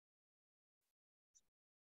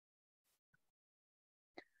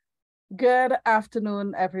Good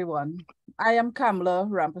afternoon, everyone. I am Kamala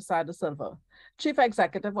Rampersad Silva, Chief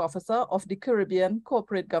Executive Officer of the Caribbean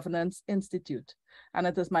Corporate Governance Institute, and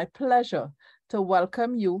it is my pleasure to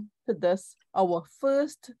welcome you to this, our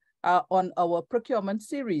first on our procurement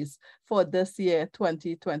series for this year,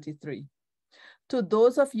 2023. To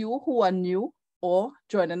those of you who are new or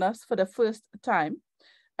joining us for the first time,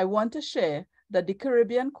 I want to share that the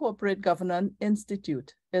Caribbean Corporate Governance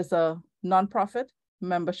Institute is a nonprofit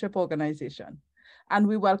membership organization, and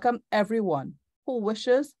we welcome everyone who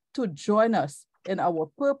wishes to join us in our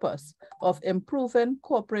purpose of improving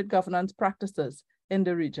corporate governance practices in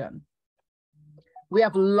the region. We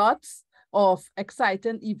have lots of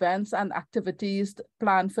exciting events and activities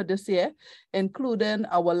planned for this year, including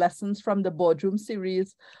our Lessons from the Boardroom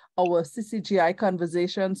series, our CCGI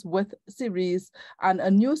Conversations with series, and a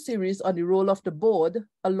new series on the role of the board,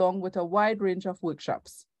 along with a wide range of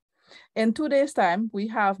workshops. In 2 days' time, we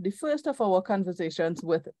have the first of our Conversations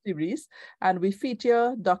with series, and we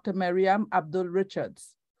feature Dr. Miriam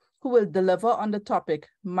Abdul-Richards, who will deliver on the topic,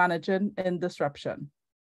 Managing in Disruption.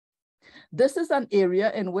 This is an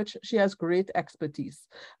area in which she has great expertise,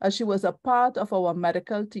 as she was a part of our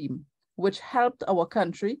medical team, which helped our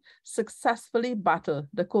country successfully battle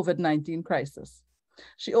the COVID-19 crisis.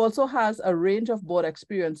 She also has a range of board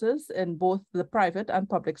experiences in both the private and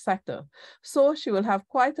public sector, so she will have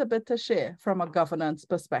quite a bit to share from a governance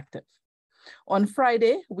perspective. On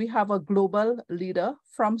Friday, we have a global leader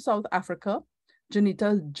from South Africa,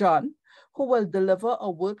 Janita John, who will deliver a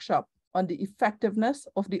workshop on the effectiveness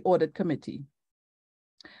of the audit committee.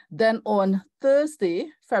 Then on Thursday,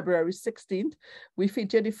 February 16th, we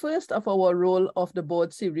feature the first of our Role of the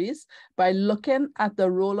Board series by looking at the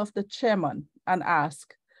role of the chairman and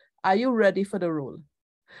ask, are you ready for the role?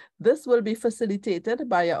 This will be facilitated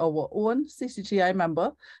by our own CCGI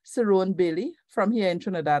member, Cerrone Bailey, from here in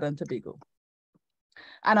Trinidad and Tobago.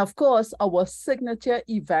 And of course, our signature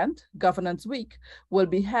event, Governance Week, will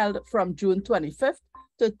be held from June 25th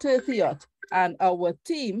to 30th. And our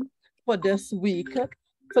theme for this week,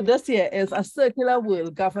 for this year, is A Circular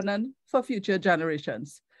World Governance for Future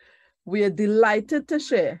Generations. We are delighted to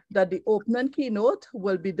share that the opening keynote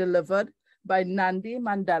will be delivered by Nandi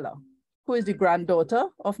Mandela, who is the granddaughter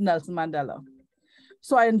of Nelson Mandela.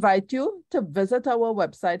 So I invite you to visit our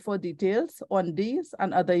website for details on these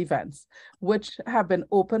and other events, which have been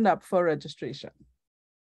opened up for registration.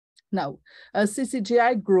 Now, as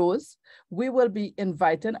CCGI grows, we will be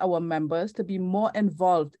inviting our members to be more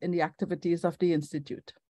involved in the activities of the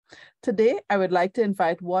Institute. Today, I would like to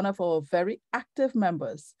invite one of our very active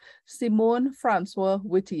members, Simone Francois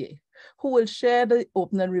Whittier, who will share the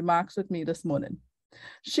opening remarks with me this morning.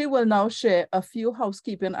 She will now share a few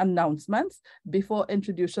housekeeping announcements before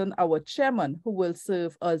introducing our chairman, who will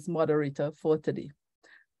serve as moderator for today.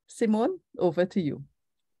 Simone, over to you.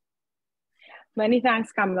 Many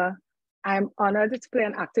thanks, Kamala. I'm honored to play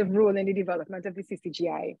an active role in the development of the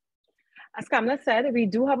CCGI. As Kamala said, we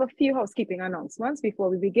do have a few housekeeping announcements before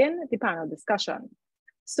we begin the panel discussion.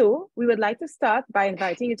 So we would like to start by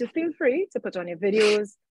inviting you to feel free to put on your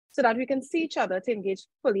videos so that we can see each other to engage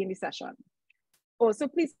fully in the session. Also,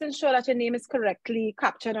 please ensure that your name is correctly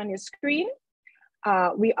captured on your screen.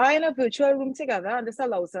 We are in a virtual room together, and this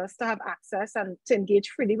allows us to have access and to engage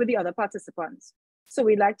freely with the other participants. So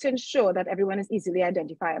we'd like to ensure that everyone is easily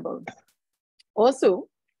identifiable. Also,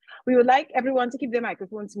 we would like everyone to keep their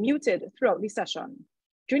microphones muted throughout the session.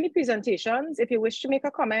 During the presentations, if you wish to make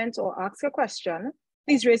a comment or ask a question,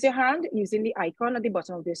 please raise your hand using the icon at the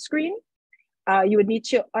bottom of your screen. You would need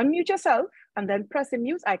to unmute yourself and then press the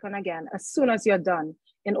mute icon again as soon as you're done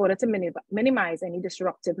in order to minimize any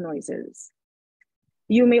disruptive noises.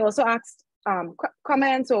 You may also ask make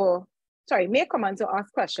comments or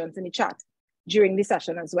ask questions in the chat during the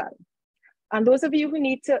session as well. And those of you who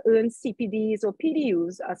need to earn CPDs or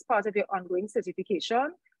PDUs as part of your ongoing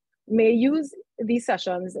certification may use these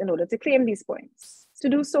sessions in order to claim these points. To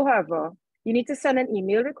do so, however, you need to send an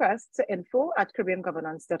email request to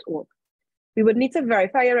info@caribbeangovernance.org. We would need to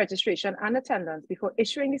verify your registration and attendance before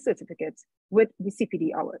issuing the certificate with the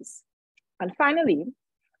CPD hours. And finally,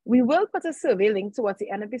 we will put a survey link towards the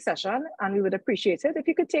end of the session, and we would appreciate it if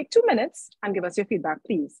you could take 2 minutes and give us your feedback,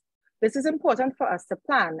 please. This is important for us to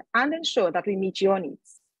plan and ensure that we meet your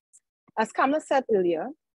needs. As Kamala said earlier,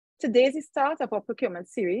 today is the start of our procurement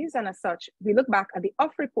series, and as such, we look back at the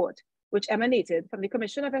Uff Report, which emanated from the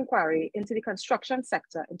Commission of Inquiry into the Construction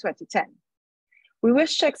Sector in 2010. We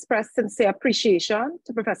wish to express sincere appreciation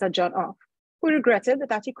to Professor John Uff, who regretted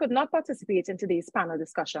that he could not participate in today's panel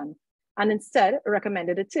discussion, and instead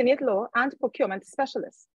recommended attorney at law and procurement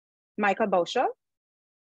specialist, Michael Bauscher,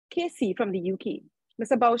 KC from the UK.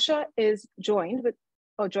 Mr. Bauscher is joined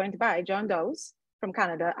by John Dowes from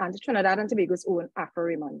Canada and Trinidad and Tobago's own Afra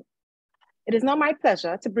Raymond. It is now my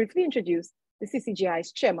pleasure to briefly introduce the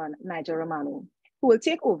CCGI's chairman, Nigel Romano, who will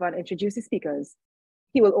take over and introduce the speakers.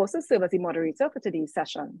 He will also serve as the moderator for today's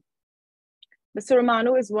session. Mr.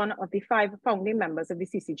 Romano is one of the 5 founding members of the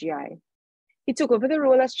CCGI. He took over the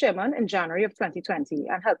role as chairman in January of 2020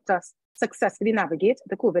 and helped us successfully navigate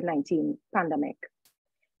the COVID-19 pandemic.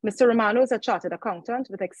 Mr. Romano is a chartered accountant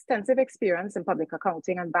with extensive experience in public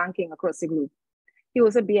accounting and banking across the globe. He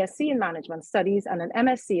holds a BSc in Management Studies and an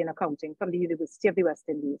MSc in Accounting from the University of the West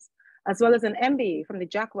Indies, as well as an MBA from the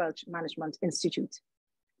Jack Welch Management Institute.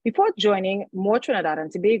 Before joining More Trinidad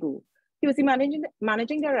and Tobago, he was the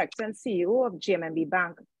managing director and CEO of GMMB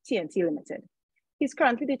Bank, TNT Limited. He's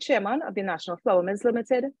currently the chairman of the National Flour Mills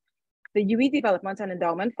Limited, the UE Development and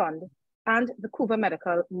Endowment Fund, and the Couva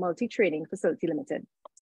Medical Multi-Training Facility Limited.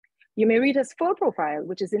 You may read his full profile,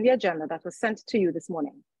 which is in the agenda that was sent to you this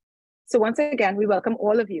morning. So once again, we welcome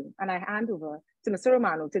all of you, and I hand over to Mr.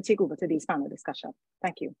 Romano to take over today's panel discussion.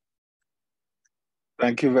 Thank you.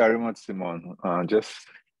 Thank you very much, Simone. Just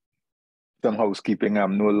some housekeeping.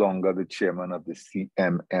 I'm no longer the chairman of the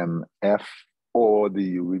CMMF or the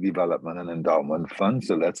UE Development and Endowment Fund,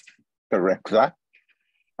 so let's correct that.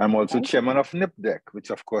 I'm also chairman of NIPDEC,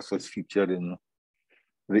 which of course was featured in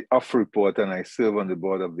the Uff Report, and I serve on the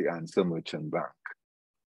board of the Answer Merchant Bank.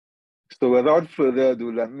 So without further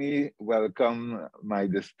ado, let me welcome my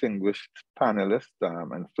distinguished panelists.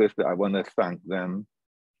 And first, I want to thank them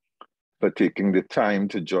for taking the time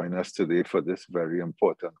to join us today for this very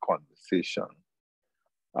important conversation.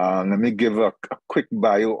 Let me give a quick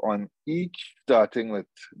bio on each, starting with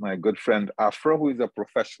my good friend Afra, who is a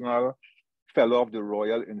professional fellow of the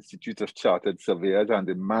Royal Institute of Chartered Surveyors and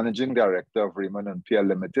the managing director of Raymond and Pierre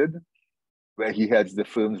Limited, where he heads the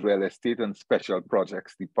firm's real estate and special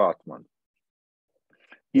projects department.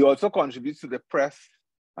 He also contributes to the press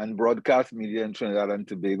and broadcast media in Trinidad and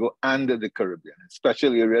Tobago and the Caribbean.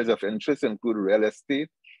 Special areas of interest include real estate,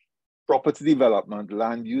 property development,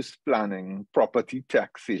 land use planning, property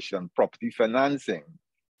taxation, property financing,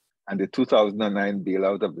 and the 2009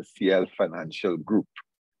 bailout of the CL Financial Group.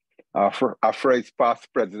 Afra is past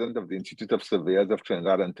president of the Institute of Surveyors of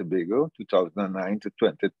Trinidad and Tobago, 2009 to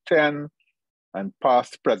 2010, and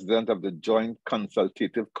past president of the Joint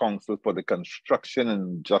Consultative Council for the Construction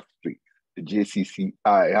Industry, the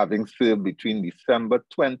JCCI, having served between December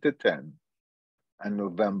 2010 and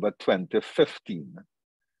November 2015.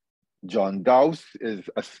 John Dowes is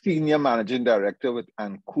a senior managing director with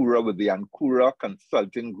the Ancura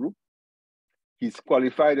Consulting Group. He's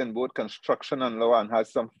qualified in both construction and law and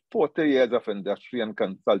has some 40 years of industry and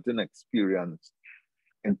consulting experience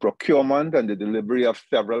in procurement and the delivery of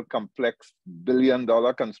several complex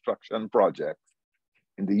billion-dollar construction projects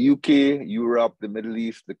in the UK, Europe, the Middle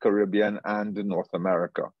East, the Caribbean, and North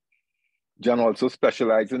America. John also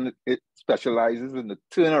specializes in the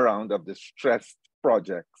turnaround of distressed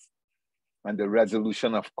projects and the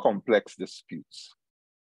resolution of complex disputes.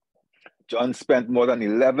 John spent more than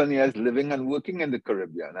 11 years living and working in the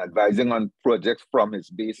Caribbean, advising on projects from his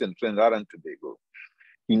base in Trinidad and Tobago.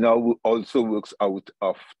 He now also works out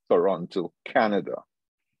of Toronto, Canada.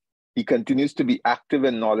 He continues to be active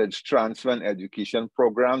in knowledge transfer and education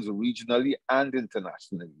programs regionally and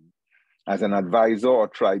internationally as an advisor or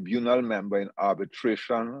tribunal member in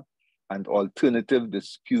arbitration and alternative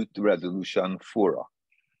dispute resolution fora.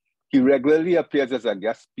 He regularly appears as a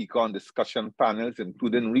guest speaker on discussion panels,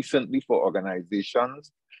 including recently for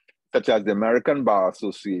organizations such as the American Bar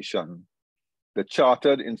Association, the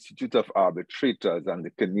Chartered Institute of Arbitrators, and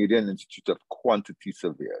the Canadian Institute of Quantity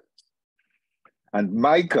Surveyors. And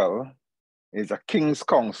Michael is a King's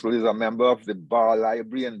Counsel, is a member of the Bar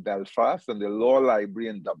Library in Belfast and the Law Library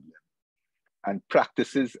in Dublin, and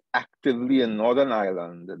practices actively in Northern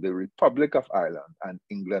Ireland, the Republic of Ireland, and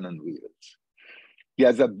England and Wales. He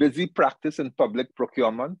has a busy practice in public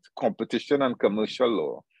procurement, competition, and commercial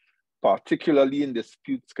law, particularly in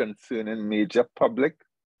disputes concerning major public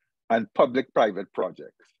and public-private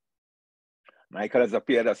projects. Michael has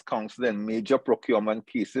appeared as counsel in major procurement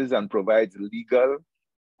cases and provides legal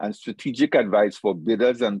and strategic advice for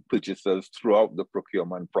bidders and purchasers throughout the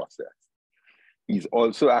procurement process. He's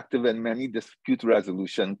also active in many dispute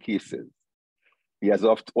resolution cases. He has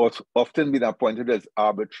often been appointed as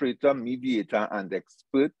arbitrator, mediator, and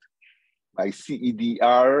expert by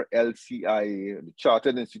CEDR, LCIA, the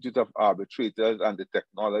Chartered Institute of Arbitrators, and the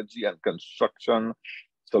Technology and Construction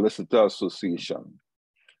Solicitor Association.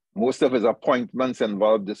 Most of his appointments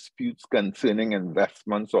involve disputes concerning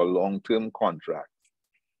investments or long-term contracts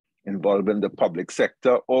involving the public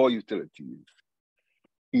sector or utilities.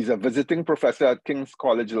 He's a visiting professor at King's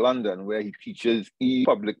College London, where he teaches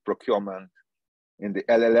e-public procurement in the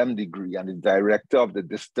LLM degree and is director of the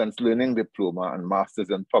Distance Learning Diploma and Masters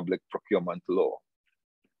in Public Procurement Law.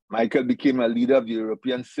 Michael became a leader of the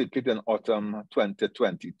European Circuit in autumn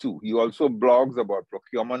 2022. He also blogs about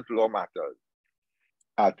procurement law matters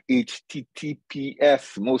at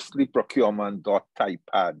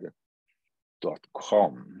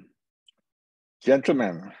https://mostlyprocurement.typepad.com.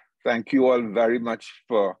 Gentlemen, thank you all very much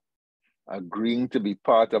for agreeing to be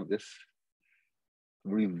part of this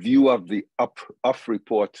review of the Uff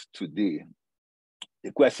Report today.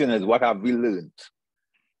 The question is, what have we learned?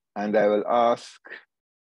 And I will ask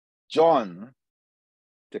John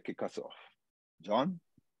to kick us off. John?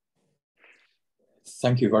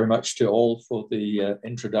 Thank you very much to all for the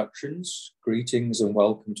introductions. Greetings and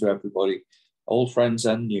welcome to everybody, old friends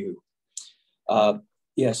and new.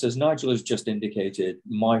 Yes, as Nigel has just indicated,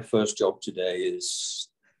 my first job today is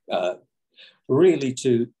really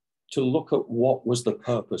to look at what was the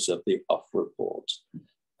purpose of the Uff Report.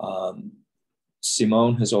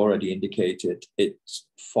 Simone has already indicated it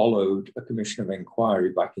followed a commission of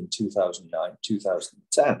inquiry back in 2009,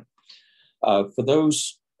 2010. For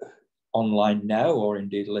those online now, or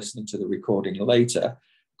indeed listening to the recording later,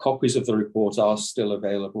 copies of the report are still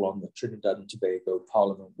available on the Trinidad and Tobago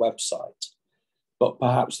Parliament website. But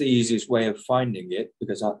perhaps the easiest way of finding it,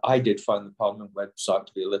 because I did find the Parliament website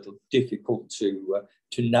to be a little difficult to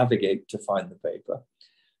navigate to find the paper.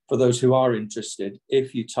 For those who are interested,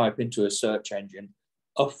 if you type into a search engine,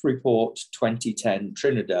 Uff Report 2010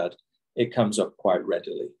 Trinidad, it comes up quite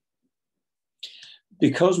readily.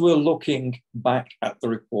 Because we're looking back at the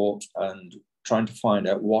report and trying to find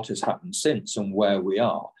out what has happened since and where we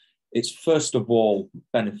are, it's first of all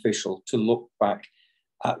beneficial to look back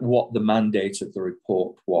at what the mandate of the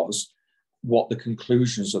report was, what the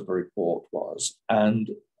conclusions of the report was,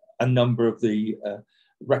 and a number of the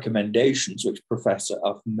recommendations which Professor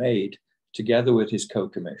Uff made together with his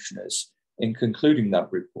co-commissioners in concluding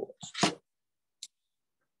that report.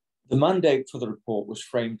 The mandate for the report was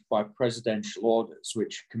framed by presidential orders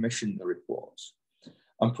which commissioned the report.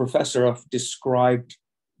 And Professor Uff described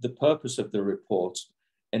the purpose of the report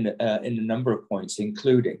in a number of points,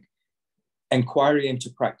 including inquiry into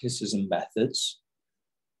practices and methods,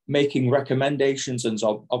 making recommendations and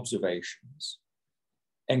observations,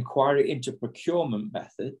 inquiry into procurement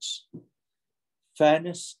methods,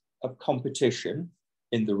 fairness of competition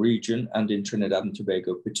in the region and in Trinidad and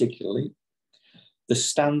Tobago particularly, the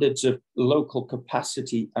standards of local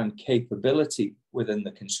capacity and capability within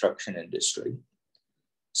the construction industry,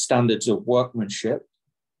 standards of workmanship,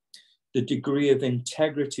 the degree of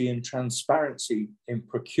integrity and transparency in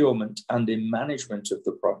procurement and in management of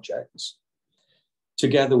the projects,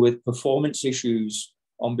 together with performance issues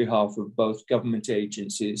on behalf of both government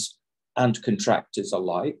agencies and contractors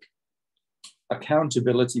alike,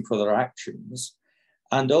 accountability for their actions,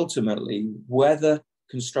 and ultimately whether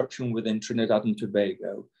construction within Trinidad and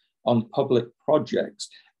Tobago on public projects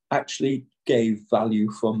actually gave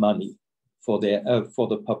value for money for the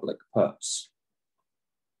public purse.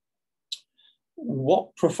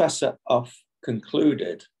 What Professor Uff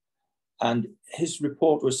concluded, and his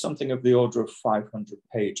report was something of the order of 500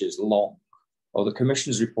 pages long, or the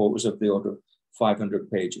Commission's report was of the order of 500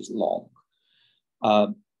 pages long.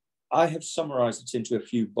 I have summarized it into a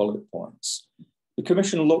few bullet points. The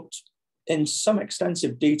Commission looked in some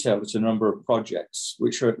extensive detail at a number of projects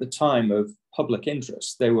which are at the time of public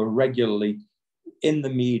interest. They were regularly in the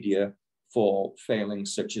media for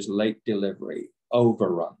failings such as late delivery,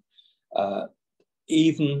 overrun,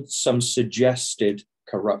 even some suggested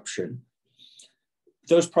corruption.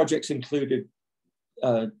 Those projects included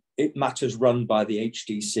matters run by the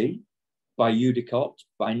HDC, by UDICOT,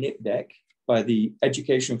 by NIPDEC, by the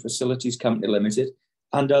Education Facilities Company Limited,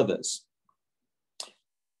 and others.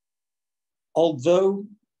 Although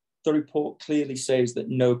the report clearly says that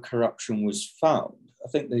no corruption was found, I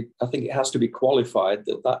think it has to be qualified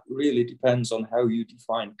that that really depends on how you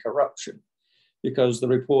define corruption, because the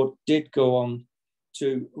report did go on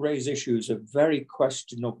to raise issues of very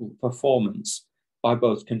questionable performance by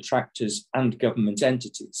both contractors and government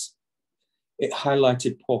entities. It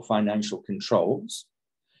highlighted poor financial controls,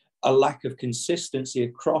 a lack of consistency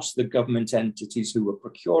across the government entities who were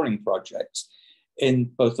procuring projects in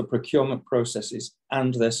both the procurement processes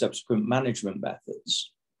and their subsequent management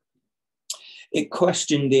methods. It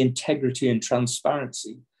questioned the integrity and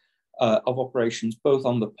transparency of operations, both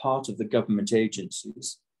on the part of the government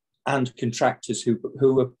agencies and contractors who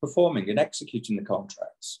were performing and executing the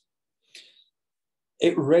contracts.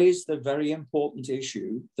 It raised the very important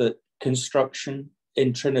issue that construction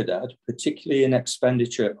in Trinidad, particularly in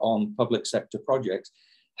expenditure on public sector projects,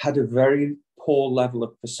 had a very poor level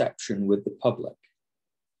of perception with the public.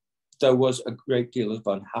 There was a great deal of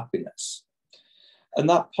unhappiness. And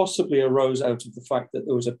that possibly arose out of the fact that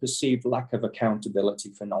there was a perceived lack of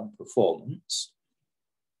accountability for non-performance.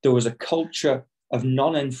 There was a culture of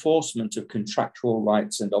non-enforcement of contractual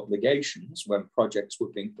rights and obligations when projects were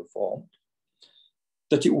being performed.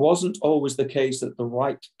 That it wasn't always the case that the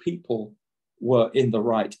right people were in the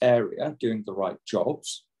right area doing the right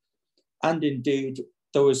jobs. And indeed,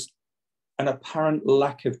 there was an apparent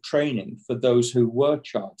lack of training for those who were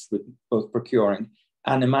charged with both procuring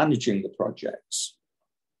and managing the projects.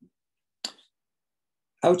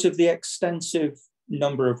 Out of the extensive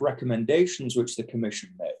number of recommendations which the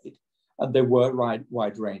Commission made, and they were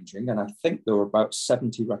wide-ranging, and I think there were about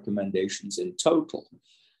 70 recommendations in total,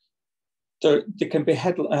 they can be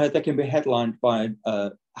headlined by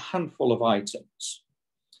a handful of items.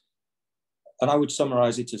 And I would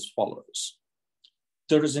summarize it as follows.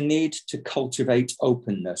 There is a need to cultivate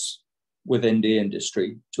openness within the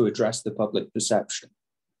industry to address the public perception.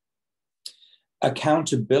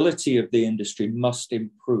 Accountability of the industry must be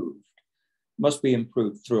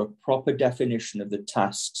improved through a proper definition of the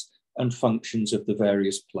tasks and functions of the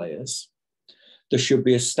various players. There should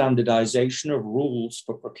be a standardization of rules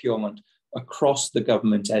for procurement across the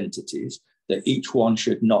government entities, that each one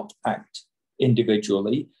should not act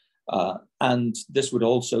individually. And this would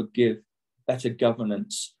also give better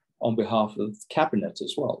governance on behalf of the Cabinet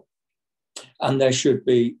as well. And there should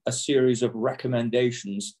be a series of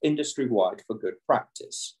recommendations industry-wide for good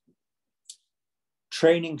practice.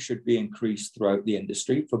 Training should be increased throughout the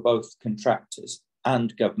industry for both contractors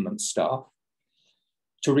and government staff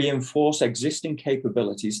to reinforce existing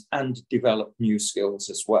capabilities and develop new skills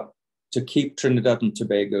as well, to keep Trinidad and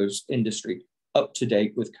Tobago's industry up to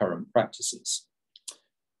date with current practices.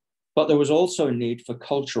 But there was also a need for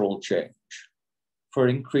cultural change, for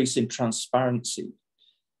increase in transparency,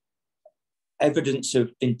 evidence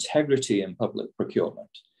of integrity in public procurement,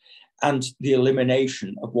 and the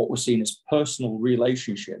elimination of what were seen as personal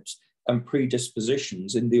relationships and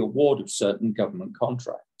predispositions in the award of certain government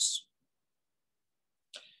contracts.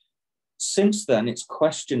 Since then, it's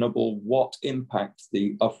questionable what impact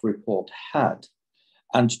the Uff Report had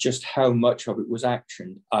and just how much of it was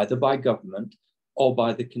actioned, either by government or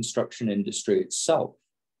by the construction industry itself.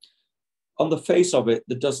 On the face of it,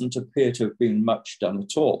 there doesn't appear to have been much done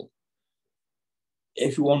at all.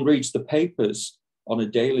 If one reads the papers on a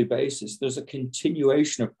daily basis, there's a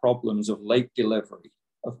continuation of problems of late delivery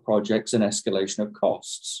of projects and escalation of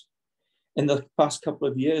costs. In the past couple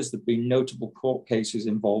of years, there have been notable court cases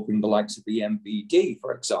involving the likes of the MBD,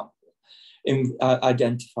 for example, in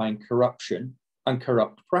identifying corruption and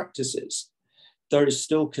corrupt practices. There is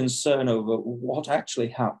still concern over what actually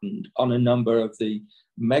happened on a number of the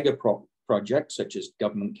mega projects, such as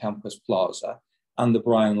Government Campus Plaza and the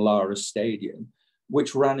Brian Lara Stadium,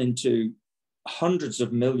 which ran into hundreds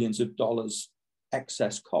of millions of dollars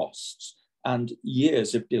excess costs and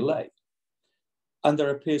years of delay. And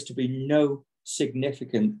there appears to be no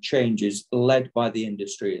significant changes led by the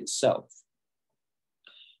industry itself.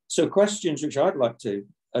 So questions which I'd like to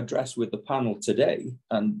address with the panel today,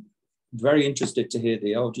 and very interested to hear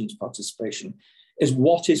the audience participation, is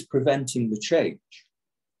what is preventing the change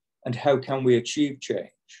and how can we achieve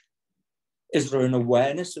change? Is there an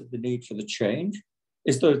awareness of the need for the change?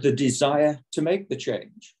 Is there the desire to make the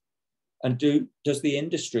change? And does the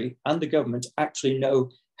industry and the government actually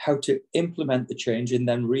know how to implement the change and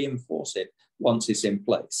then reinforce it once it's in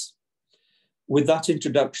place? With that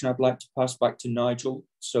introduction, I'd like to pass back to Nigel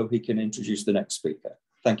so he can introduce the next speaker.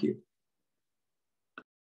 Thank you.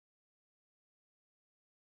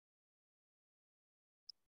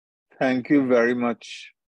 Thank you very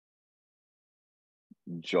much,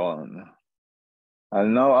 John. I'll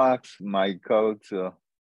now ask Michael to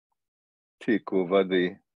take over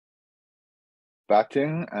the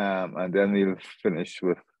batting, and then we'll finish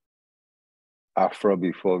with Afra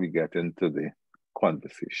before we get into the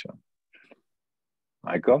conversation.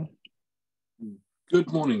 Michael?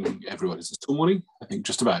 Good morning, everyone. Is it still morning? I think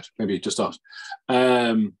just about, maybe just after.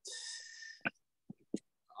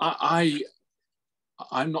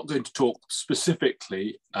 I'm not going to talk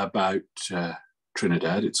specifically about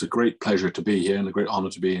Trinidad. It's a great pleasure to be here and a great honor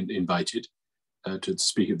to be invited to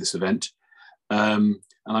speak at this event. And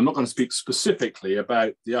I'm not going to speak specifically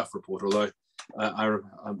about the Uff Report, although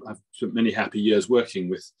I've spent many happy years working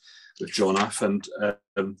with John Uff, and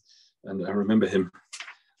I remember him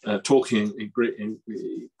talking in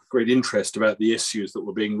great interest about the issues that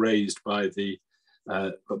were being raised by his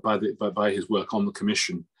work on the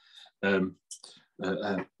Commission.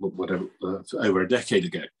 over a decade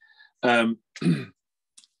ago.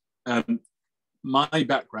 My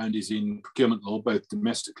background is in procurement law, both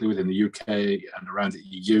domestically within the UK and around the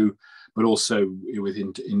EU, but also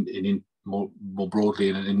within more broadly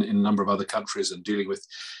in a number of other countries and dealing with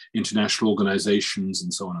international organizations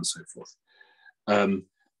and so on and so forth.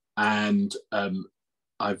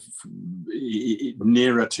 I've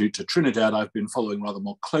nearer to Trinidad, I've been following rather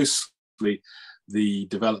more closely the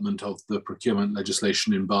development of the procurement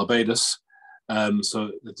legislation in Barbados,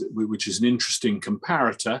 which is an interesting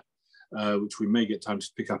comparator, which we may get time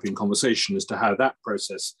to pick up in conversation as to how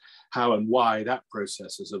and why that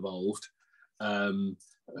process has evolved a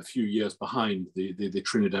few years behind the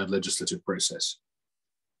Trinidad legislative process.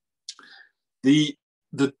 I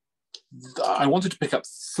wanted to pick up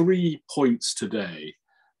 3 points today.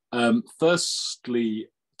 Firstly,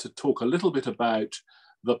 to talk a little bit about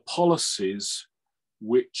the policies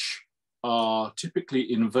which are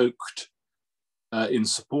typically invoked in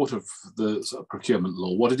support of the procurement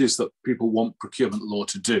law, what it is that people want procurement law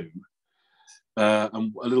to do,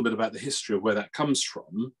 and a little bit about the history of where that comes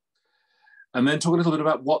from, and then talk a little bit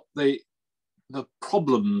about what the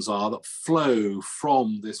problems are that flow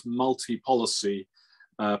from this multi-policy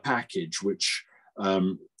package which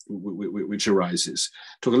arises.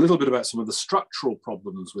 Talk a little bit about some of the structural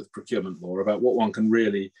problems with procurement law, about what one can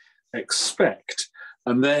really expect,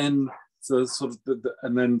 and then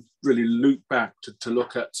and then really loop back to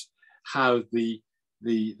look at how the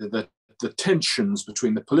tensions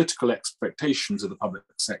between the political expectations of the public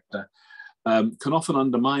sector can often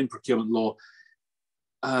undermine procurement law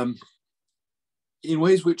in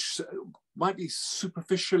ways which might be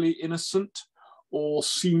superficially innocent or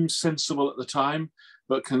seem sensible at the time,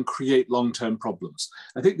 but can create long-term problems.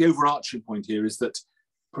 I think the overarching point here is that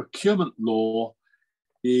procurement law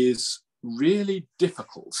is really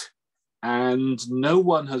difficult, and no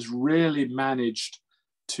one has really managed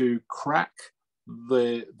to crack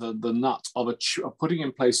the nut of putting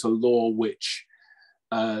in place a law which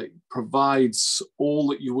provides all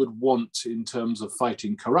that you would want in terms of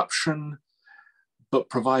fighting corruption, but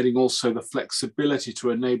providing also the flexibility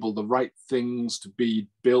to enable the right things to be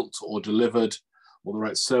built or delivered, or the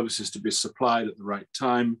right services to be supplied at the right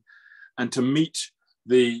time, and to meet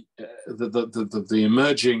the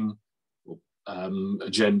emerging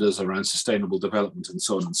agendas around sustainable development and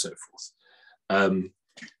so on and so forth.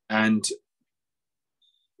 And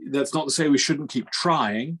that's not to say we shouldn't keep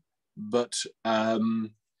trying, but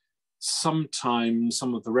sometimes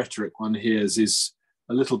some of the rhetoric one hears is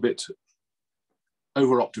a little bit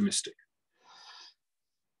over-optimistic.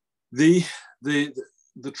 The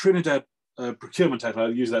Trinidad Procurement Act,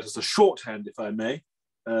 I'll use that as a shorthand, if I may,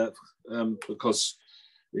 because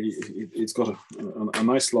it's got a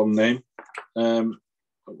nice long name.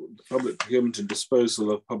 Public procurement and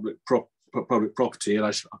disposal of public property, and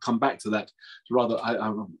I'll come back to that. Rather,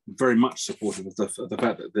 I'm very much supportive of the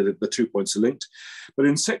fact that the 2 points are linked. But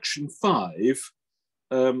in section 5,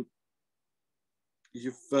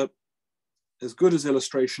 you've as good as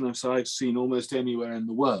illustration as I've seen almost anywhere in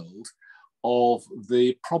the world of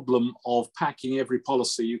the problem of packing every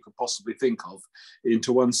policy you could possibly think of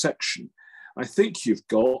into one section. I think you've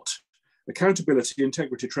got accountability,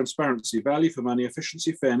 integrity, transparency, value for money,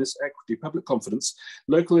 efficiency, fairness, equity, public confidence,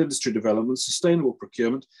 local industry development, sustainable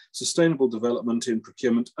procurement, sustainable development in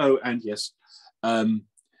procurement, and yes,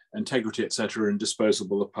 integrity, etc., and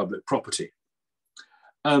disposable of public property.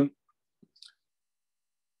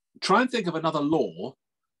 Try and think of another law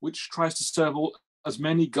which tries to serve as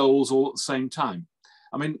many goals all at the same time.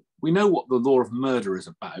 I mean, we know what the law of murder is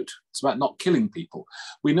about. It's about not killing people.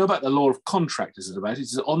 We know about the law of contract is about.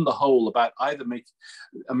 It's on the whole about either at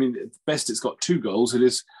best it's got 2 goals. It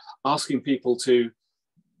is asking people to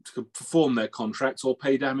perform their contracts or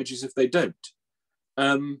pay damages if they don't.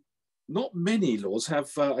 Not many laws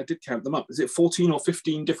have, I did count them up, is it 14 or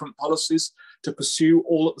 15 different policies to pursue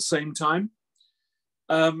all at the same time?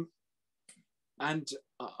 And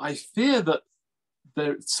I fear that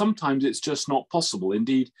sometimes it's just not possible.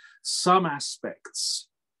 Indeed, some aspects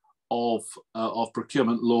of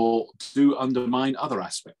procurement law do undermine other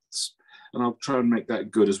aspects. And I'll try and make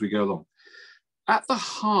that good as we go along. At the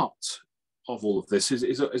heart of all of this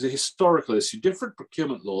is a historical issue. Different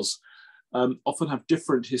procurement laws often have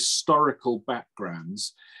different historical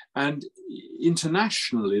backgrounds. And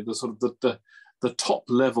internationally, the top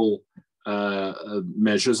level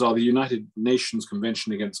measures are the United Nations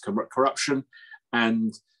Convention Against Corruption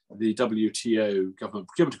and the WTO Government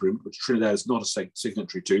Procurement Agreement, which Trinidad is not a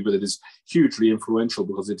signatory to, but it is hugely influential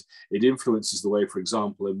because it influences the way, for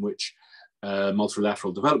example, in which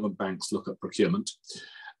multilateral development banks look at procurement.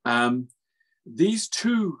 these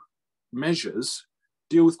two measures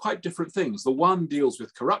deal with quite different things. The one deals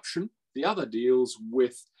with corruption, the other deals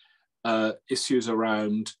with issues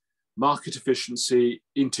around market efficiency,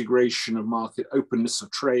 integration of market, openness of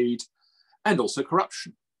trade, and also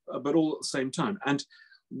corruption, but all at the same time. And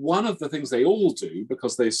one of the things they all do,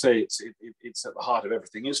 because they say it's at the heart of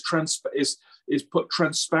everything, is put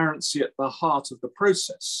transparency at the heart of the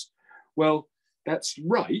process. Well, that's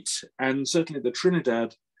right, and certainly the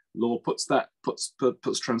Trinidad law puts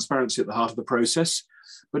transparency at the heart of the process.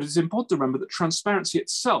 But it's important to remember that transparency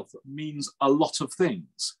itself means a lot of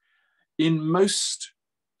things. In most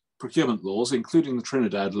procurement laws, including the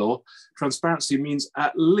Trinidad law, transparency means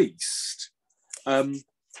at least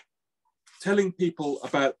telling people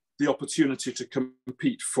about the opportunity to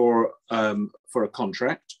compete for a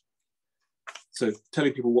contract. So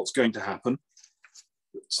telling people what's going to happen.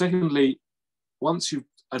 Secondly, once you've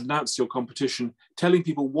announced your competition, telling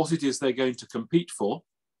people what it is they're going to compete for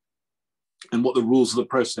and what the rules of the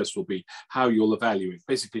process will be, how you'll evaluate,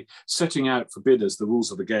 basically setting out for bidders the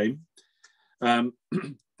rules of the game.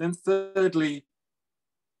 Then thirdly,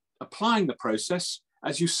 applying the process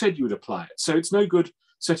as you said you would apply it. So it's no good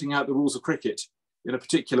setting out the rules of cricket in a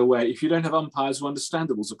particular way if you don't have umpires who understand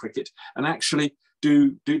the rules of cricket and actually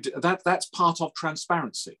do that. That's part of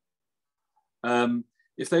transparency.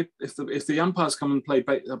 If the umpires come and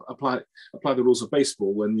apply the rules of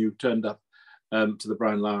baseball when you turned up to the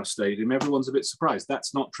Brian Lara Stadium, everyone's a bit surprised.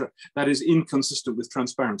 That's not true. That is inconsistent with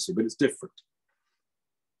transparency, but it's different.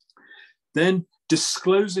 Then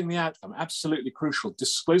disclosing the outcome, absolutely crucial,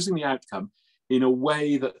 disclosing the outcome in a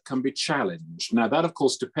way that can be challenged. Now that of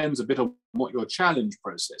course depends a bit on what your challenge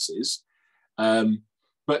process is,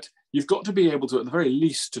 but you've got to be able to, at the very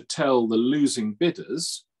least, to tell the losing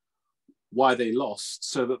bidders why they lost,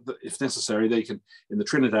 so that if necessary, they can, in the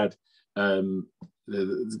Trinidad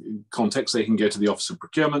the context, they can go to the Office of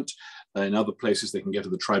Procurement. In other places, they can go to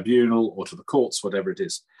the tribunal or to the courts, whatever it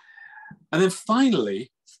is. And then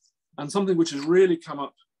finally, and something which has really come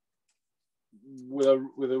up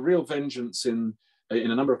with a real vengeance in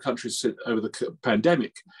a number of countries over the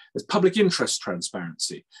pandemic, is public interest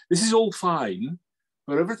transparency. This is all fine,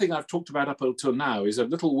 but everything I've talked about up until now is a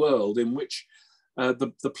little world in which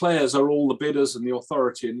the players are all the bidders and the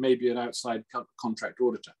authority and maybe an outside contract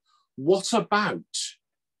auditor. What about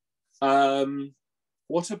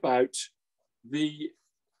the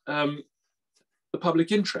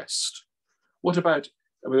public interest? What about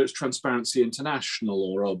whether it's Transparency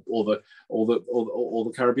International or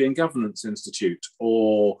the Caribbean Governance Institute,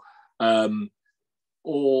 or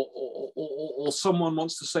someone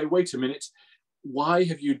wants to say, wait a minute, why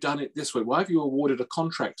have you done it this way? Why have you awarded a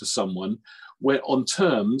contract to someone on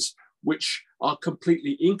terms which are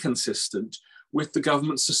completely inconsistent with the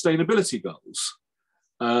government's sustainability goals?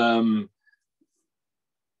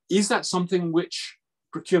 Is that something which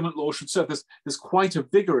procurement law should serve? There's quite a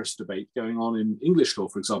vigorous debate going on in English law,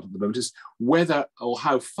 for example, at the moment, is whether or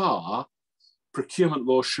how far procurement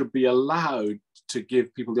law should be allowed to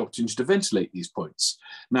give people the opportunity to ventilate these points.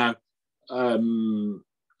 Now, I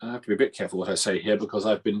have to be a bit careful what I say here, because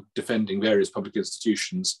I've been defending various public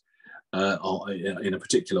institutions in a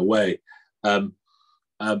particular way.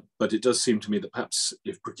 But it does seem to me that perhaps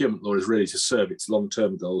if procurement law is really to serve its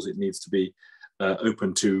long-term goals, it needs to be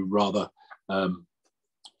open to rather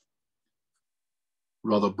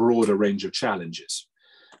broader range of challenges.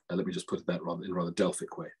 Let me just put it that in a rather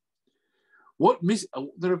Delphic way.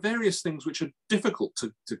 There are various things which are difficult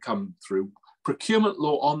to come through. Procurement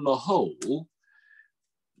law on the whole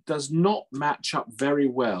does not match up very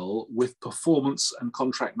well with performance and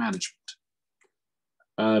contract management.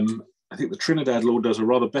 I think the Trinidad law does a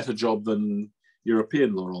rather better job than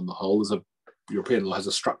European law on the whole. European law has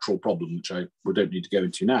a structural problem, which we don't need to go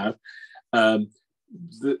into now.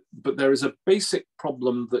 But there is a basic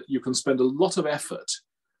problem that you can spend a lot of effort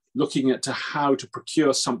looking at how to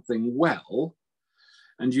procure something well,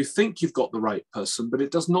 and you think you've got the right person, but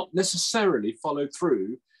it does not necessarily follow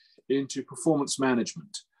through into performance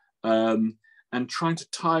management. And trying to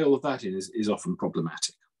tie all of that in is often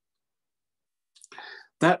problematic.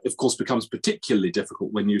 That, of course, becomes particularly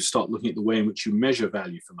difficult when you start looking at the way in which you measure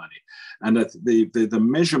value for money. And the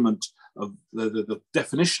measurement of the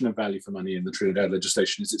definition of value for money in the Trinidad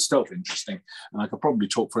legislation is itself interesting. And I could probably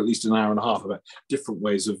talk for at least an hour and a half about different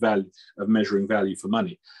ways of measuring value for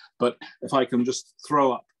money. But if I can just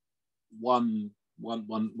throw up one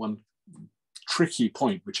tricky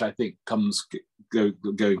point, which I think comes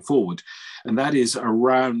going forward, and that is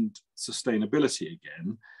around sustainability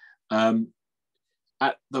again.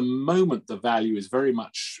 At the moment, the value is very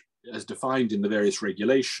much as defined in the various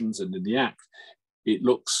regulations and in the Act, It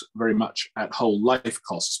looks very much at whole life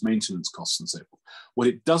costs, maintenance costs, and so forth. What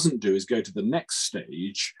it doesn't do is go to the next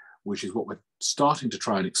stage, which is what we're starting to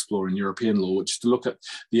try and explore in European law, which is to look at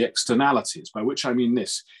the externalities, by which I mean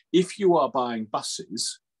this. If you are buying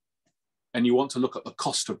buses and you want to look at the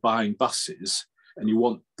cost of buying buses, and you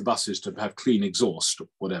want the buses to have clean exhaust or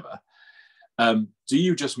whatever, do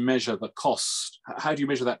you just measure the cost? How do you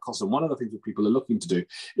measure that cost? And one of the things that people are looking to do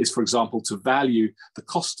is, for example, to value the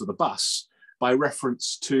cost of the bus by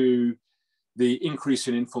reference to the increase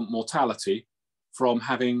in infant mortality from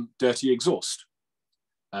having dirty exhaust.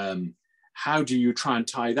 How do you try and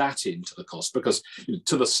tie that into the cost? Because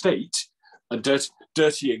to the state, a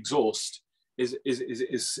dirty exhaust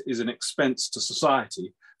is an expense to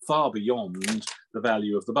society far beyond the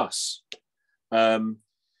value of the bus.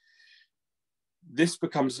 This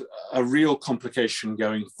becomes a real complication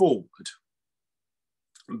going forward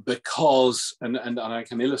because, and I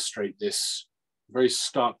can illustrate this very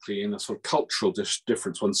starkly in a sort of cultural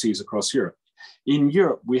difference one sees across Europe. In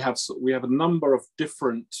Europe, we have a number of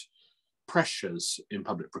different pressures in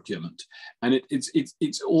public procurement, and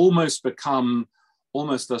it's almost become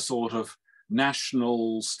almost a sort of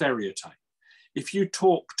national stereotype. If you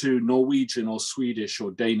talk to Norwegian or Swedish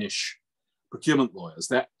or Danish procurement lawyers,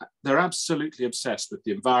 they're absolutely obsessed with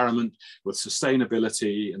the environment, with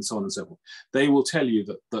sustainability, and so on and so forth. They will tell you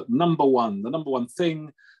that the number one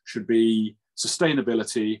thing should be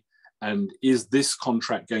sustainability, and is this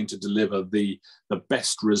contract going to deliver the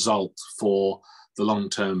best result for the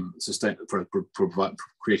long-term for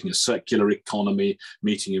creating a circular economy,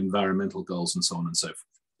 meeting environmental goals, and so on and so forth.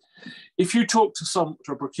 If you talk to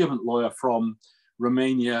a procurement lawyer from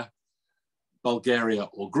Romania, Bulgaria,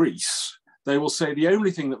 or Greece, they will say the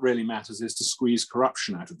only thing that really matters is to squeeze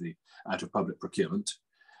corruption out of public procurement.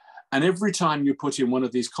 And every time you put in one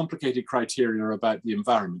of these complicated criteria about the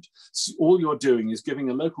environment, all you're doing is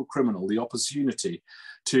giving a local criminal the opportunity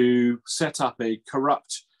to set up a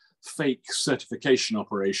corrupt, fake certification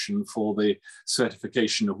operation for the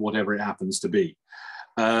certification of whatever it happens to be.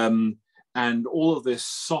 And all of these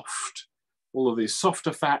softer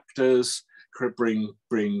factors bring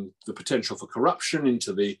the potential for corruption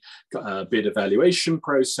into the bid evaluation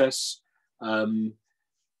process. And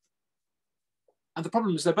the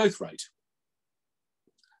problem is they're both right.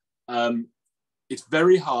 It's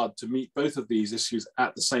very hard to meet both of these issues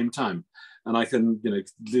at the same time. And I can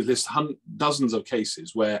list dozens of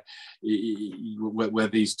cases where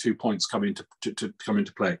these 2 points come into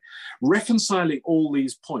play. Reconciling all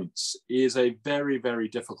these points is a very, very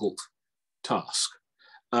difficult task.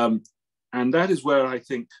 And that is where I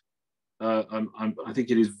think I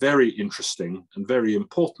think it is very interesting and very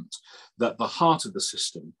important that the heart of the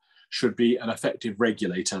system should be an effective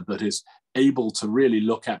regulator that is able to really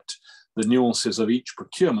look at the nuances of each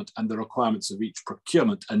procurement and the requirements of each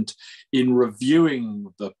procurement, and in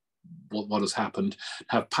reviewing what has happened,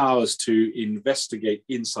 have powers to investigate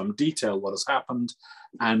in some detail what has happened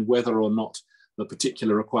and whether or not the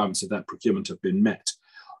particular requirements of that procurement have been met.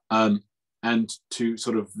 And to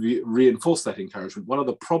sort of reinforce that encouragement, one of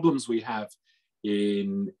the problems we have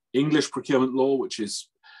in English procurement law, which is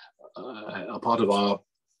a part of our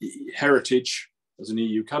heritage as an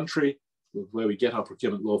EU country, where we get our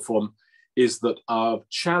procurement law from, is that our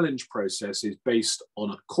challenge process is based on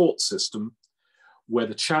a court system where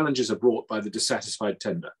the challenges are brought by the dissatisfied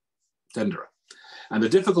tenderer. And the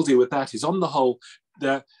difficulty with that is, on the whole,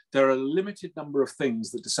 there are a limited number of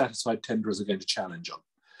things that dissatisfied tenderers are going to challenge on.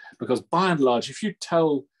 Because by and large, if you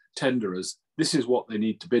tell tenderers this is what they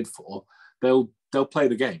need to bid for, they'll play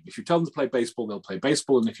the game. If you tell them to play baseball, they'll play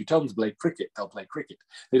baseball. And if you tell them to play cricket, they'll play cricket.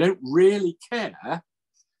 They don't really care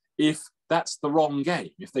if that's the wrong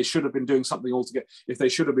game, if they should have been doing something altogether, if they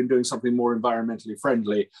should have been doing something more environmentally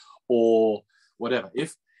friendly or whatever.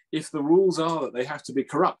 If the rules are that they have to be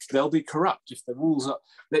corrupt, they'll be corrupt. If the rules are,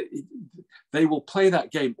 they will play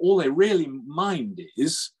that game. All they really mind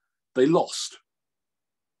is they lost.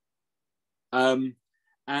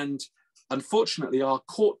 And unfortunately, our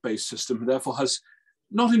court-based system, therefore, has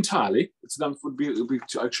not entirely,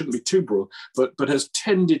 I shouldn't be too broad, but has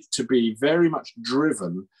tended to be very much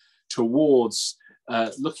driven towards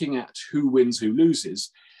looking at who wins, who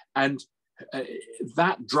loses. And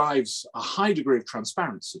that drives a high degree of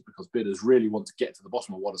transparency because bidders really want to get to the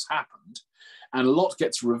bottom of what has happened. And a lot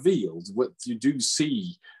gets revealed. You do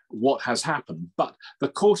see what has happened, but the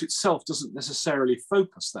court itself doesn't necessarily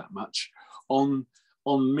focus that much on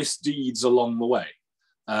misdeeds along the way.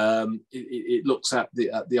 It looks at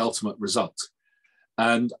the ultimate result.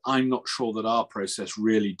 And I'm not sure that our process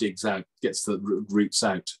really gets the roots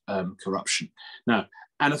out corruption. Now,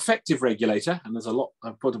 An effective regulator, and there's a lot,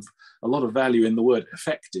 I've put a lot of value in the word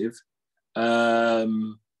effective,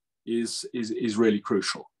 is really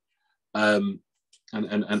crucial and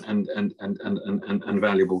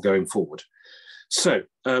valuable going forward. So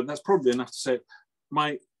that's probably enough to say.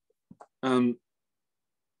 My, in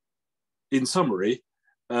summary,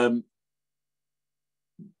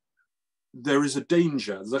 there is a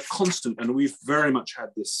danger, there's a constant, and we've very much had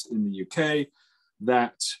this in the UK,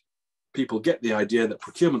 that people get the idea that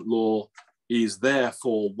procurement law is there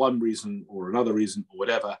for one reason or another reason or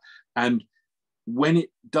whatever, and when it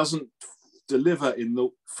doesn't deliver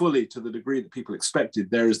fully to the degree that people expected,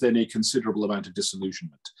 there is then a considerable amount of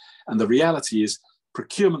disillusionment. And the reality is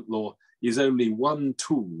procurement law is only one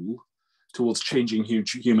tool towards changing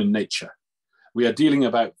human nature. We are dealing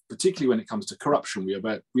about, particularly when it comes to corruption, we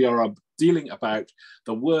are dealing about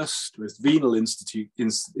the worst, most venal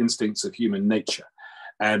instincts of human nature.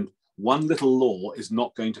 And one little law is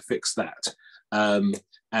not going to fix that.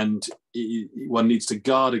 And one needs to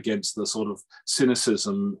guard against the sort of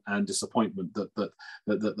cynicism and disappointment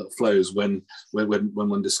that flows when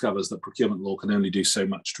one discovers that procurement law can only do so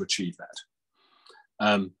much to achieve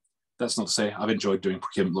that. That's not to say I've enjoyed doing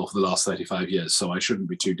procurement law for the last 35 years, so I shouldn't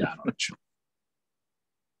be too down on it.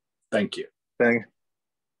 Thank you.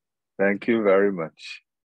 Thank you very much,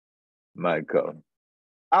 Michael.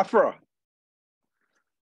 Afra,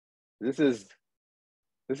 this has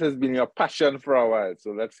been your passion for a while,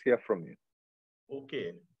 so let's hear from you.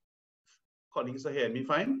 Okay. Colleagues are hearing me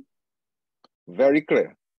fine? Very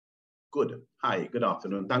clear. Good. Hi, good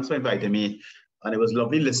afternoon. Thanks for inviting me. And it was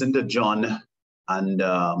lovely listening to John and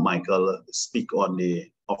Michael speak on the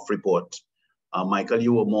Uff Report. Michael,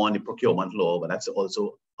 you were more on the procurement law, but that's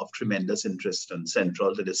also of tremendous interest and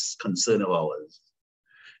central to this concern of ours.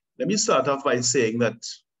 Let me start off by saying that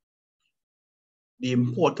the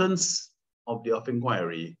importance of the Uff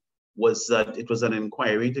inquiry was that it was an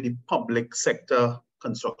inquiry into the public sector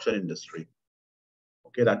construction industry.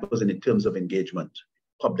 Okay, that was in terms of engagement,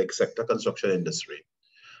 public sector construction industry.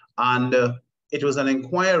 And it was an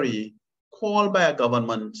inquiry called by a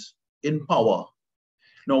government in power.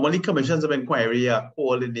 Normally commissions of inquiry are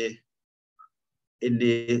called in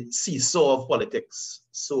the seesaw of politics.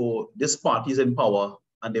 So this party is in power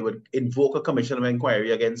and they would invoke a commission of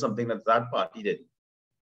inquiry against something that that party did.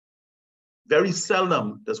 Very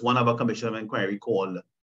seldom does one have a commission of inquiry called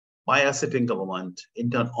by a sitting government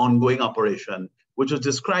into an ongoing operation, which was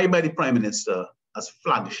described by the Prime Minister as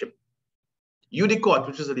flagship. Uff,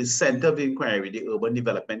 which is at the center of the inquiry, the urban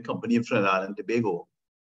development company of Trinidad and Tobago,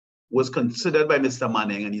 was considered by Mr.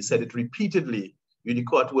 Manning, and he said it repeatedly,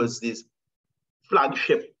 Uff was this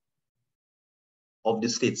flagship of the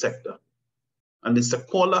state sector. And Mr.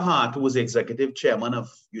 Calder Hart, who was the executive chairman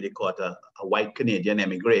of Uff, a white Canadian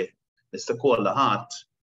emigre, Mr. Calder Hart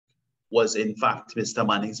was in fact Mr.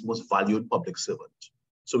 Manning's most valued public servant.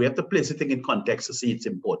 So we have to place the thing in context to see its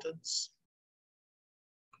importance.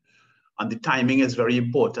 And the timing is very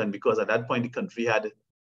important because at that point the country had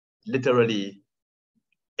literally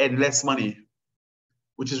endless money,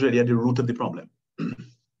 which is really at the root of the problem.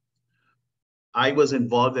 I was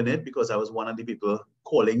involved in it because I was one of the people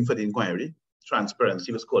calling for the inquiry.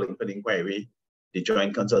 Transparency was calling for the inquiry. The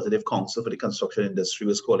Joint Consultative Council for the Construction Industry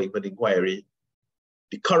was calling for the inquiry.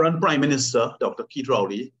 The current Prime Minister, Dr. Keith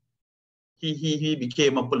Rowley, he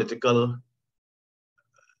became a political,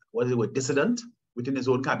 dissident within his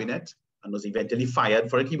own cabinet and was eventually fired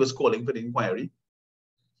for it. He was calling for the inquiry.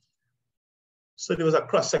 So there was a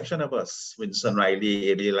cross-section of us, Winston Riley,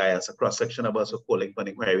 Eli Elias, a cross-section of us were calling for an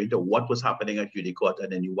inquiry into what was happening at Uff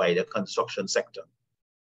and in the wider construction sector.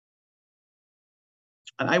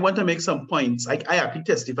 And I want to make some points. I actually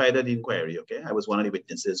testified at the inquiry, okay? I was one of the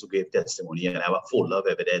witnesses who gave testimony and I have a folder of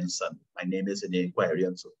evidence and my name is in the inquiry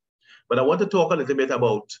and so. But I want to talk a little bit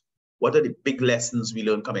about what are the big lessons we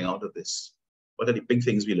learned coming out of this? What are the big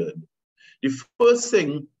things we learned? The first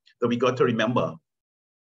thing that we got to remember,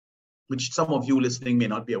 which some of you listening may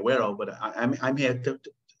not be aware of, but I'm here to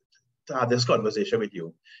have this conversation with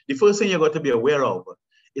you. The first thing you got to be aware of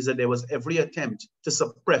is that there was every attempt to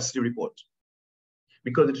suppress the report.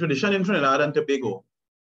 Because the tradition in Trinidad and Tobago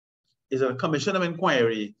is a commission of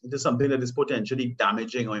inquiry into something that is potentially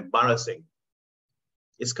damaging or embarrassing.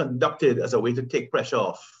 It's conducted as a way to take pressure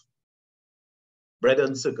off. Bread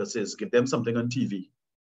and circuses, give them something on TV.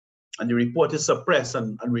 And the report is suppressed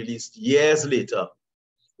and released years later,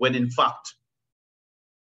 when in fact,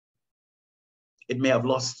 it may have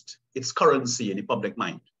lost its currency in the public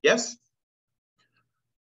mind. Yes?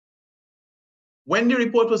 When the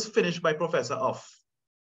report was finished by Professor Uff,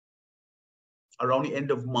 around the end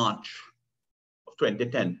of March of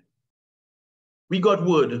 2010, we got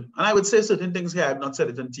word, and I would say certain things here, I've not said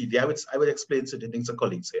it on TV, I would explain certain things to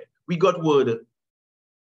colleagues here. We got word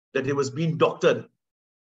that it was being doctored.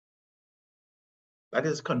 That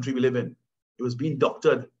is the country we live in. It was being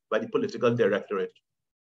doctored by the political directorate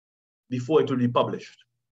before it will be published.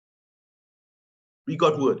 We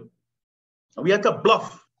got word. And we had to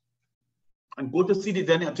bluff and go to see the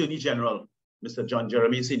then Attorney General, Mr. John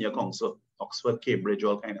Jeremy, Senior Counsel, Oxford, Cambridge,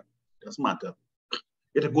 all kind of, doesn't matter.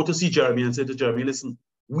 You had to go to see Jeremy and say to Jeremy, listen,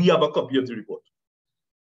 we have a copy of the report.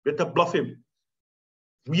 We had to bluff him.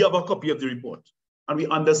 We have a copy of the report. And we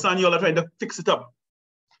understand you all are trying to fix it up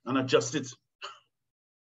and adjust it.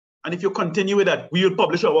 And if you continue with that, we will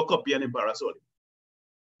publish our copy and embarrass all.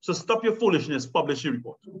 So stop your foolishness, publish your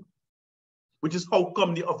report. Which is how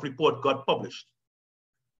come the Uff Report got published.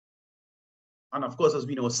 And of course, as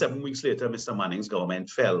we know, 7 weeks later, Mr. Manning's government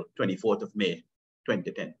fell, 24th of May,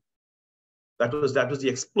 2010. That was the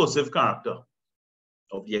explosive character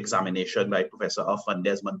of the examination by Professor Uff and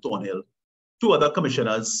Desmond Thornhill. 2 other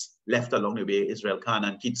commissioners left along the way, Israel Khan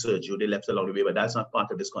and Keith Sergio, they left along the way, but that's not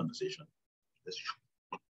part of this conversation.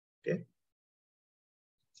 Okay.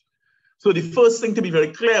 So the first thing to be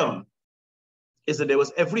very clear on is that there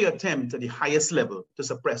was every attempt at the highest level to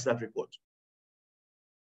suppress that report.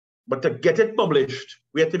 But to get it published,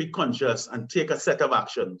 we had to be conscious and take a set of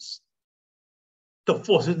actions to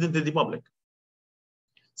force it into the public.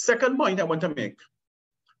 Second point I want to make,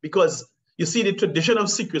 because you see the tradition of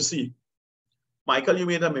secrecy. Michael, you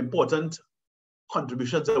made some important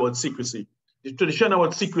contributions about secrecy. The tradition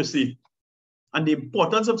about secrecy and the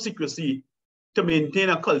importance of secrecy to maintain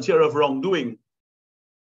a culture of wrongdoing,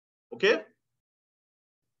 okay,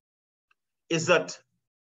 is that,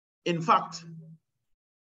 in fact,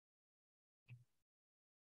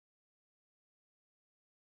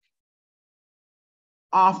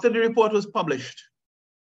 after the report was published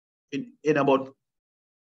in about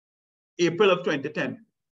April of 2010,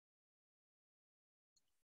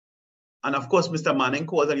 and of course, Mr. Manning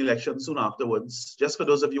called an election soon afterwards. Just for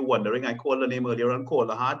those of you wondering, I called the name earlier on, Cole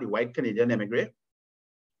Lahad, the white Canadian emigre.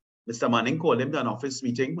 Mr. Manning called him to an office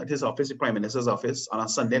meeting at his office, the Prime Minister's office, on a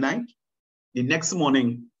Sunday night. The next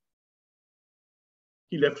morning,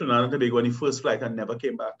 he left Trinidad and Tobago on the first flight and never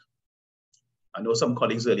came back. I know some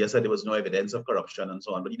colleagues earlier said there was no evidence of corruption and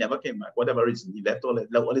so on, but he never came back. Whatever reason, he left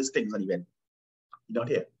all his things and he went. He's not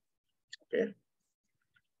here. Okay.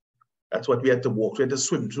 That's what we had to walk. We had to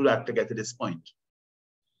swim through that to get to this point.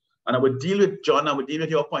 And I would deal with, John, I would deal with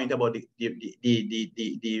your point about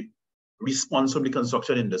the response from the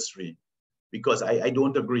construction industry, because I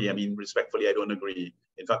don't agree. I mean, respectfully, I don't agree.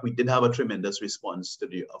 In fact, we did have a tremendous response to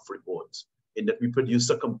the Uff Report in that we produced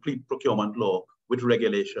a complete procurement law with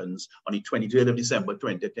regulations on the 23rd of December,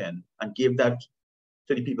 2010, and gave that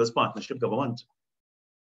to the People's Partnership Government.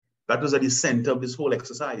 That was at the center of this whole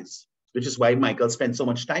exercise, which is why Michael spent so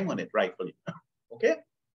much time on it, rightfully. Okay?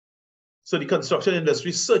 So the construction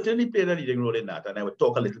industry certainly played a leading role in that, and I would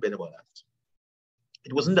talk a little bit about that.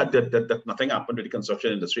 It wasn't that nothing happened with the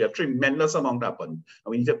construction industry. A tremendous amount happened,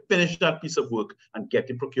 and we need to finish that piece of work and get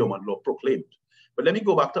the procurement law proclaimed. But let me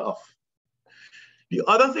go back to Uff. The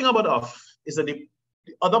other thing about Uff is that the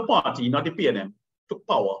other party, not the PNM, took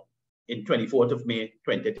power in 24th of May,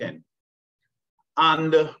 2010.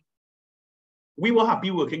 And we were happy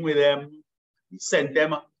working with them. We sent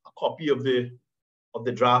them a copy of the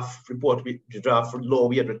draft report, the draft law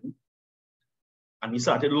we had written. And we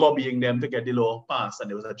started lobbying them to get the law passed. And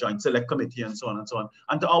there was a joint select committee and so on and so on.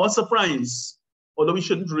 And to our surprise, although we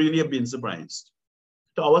shouldn't really have been surprised,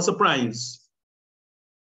 to our surprise,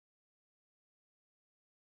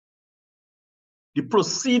 the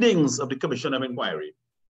proceedings of the Commission of Inquiry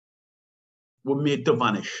were made to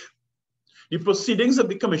vanish. The proceedings of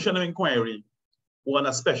the Commission of Inquiry were on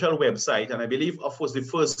a special website, and I believe Uff was the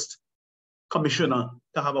first commissioner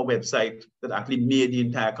to have a website that actually made the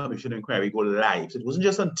entire Commission of Inquiry go live. So it wasn't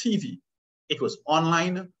just on TV, it was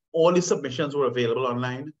online. All the submissions were available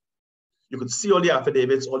online. You could see all the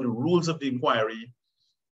affidavits, all the rules of the inquiry.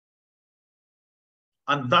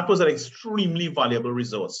 And that was an extremely valuable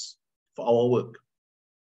resource for our work.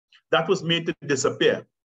 That was made to disappear.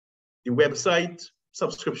 The website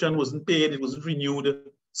subscription wasn't paid, it wasn't renewed.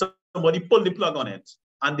 Somebody pulled the plug on it,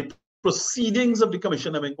 and the proceedings of the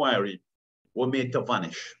Commission of Inquiry were made to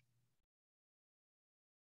vanish.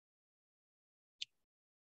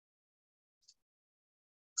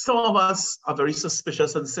 Some of us are very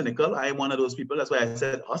suspicious and cynical. I am one of those people, that's why I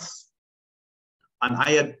said us. And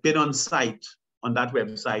I had been on site on that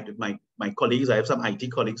website with my colleagues. I have some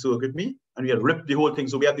IT colleagues who work with me, and we had ripped the whole thing,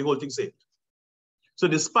 so we had the whole thing saved. So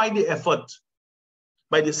despite the effort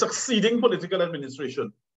by the succeeding political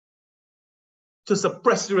administration to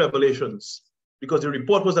suppress the revelations because the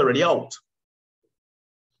report was already out.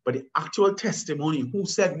 But the actual testimony, who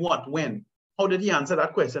said what, when, how did he answer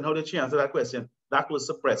that question, how did she answer that question, that was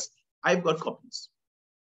suppressed. I've got copies.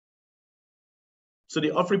 So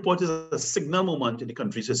the Uff Report is a signal moment in the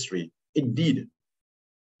country's history, indeed,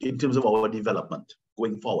 in terms of our development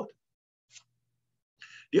going forward.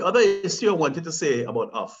 The other issue I wanted to say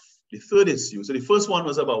about Uff, the third issue, so the first one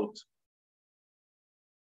was about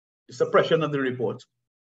the suppression of the report.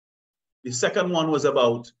 The second one was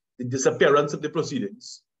about the disappearance of the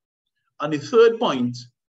proceedings. And the third point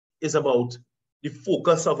is about the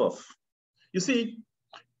focus of Uff. You see,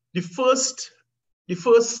 the first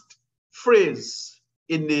phrase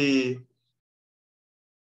in the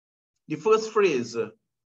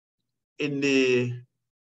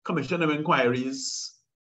Commission of Inquiry's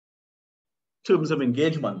terms of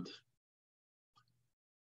engagement,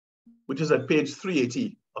 which is at page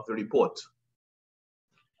 380 of the report,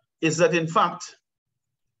 is that in fact,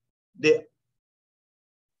 the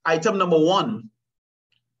item number 1,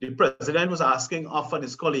 the president was asking Uff and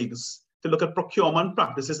his colleagues to look at procurement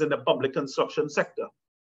practices in the public construction sector.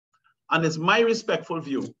 And it's my respectful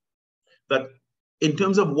view that in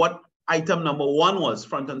terms of what item number 1 was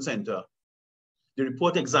front and center, the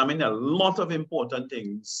report examined a lot of important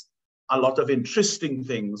things, a lot of interesting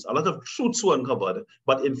things, a lot of truths were uncovered,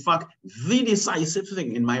 but in fact, the decisive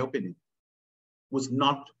thing, in my opinion, was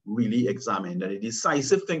not really examined. And the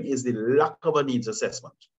decisive thing is the lack of a needs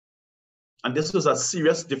assessment. And this was a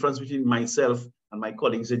serious difference between myself and my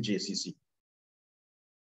colleagues at JCC.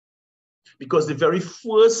 Because the very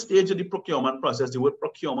first stage of the procurement process, the word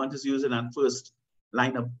procurement is used in that first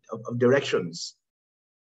line of directions.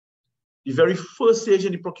 The very first stage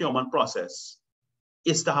in the procurement process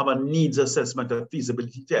is to have a needs assessment, a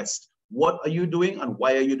feasibility test. What are you doing and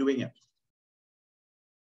why are you doing it?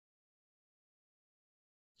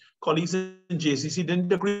 Colleagues in JCC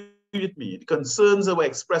didn't agree with me. The concerns that were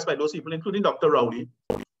expressed by those people, including Dr. Rowley,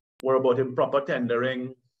 were about improper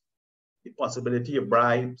tendering, the possibility of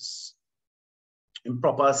bribes,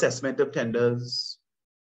 improper assessment of tenders,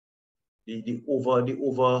 the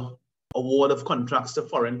over award of contracts to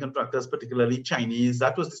foreign contractors, particularly Chinese.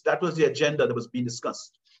 That was the agenda that was being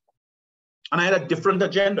discussed. And I had a different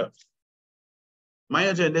agenda. My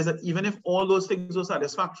agenda is that even if all those things were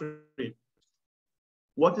satisfactory,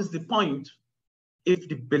 what is the point if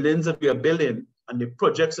the billions that we are building and the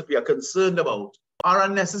projects that we are concerned about are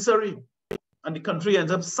unnecessary and the country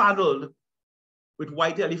ends up saddled with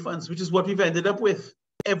white elephants, which is what we've ended up with.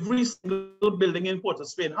 Every single building in Port of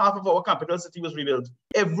Spain, half of our capital city was rebuilt.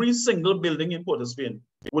 Every single building in Port of Spain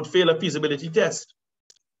would fail a feasibility test,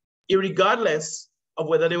 irregardless of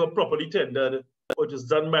whether they were properly tendered or just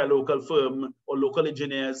done by a local firm or local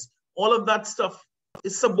engineers. All of that stuff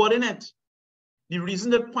is subordinate. The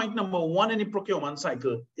reason that point number 1 in the procurement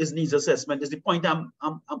cycle is needs assessment is the point I'm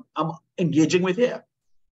engaging with here.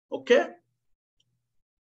 Okay?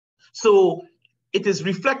 So it is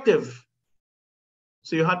reflective.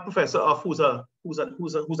 So you had Professor Uff, who's a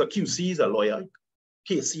QC, he's a lawyer,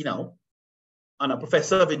 KC now, and a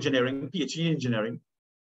professor of engineering, PhD in engineering.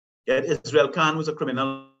 You had Israel Khan, who's a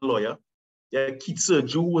criminal lawyer. You had Keith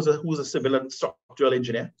Serju, who's a civil and structural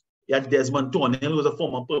engineer. You had Desmond Tornell, who was a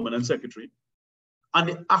former permanent secretary. And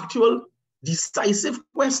the actual decisive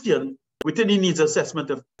question within the needs assessment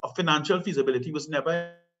of financial feasibility was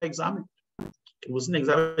never examined. It wasn't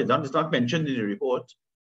examined, it's not mentioned in the report.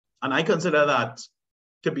 And I consider that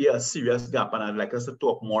to be a serious gap, and I'd like us to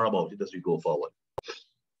talk more about it as we go forward.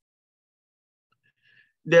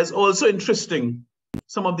 There's also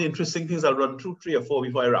some of the interesting things, I'll run through 3 or 4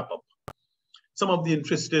 before I wrap up. Some of the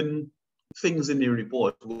interesting things in the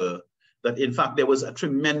report were that, in fact, there was a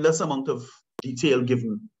tremendous amount of detail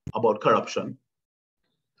given about corruption.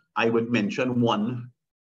 I would mention one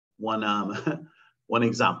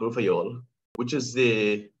example for you all, which is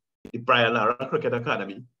the Brian Lara Cricket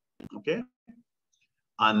Academy. Okay,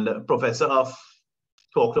 and Professor Uff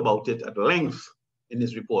talked about it at length in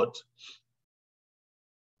his report.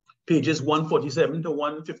 Pages 147 to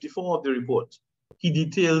 154 of the report. He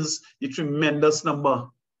details the tremendous number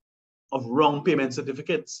of wrong payment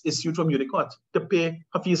certificates issued from Unicot to pay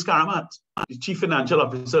Hafiz Karamat. The chief financial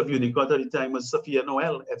officer of Unicot at the time was Sophia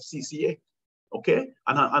Noel, FCCA. Okay,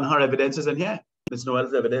 and her evidence is in here. Ms.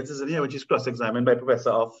 Noel's evidence is in here, which is cross-examined by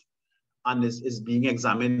Professor Uff, and is being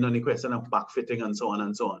examined on the question of backfitting and so on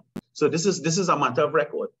and so on. So this is a matter of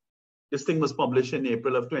record. This thing was published in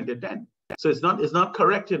April of 2010. So it's not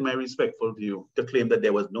correct in my respectful view to claim that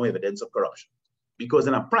there was no evidence of corruption. Because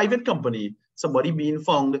in a private company, somebody being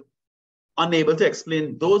found unable to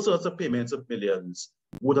explain those sorts of payments of millions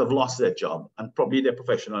would have lost their job and probably their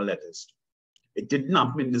professional letters. It didn't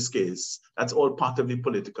happen in this case. That's all part of the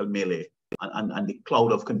political melee and the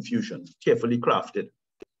cloud of confusion, carefully crafted.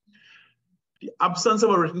 The absence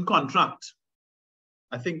of a written contract,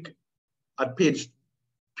 I think at page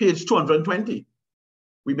 220,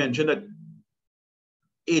 we mentioned that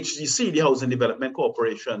HDC, the Housing Development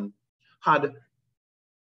Corporation, had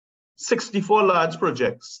 64 large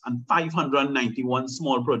projects and 591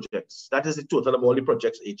 small projects. That is the total of all the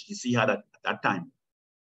projects HDC had at that time.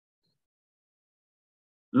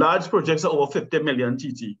 Large projects are over 50 million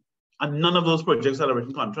TT, and none of those projects had a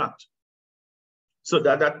written contract. So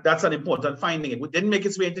that's an important finding. It didn't make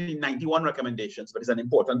its way into the 91 recommendations, but it's an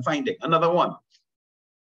important finding. Another one,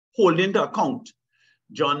 holding to account.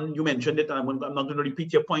 John, you mentioned it, and I'm not going to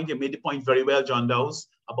repeat your point. You made the point very well, John Dowes,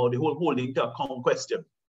 about the whole holding to account question.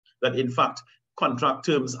 That in fact, contract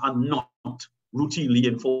terms are not routinely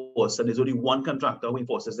enforced, and there's only one contractor who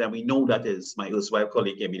enforces them. We know that is my erstwhile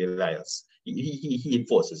colleague, Emile Elias. He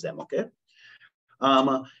enforces them, okay?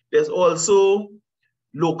 There's also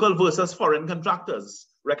local versus foreign contractors.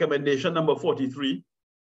 Recommendation number 43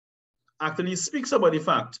 actually speaks about the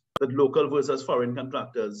fact that local versus foreign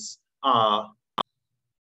contractors are,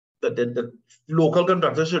 that the local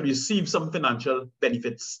contractors should receive some financial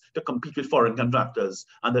benefits to compete with foreign contractors,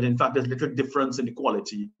 and that in fact there's little difference in the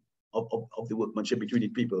quality of the workmanship between the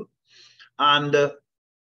people. And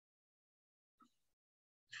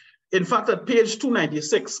in fact, at page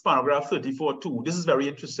 296, paragraph 34.2, this is very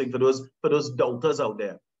interesting for those doubters out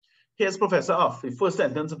there. Here's Professor Uff, the first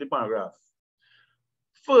sentence of the paragraph.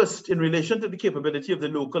 First, in relation to the capability of the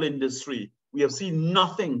local industry, we have seen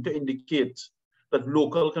nothing to indicate that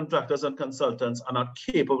local contractors and consultants are not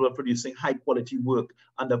capable of producing high quality work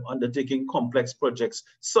and of undertaking complex projects,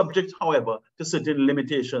 subject, however, to certain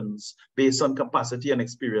limitations based on capacity and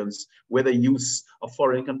experience, where the use of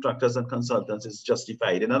foreign contractors and consultants is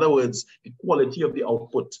justified. In other words, the quality of the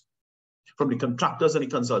output from the contractors and the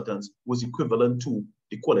consultants was equivalent to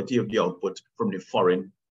the quality of the output from the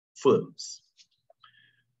foreign firms.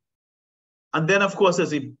 And then, of course,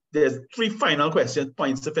 there's three final points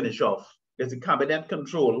to finish off. There's the cabinet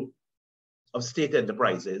control of state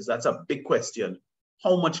enterprises. That's a big question.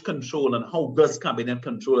 How much control and how does cabinet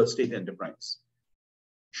control a state enterprise?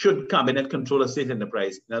 Should cabinet control a state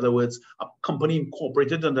enterprise? In other words, a company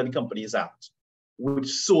incorporated under the Companies Act, which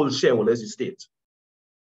sole shareholder is the state.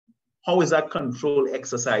 How is that control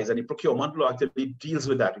exercised? And the procurement law actually deals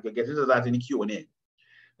with that. We can get into that in the Q&A.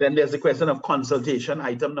 Then there's the question of consultation,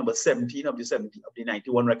 item number 17 of the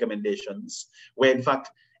 91 recommendations, where in fact,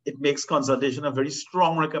 it makes consultation a very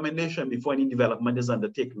strong recommendation before any development is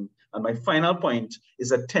undertaken. And my final point is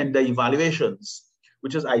that tender evaluations,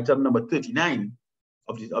 which is item number 39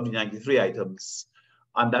 of the 93 items,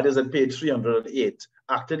 and that is at page 308,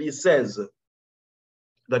 actually says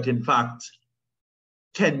that in fact,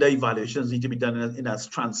 tender evaluations need to be done in as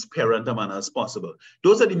transparent a manner as possible.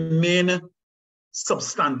 Those are the main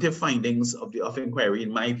substantive findings of the inquiry,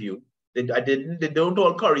 in my view. They don't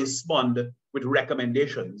all correspond with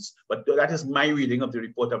recommendations, but that is my reading of the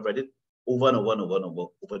report. I've read it over and over and over and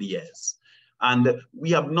over the years. And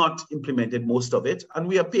we have not implemented most of it, and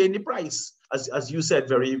we are paying the price. As you said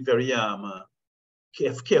very, very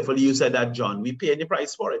carefully, you said that, John, we pay the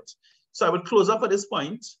price for it. So I would close up at this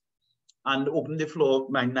point and open the floor.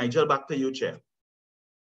 Nigel, back to you, Chair.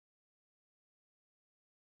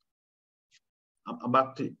 I'm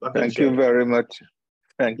back to Thank you very much.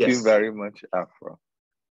 Thank you very much, Afra.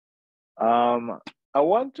 I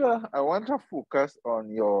want to focus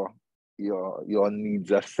on your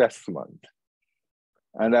needs assessment,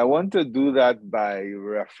 and I want to do that by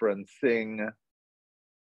referencing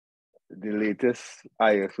the latest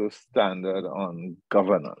ISO standard on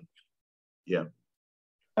governance. Yeah,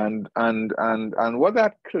 and what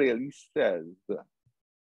that clearly says is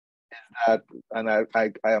that, and I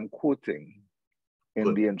am quoting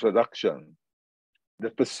in the introduction,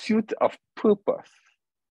 the pursuit of purpose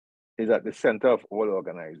is at the center of all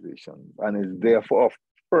organizations and is therefore of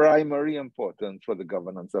primary importance for the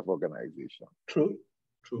governance of organization. True.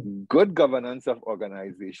 Good governance of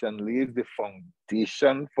organization lays the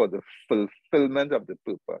foundation for the fulfillment of the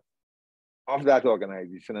purpose of that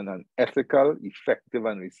organization in an ethical, effective,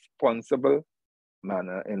 and responsible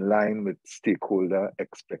manner in line with stakeholder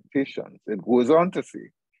expectations. It goes on to say,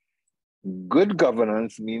 good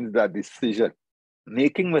governance means that decision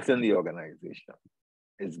making within the organization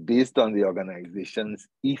is based on the organization's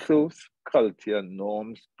ethos, culture,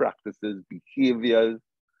 norms, practices, behaviors,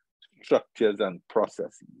 structures, and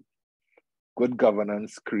processes. Good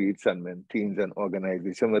governance creates and maintains an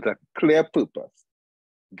organization with a clear purpose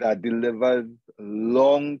that delivers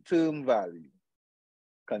long-term value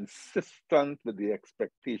consistent with the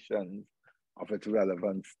expectations of its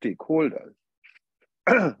relevant stakeholders.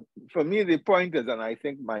 For me, the point is, and I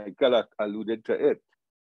think Michael alluded to it,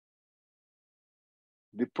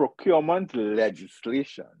 the procurement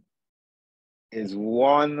legislation is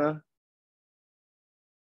one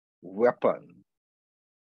weapon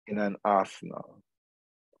in an arsenal.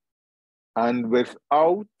 And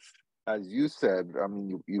without, as you said, I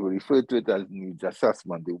mean, you refer to it as needs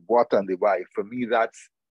assessment, the what and the why. For me, that's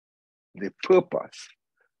the purpose.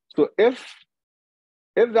 So if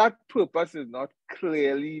that purpose is not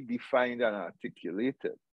clearly defined and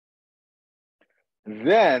articulated,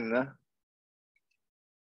 then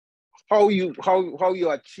how you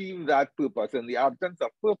achieve that purpose in the absence of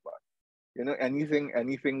purpose, you know,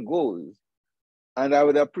 anything goes. And I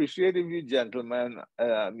would appreciate if you gentlemen,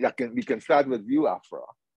 we can start with you, Afra,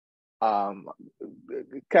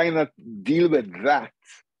 kind of deal with that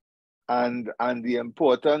and the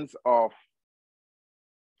importance of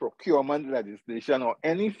procurement legislation or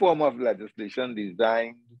any form of legislation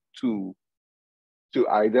designed to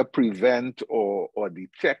either prevent or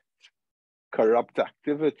detect corrupt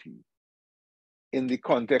activity in the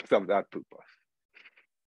context of that purpose.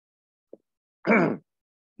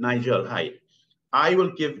 Nigel, hi. I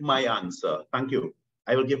will give my answer. Thank you.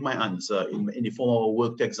 I will give my answer in the form of a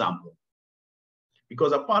worked example.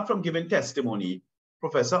 Because apart from giving testimony,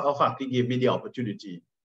 Professor Uff actually gave me the opportunity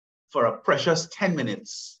for a precious 10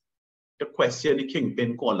 minutes to question the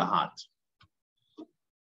kingpin called the heart.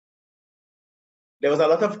 There was a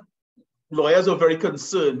lot of lawyers who were very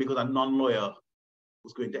concerned because a non-lawyer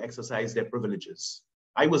was going to exercise their privileges.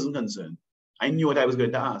 I wasn't concerned. I knew what I was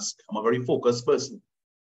going to ask. I'm a very focused person.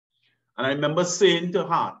 And I remember saying to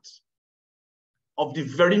Hart, of the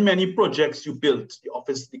very many projects you built,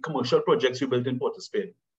 the commercial projects you built in Port of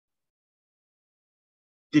Spain,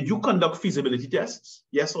 did you conduct feasibility tests?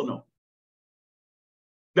 Yes or no?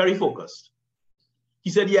 Very focused. He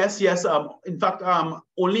said, yes. In fact,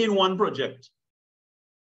 only in one project.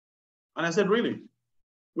 And I said, really?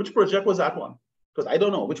 Which project was that one? Because I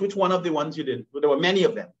don't know. Which one of the ones you did? There were many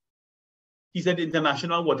of them. He said,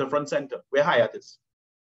 International Waterfront Center, where Hyatt is.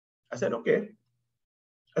 I said, okay.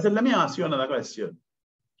 I said, let me ask you another question.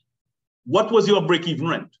 What was your break-even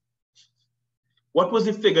rent? What was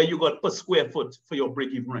the figure you got per square foot for your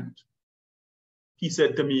break-even rent? He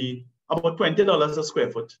said to me, about $20 a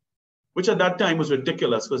square foot, which at that time was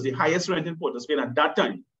ridiculous because the highest rent in Port of Spain at that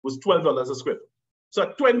time was $12 a square foot. So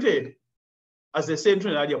at 20, as they say in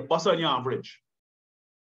Trinidad, you're bust on your average.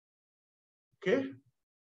 Okay?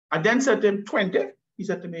 I then said to him, 20? He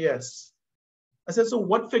said to me, yes. I said, so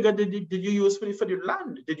what figure did you use for the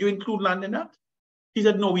land? Did you include land in that? He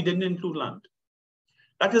said, no, we didn't include land.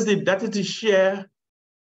 That is the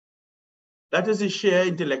sheer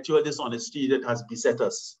intellectual dishonesty that has beset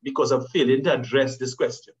us because of failing to address this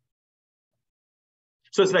question.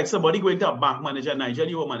 So it's like somebody going to a bank manager, Nigel,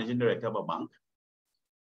 you were managing director of a bank,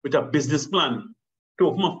 with a business plan to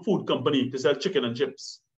open a food company to sell chicken and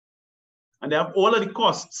chips. And they have all of the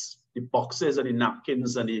costs, the boxes and the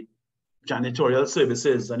napkins and the janitorial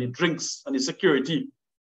services and the drinks and the security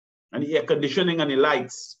and the air conditioning and the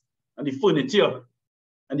lights and the furniture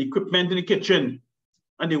and the equipment in the kitchen.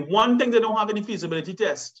 And the one thing they don't have in the feasibility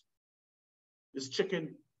test is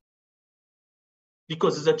chicken.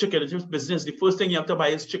 Because it's a chicken business, the first thing you have to buy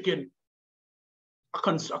is chicken.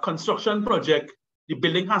 A construction project, the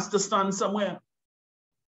building has to stand somewhere.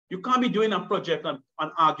 You can't be doing a project on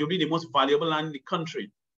arguably the most valuable land in the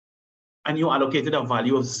country and you allocated a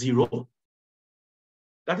value of 0.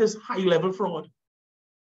 That is high-level fraud.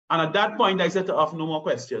 And at that point, I said to Uff, no more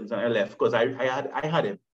questions, and I left because I had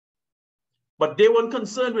him. But they weren't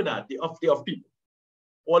concerned with that, the Uff people.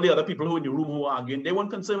 All the other people who were in the room who were arguing, they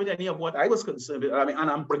weren't concerned with any of what I was concerned with. I mean,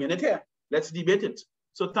 and I'm bringing it here. Let's debate it.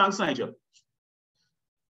 So thanks, Nigel.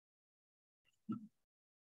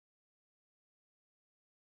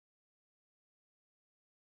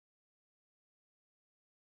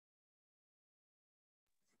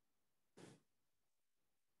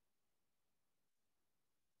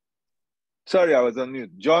 Sorry, I was on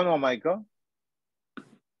mute. John or Michael?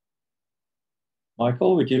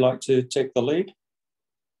 Michael, would you like to take the lead?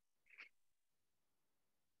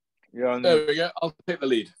 There we go. I'll take the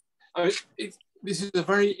lead. I mean, this is a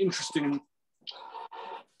very interesting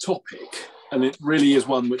topic, and it really is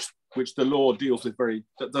one which the law deals with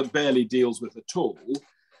that barely deals with at all,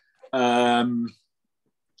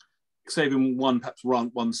 save in perhaps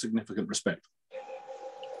one significant respect.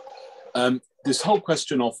 This whole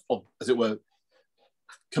question of, as it were,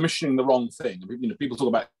 commissioning the wrong thing. You know, people talk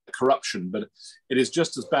about corruption, but it is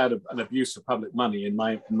just as bad an abuse of public money in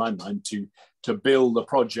my mind to build a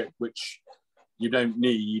project which you don't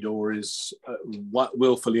need or is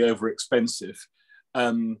willfully over expensive.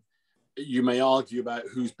 You may argue about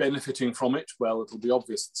who's benefiting from it. Well, it'll be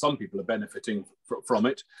obvious that some people are benefiting from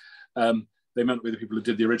it. They might be the people who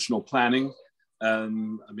did the original planning. I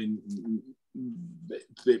mean,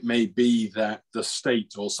 it may be that the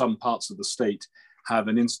state or some parts of the state have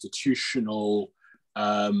an institutional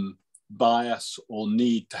bias or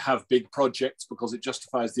need to have big projects because it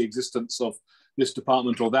justifies the existence of this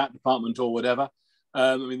department or that department or whatever.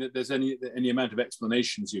 I mean, there's any amount of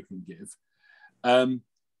explanations you can give.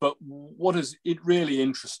 But what is really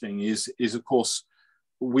interesting is of course,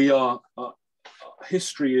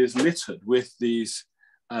 history is littered with these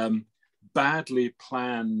badly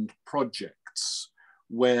planned projects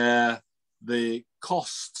where the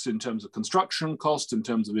costs in terms of construction cost, in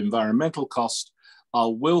terms of environmental cost,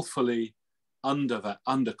 are willfully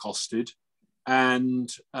undercosted, and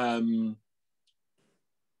the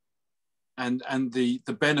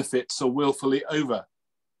benefits are willfully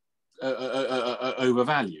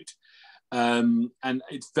overvalued, and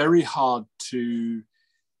it's very hard to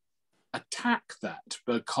attack that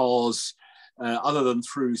because other than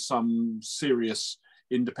through some serious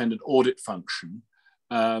independent audit function,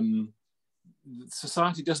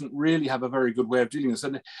 society doesn't really have a very good way of dealing with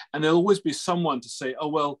this. And there'll always be someone to say, oh,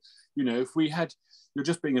 well, you know, if we had, you're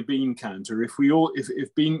just being a bean counter. If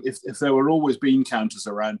there were always bean counters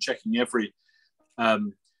around checking every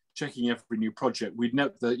new project, we'd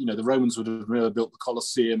know that, you know, the Romans would have never built the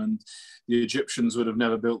Colosseum and the Egyptians would have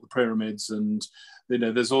never built the pyramids. And, you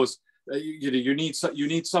know, there's always, you need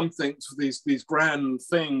something. These grand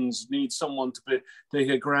things need someone to take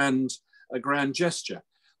a grand gesture.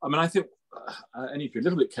 I mean, I think I need to be a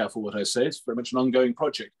little bit careful what I say. It's very much an ongoing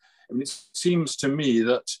project. I mean, it seems to me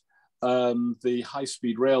that the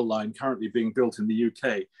high-speed rail line currently being built in the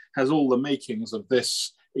UK has all the makings of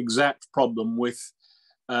this exact problem with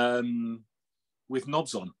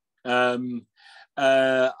knobs on.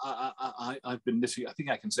 I've been litigating. I think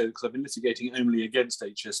I can say because I've been litigating only against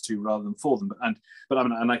HS2 rather than for them. I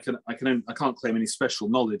can't claim any special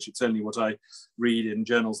knowledge. It's only what I read in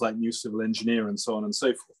journals like New Civil Engineer and so on and so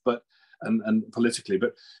forth. But politically,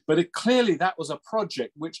 but clearly that was a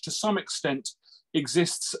project which, to some extent,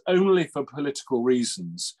 exists only for political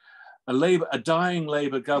reasons. A dying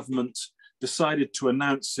Labour government decided to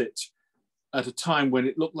announce it at a time when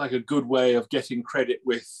it looked like a good way of getting credit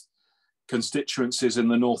with constituencies in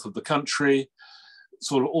the north of the country,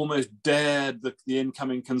 sort of almost dared the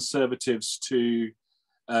incoming Conservatives to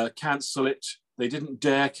cancel it. They didn't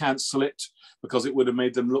dare cancel it because it would have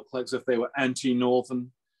made them look like as if they were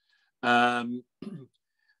anti-Northern. But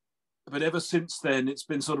ever since then, it's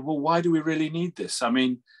been sort of, well, why do we really need this? I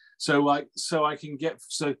mean, so when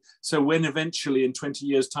eventually in 20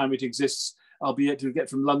 years' time it exists, I'll be able to get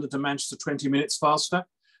from London to Manchester 20 minutes faster,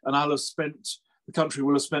 and the country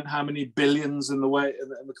will have spent how many billions in the way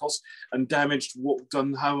and the cost, and done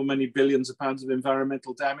how many billions of pounds of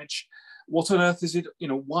environmental damage. What on earth is it? You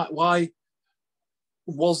know, why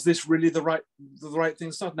was this really the right thing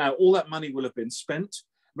to start? Now, all that money will have been spent,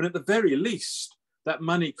 but at the very least, that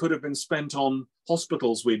money could have been spent on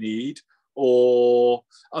hospitals we need or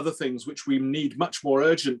other things which we need much more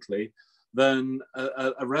urgently than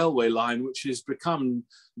a railway line, which has become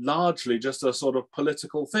largely just a sort of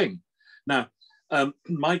political thing. Now,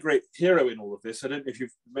 my great hero in all of this, I don't know if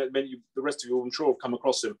you've met the rest of you, I'm sure have come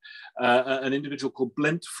across him, an individual called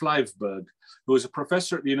Blent Flyvberg, who is a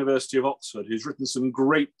professor at the University of Oxford, who's written some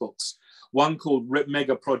great books. One called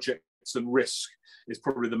Mega Projects and Risk is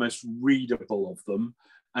probably the most readable of them.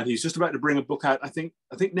 And he's just about to bring a book out, I think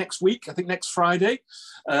next week, next Friday,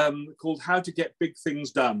 called How to Get Big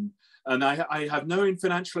Things Done. And I have no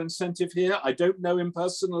financial incentive here. I don't know him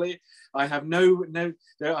personally. I have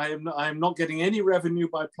I am not getting any revenue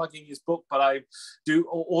by plugging his book, but I do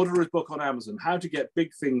order his book on Amazon. How to Get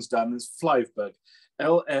Big Things Done. It's Flyvberg,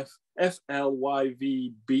 Flyvberg.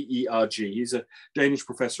 He's a Danish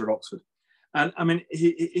professor at Oxford. And I mean,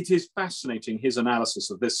 it is fascinating, his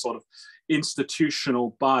analysis of this sort of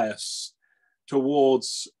institutional bias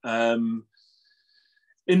towards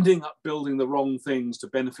ending up building the wrong things to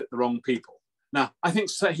benefit the wrong people. Now, I think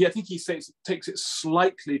he takes it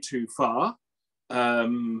slightly too far,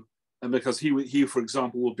 and because he, for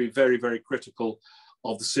example, will be very, very critical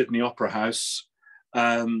of the Sydney Opera House,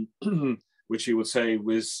 which he would say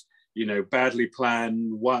was, you know, badly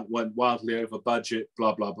planned, went wildly over budget,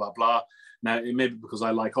 blah, blah, blah, blah. Now, it may be because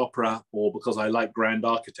I like opera or because I like grand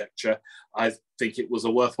architecture. I think it was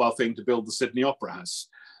a worthwhile thing to build the Sydney Opera House.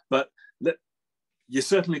 But you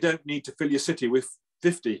certainly don't need to fill your city with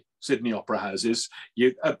 50 Sydney Opera Houses.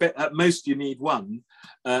 At most, you need one.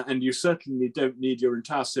 And you certainly don't need your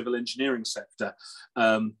entire civil engineering sector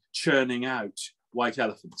churning out white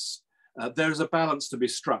elephants. There's a balance to be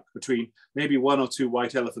struck between maybe 1 or 2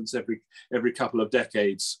 white elephants every couple of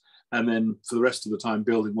decades, and then for the rest of the time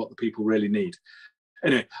building what the people really need.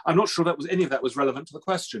 Anyway, I'm not sure that was any of that was relevant to the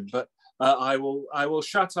question, but I will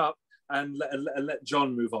shut up and let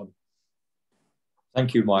John move on.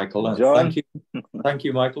 Thank you, Michael. And thank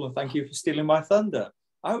you, Michael, and thank you for stealing my thunder.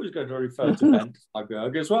 I was going to refer to Ben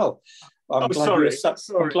Flyberg as well. I'm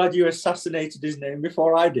glad you assassinated his name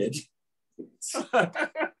before I did.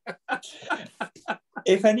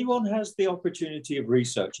 If anyone has the opportunity of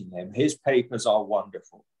researching him, his papers are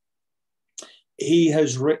wonderful. He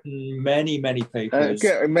has written many, many papers.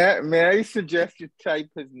 May I suggest you type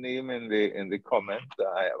his name in the comments?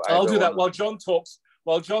 I'll do that while John talks.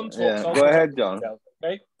 Yeah, go ahead, John.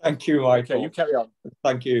 Okay. Thank you, Michael. Okay, you carry on.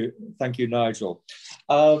 Thank you, Nigel.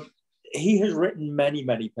 He has written many,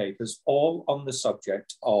 many papers, all on the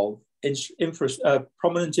subject of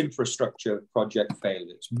prominent infrastructure project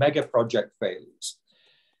failures, mega project failures.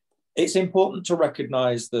 It's important to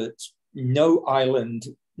recognize that no island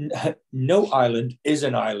is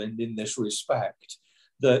an island in this respect,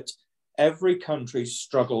 that every country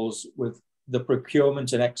struggles with the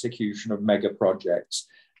procurement and execution of mega projects.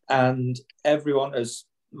 And everyone, as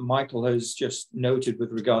Michael has just noted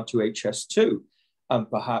with regard to HS2, and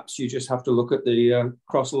perhaps you just have to look at the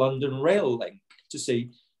Cross-London rail link to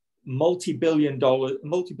see multi-billion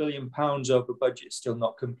pounds over budget still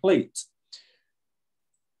not complete.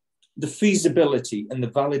 The feasibility and the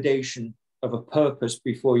validation of a purpose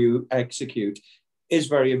before you execute is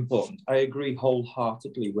very important. I agree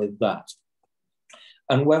wholeheartedly with that.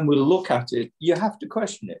 And when we look at it, you have to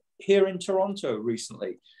question it. Here in Toronto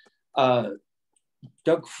recently,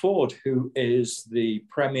 Doug Ford, who is the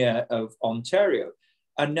Premier of Ontario,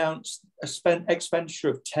 announced an expenditure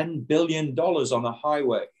of $10 billion on a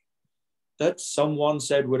highway that someone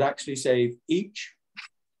said would actually save each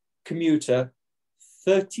commuter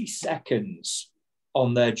 30 seconds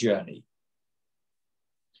on their journey.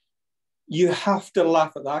 You have to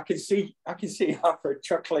laugh at that. I can see Afra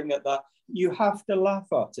chuckling at that. You have to laugh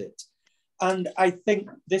at it. And I think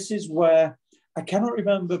this is where, I cannot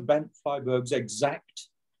remember Ben Flyberg's exact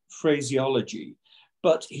phraseology,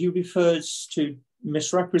 but he refers to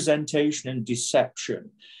misrepresentation and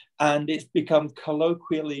deception. And it's become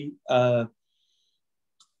colloquially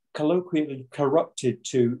corrupted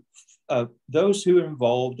to those who are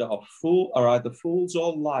involved are either fools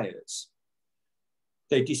or liars.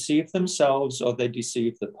 They deceive themselves or they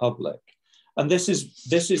deceive the public. And this is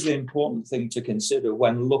the important thing to consider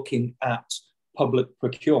when looking at public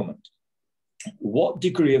procurement. What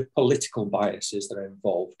degree of political bias is there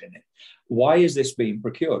involved in it? Why is this being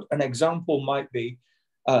procured? An example might be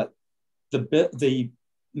the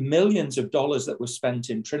millions of dollars that were spent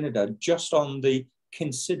in Trinidad just on the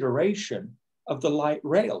consideration of the light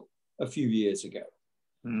rail a few years ago.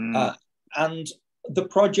 And the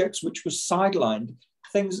projects which were sidelined,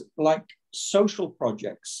 things like social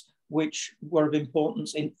projects, which were of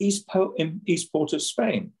importance in East Port of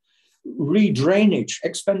Spain, re-drainage,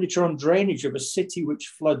 expenditure on drainage of a city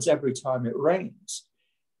which floods every time it rains,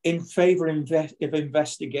 in favor of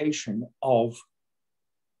investigation of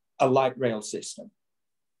a light rail system,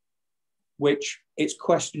 which it's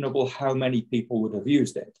questionable how many people would have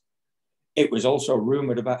used it. It was also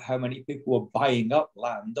rumored about how many people were buying up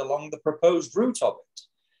land along the proposed route of it.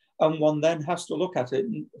 And one then has to look at it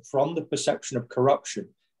from the perception of corruption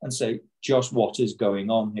and say, just what is going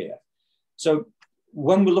on here? So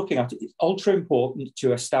when we're looking at it, it's ultra important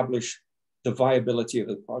to establish the viability of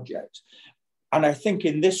the project. And I think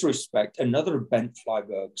in this respect, another of Ben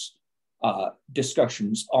Flyberg's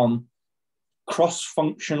discussions on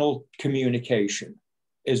cross-functional communication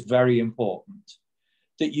is very important.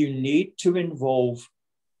 That you need to involve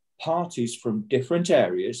parties from different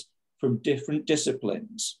areas, from different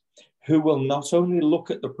disciplines, who will not only look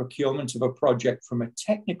at the procurement of a project from a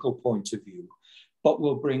technical point of view, but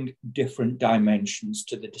will bring different dimensions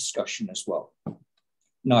to the discussion as well.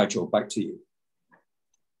 Nigel, back to you.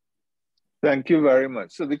 Thank you very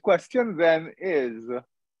much. So the question then is,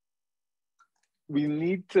 we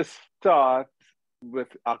need to start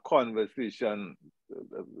with a conversation.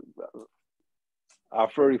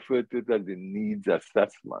 Afra referred to it as the needs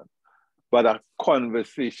assessment, but a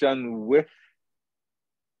conversation with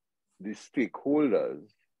the stakeholders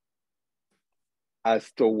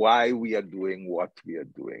as to why we are doing what we are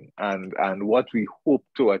doing and what we hope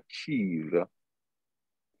to achieve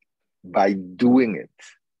by doing it.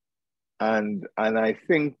 And I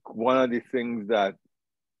think one of the things that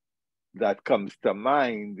comes to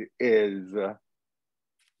mind is,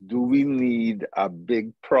 do we need a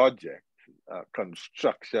big project, a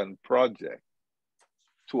construction project,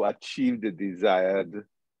 to achieve the desired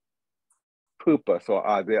purpose, or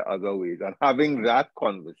are there other ways? And having that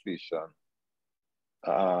conversation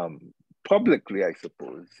publicly, I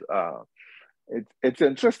suppose, it's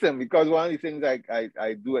interesting, because one of the things I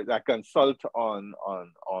do is I consult on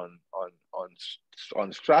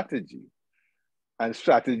strategy, and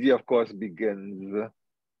strategy, of course, begins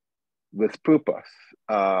with purpose,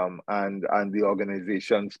 and the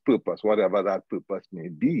organization's purpose, whatever that purpose may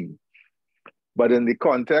be. But in the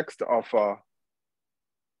context of an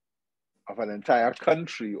entire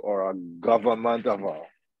country, or a government of a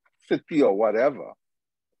city, or whatever,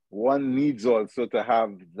 one needs also to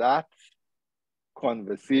have that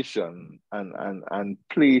conversation and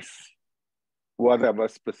place whatever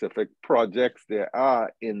specific projects there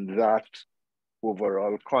are in that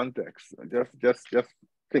overall context. Just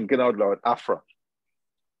thinking out loud. Afra.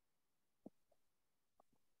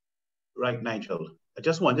 Right, Nigel. I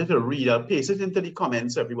just wanted to read, I'll paste it into the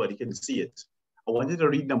comments so everybody can see it. I wanted to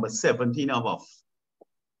read number 17 out of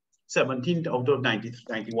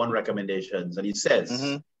 91 recommendations. And it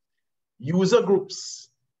says, user groups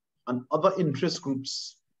and other interest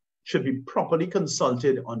groups should be properly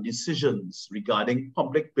consulted on decisions regarding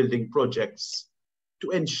public building projects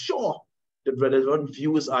to ensure that relevant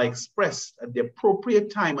views are expressed at the appropriate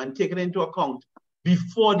time and taken into account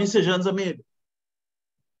before decisions are made.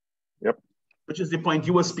 Yep. Which is the point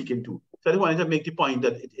you were speaking to. So I just wanted to make the point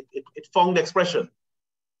that it found expression.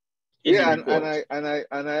 Yeah, and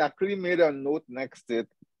I actually made a note next to it.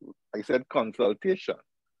 I said consultation.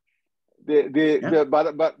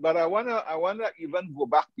 But I wanna even go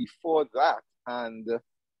back before that and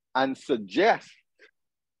suggest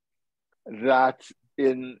that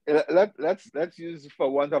let's use, for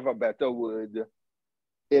want of a better word,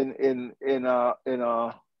 in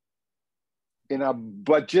a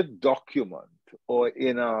budget document, or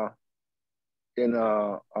in a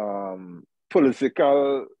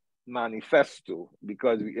political manifesto,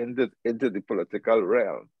 because we entered into the political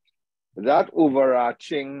realm, that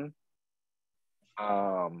overarching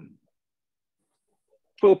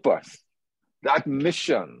purpose, that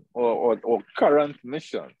mission or current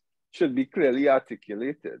mission, should be clearly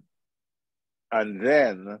articulated, and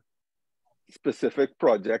then specific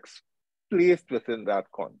projects placed within that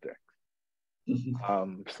context.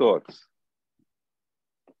 Thoughts?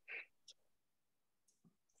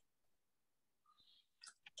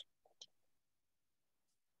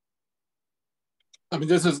 I mean,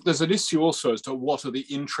 there's an issue also as to what are the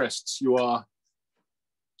interests you are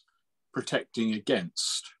protecting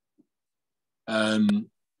against.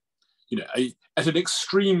 You know, at an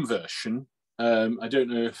extreme version, I don't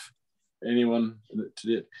know if anyone,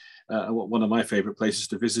 one of my favorite places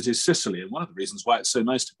to visit is Sicily. And one of the reasons why it's so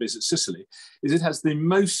nice to visit Sicily is it has the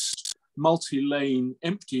most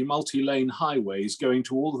empty multi-lane highways going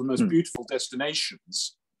to all of the most beautiful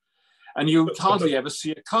destinations. And you hardly ever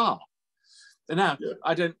see a car. And now,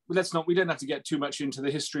 we don't have to get too much into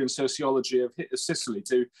the history and sociology of Sicily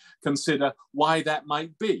to consider why that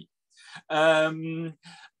might be.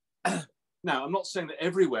 Now, I'm not saying that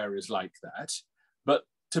everywhere is like that, but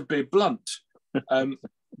to be blunt,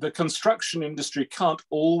 the construction industry can't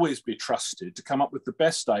always be trusted to come up with the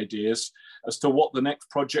best ideas as to what the next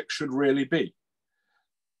project should really be.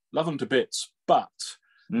 Love them to bits, but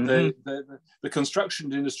the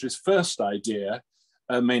construction industry's first idea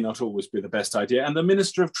may not always be the best idea. And the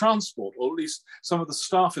Minister of Transport, or at least some of the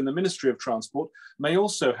staff in the Ministry of Transport, may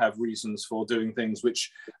also have reasons for doing things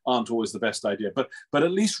which aren't always the best idea. But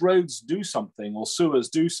at least roads do something, or sewers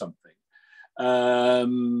do something.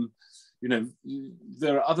 You know,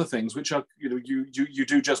 there are other things which are, you know, you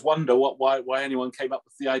do just wonder why anyone came up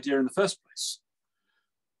with the idea in the first place.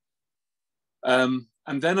 And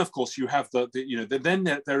then, of course, you have then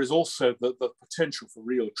there is also the potential for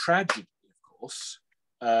real tragedy, of course.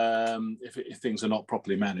 If things are not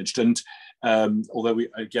properly managed. And although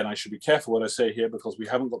I should be careful what I say here, because we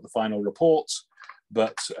haven't got the final reports,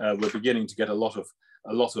 but we're beginning to get a lot of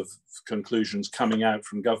conclusions coming out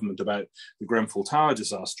from government about the Grenfell Tower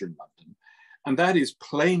disaster in London. And that is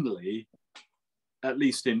plainly, at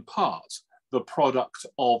least in part, the product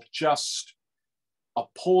of just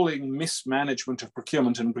appalling mismanagement of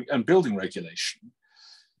procurement and building regulation,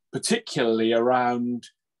 particularly around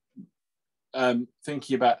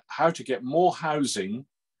thinking about how to get more housing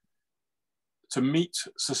to meet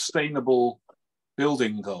sustainable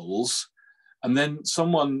building goals, and then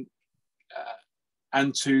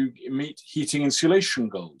and to meet heating insulation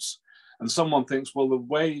goals. And someone thinks, well,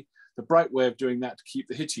 the bright way of doing that to keep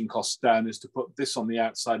the heating costs down is to put this on the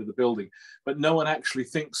outside of the building. But no one actually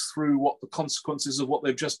thinks through what the consequences of what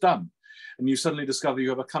they've just done. And you suddenly discover you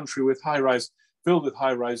have a country with filled with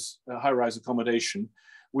high-rise accommodation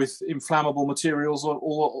with inflammable materials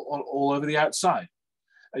all over the outside.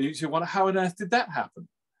 And you wonder, how on earth did that happen?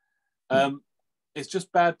 It's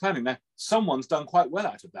just bad planning. Now, someone's done quite well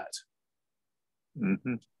out of that.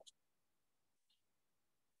 Mm-hmm.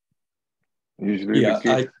 Usually yeah,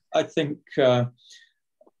 I think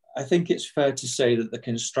it's fair to say that the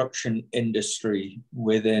construction industry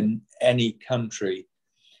within any country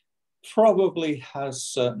probably has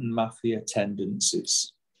certain mafia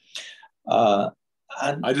tendencies. And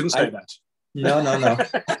I didn't say that. No.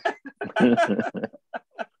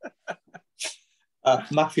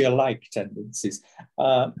 Mafia-like tendencies.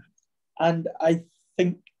 And I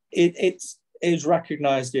think it is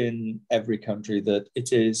recognized in every country that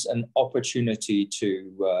it is an opportunity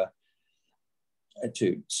to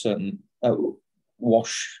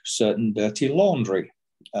wash certain dirty laundry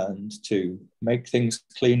and to make things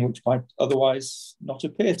clean which might otherwise not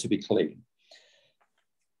appear to be clean.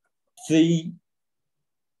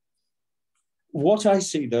 What I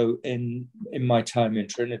see, though, in my time in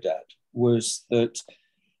Trinidad was that,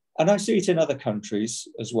 and I see it in other countries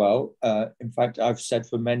as well. In fact, I've said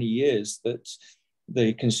for many years that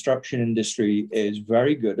the construction industry is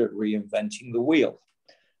very good at reinventing the wheel.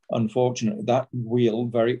 Unfortunately, that wheel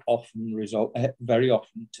very often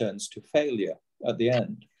turns to failure at the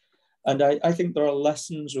end. And I think there are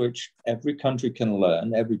lessons which every country can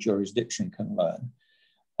learn, every jurisdiction can learn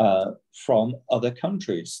from other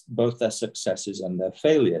countries, both their successes and their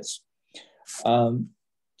failures.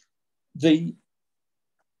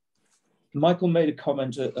 Michael made a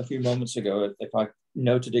comment a few moments ago, if I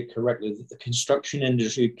noted it correctly, that the construction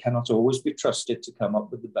industry cannot always be trusted to come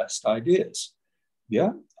up with the best ideas.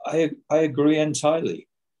 Yeah, I agree entirely.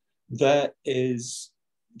 There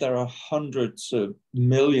are hundreds of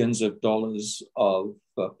millions of dollars of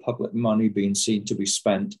public money being seen to be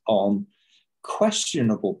spent on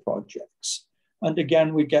questionable projects. And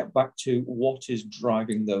again, we get back to what is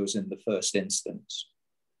driving those in the first instance.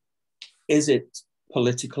 Is it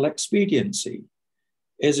political expediency?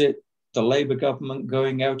 Is it the Labour government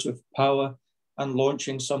going out of power and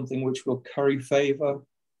launching something which will curry favour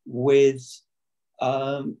with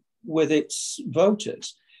its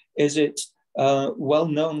voters? Is it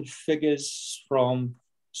well-known figures from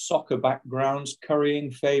soccer backgrounds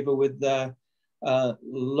currying favour with their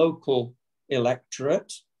local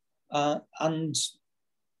electorate and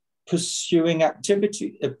pursuing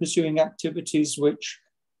activities which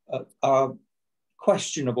are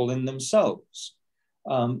questionable in themselves?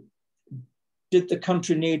 Did the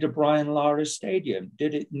country need a Brian Lara Stadium?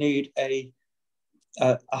 Did it need a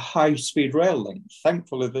high-speed rail link?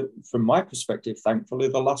 Thankfully, from my perspective,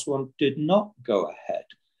 the last one did not go ahead.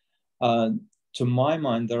 To my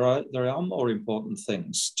mind, there are more important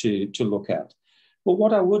things to look at. But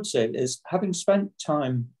what I would say is, having spent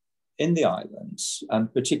time in the islands,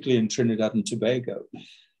 and particularly in Trinidad and Tobago,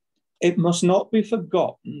 it must not be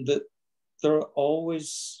forgotten that there's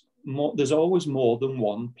always more than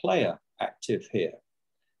one player active here.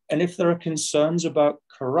 And if there are concerns about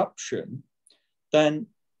corruption, then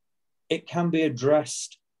it can be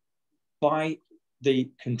addressed by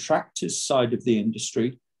the contractor's side of the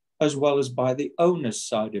industry as well as by the owner's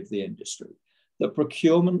side of the industry. The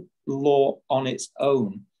procurement law on its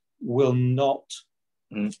own will not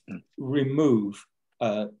remove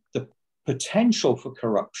the potential for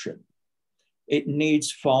corruption. It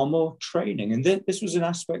needs far more training. And this was an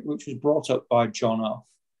aspect which was brought up by John Uff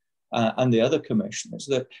and the other commissioners,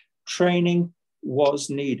 that training was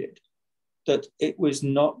needed, that it was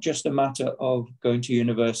not just a matter of going to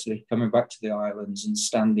university, coming back to the islands and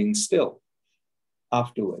standing still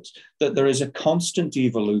afterwards, that there is a constant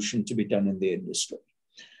evolution to be done in the industry.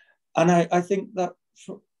 And I think that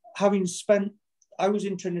I was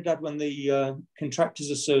in Trinidad when the Contractors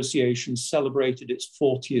Association celebrated its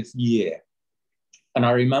 40th year. And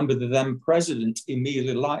I remember the then president,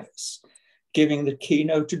 Emil Elias, giving the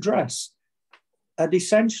keynote address. And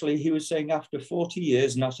essentially, he was saying, after 40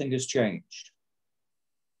 years, nothing has changed.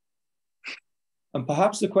 And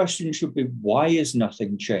perhaps the question should be, why is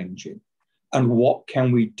nothing changing? And what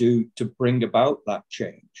can we do to bring about that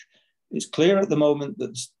change? It's clear at the moment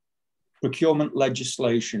that procurement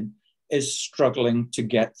legislation is struggling to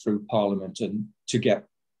get through Parliament and to get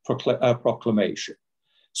a proclamation.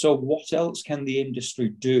 So what else can the industry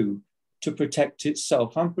do to protect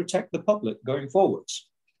itself and protect the public going forwards.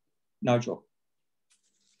 Nigel.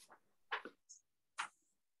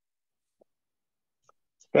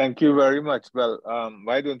 Thank you very much. Well,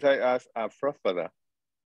 why don't I ask Afra for that?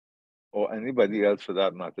 Or anybody else for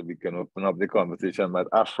that matter? We can open up the conversation. But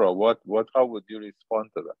Afra, how would you respond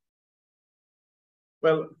to that?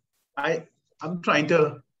 Well, I'm trying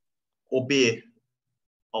to obey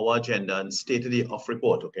our agenda and stay to the Uff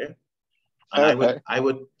Report, okay? And I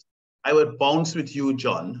would bounce with you,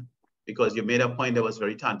 John, because you made a point that was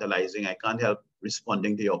very tantalizing. I can't help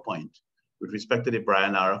responding to your point with respect to the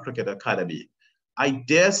Brian Lara Cricket Academy. I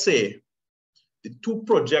dare say the two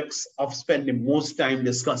projects I've spent the most time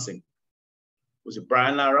discussing was the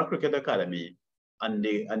Brian Lara Cricket Academy and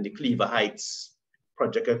the Cleaver Heights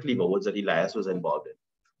project at Cleaver Woods that Elias was involved in.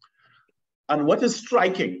 And what is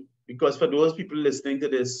striking, because for those people listening to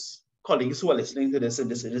this, colleagues who are listening to this in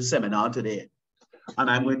this seminar today, and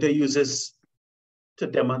I'm going to use this to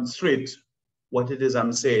demonstrate what it is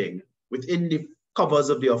I'm saying within the covers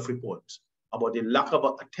of the Uff Report about the lack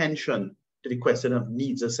of attention to the question of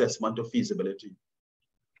needs assessment of feasibility.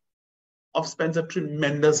 I've spent a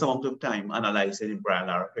tremendous amount of time analyzing the Brian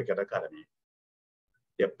Lara Cricket Academy.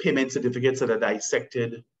 Their payment certificates that are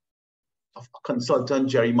dissected. A consultant,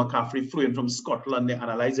 Jerry McCaffrey, flew in from Scotland. They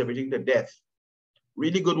analyzed everything to death.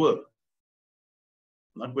 Really good work.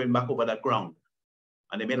 I'm not going back over that ground.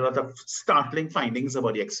 And they made a lot of startling findings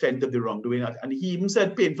about the extent of the wrongdoing. And he even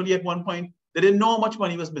said painfully at one point, they didn't know how much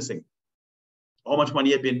money was missing. How much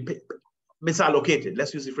money had been misallocated.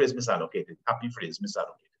 Let's use the phrase misallocated. Happy phrase,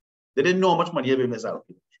 misallocated. They didn't know how much money had been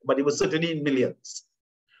misallocated, but it was certainly in millions.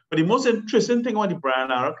 But the most interesting thing about the Brian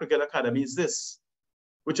Lara Cricket Academy is this,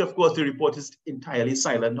 which of course the report is entirely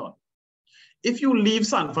silent on. If you leave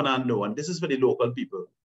San Fernando, and this is for the local people,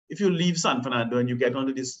 if you leave San Fernando and you get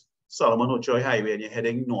onto this Solomon Ochoa Highway and you're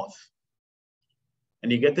heading north,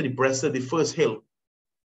 and you get to the breast of the first hill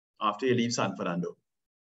after you leave San Fernando,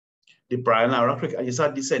 the Brian Lara Cricket, and you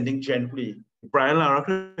start descending gently, the Brian Lara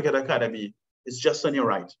Cricket Academy is just on your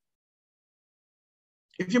right.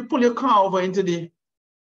 If you pull your car over into the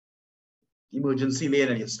emergency lane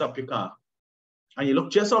and you stop your car, and you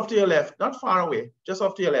look just off to your left, not far away, just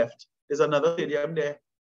off to your left, there's another stadium there.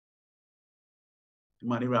 The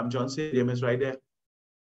Manny Ramjohn Stadium is right there.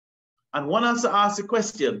 And one has to ask the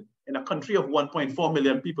question, in a country of 1.4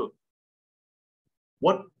 million people,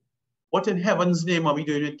 what in heaven's name are we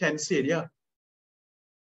doing with 10 stadia?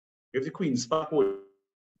 We have the Queen's Park Oval.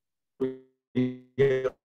 We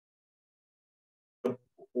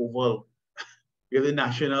have the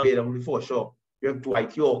National Stadium, the foreshore. We have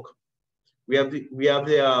Dwight York. We have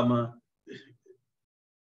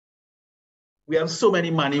so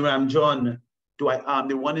many Manny Ramjohn.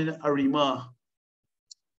 The one in Arima,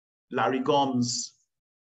 Larry Gomes.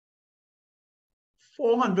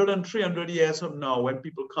 400 and 300 years from now, when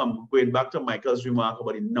people come, going back to Michael's remark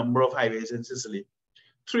about the number of highways in Sicily,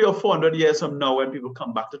 300 or 400 years from now, when people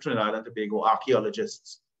come back to Trinidad and Tobago,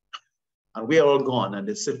 archaeologists, and we're all gone and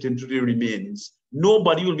they're sifting through the remains,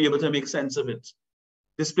 nobody will be able to make sense of it.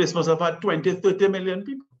 This place must have had 20, 30 million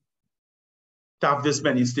people to have this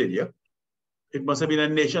many stadia. It must have been a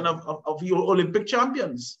nation of Olympic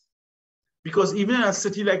champions. Because even in a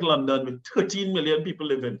city like London with 13 million people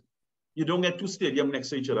living, you don't get two stadiums next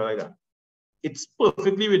to each other like that. It's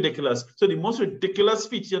perfectly ridiculous. So the most ridiculous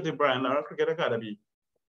feature of the Brian Lara Cricket Academy,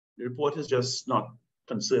 the report is just not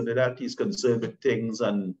concerned with that. He's concerned with things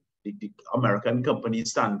and the American company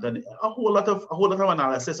stand and a whole lot of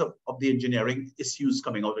analysis of the engineering issues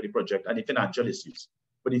coming out of the project and the financial issues.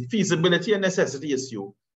 But the feasibility and necessity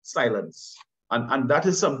issue, silence. And that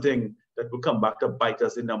is something that will come back to bite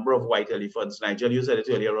us, the number of white elephants. Nigel, you said it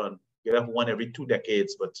earlier on, you have one every 2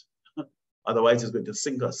 decades, but otherwise it's going to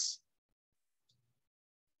sink us.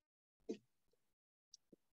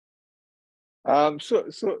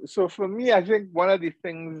 So for me, I think one of the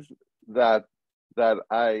things that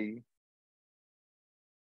I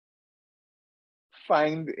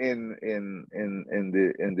find in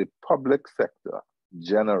the public sector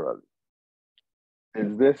generally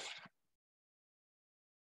is this,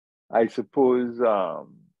 I suppose,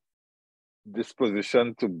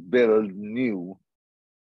 disposition to build new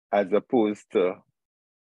as opposed to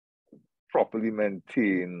properly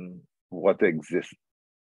maintain what exists.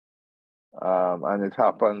 And it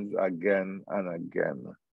happens again and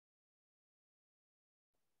again.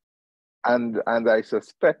 And I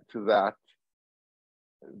suspect that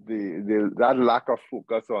that lack of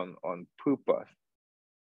focus on purpose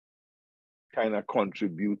kind of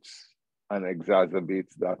contributes and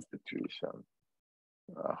exacerbates that situation.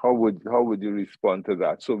 How would you respond to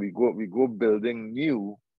that? So we go building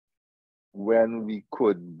new, when we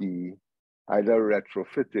could be either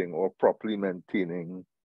retrofitting or properly maintaining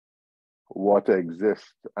what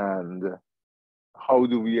exists, and how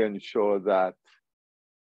do we ensure that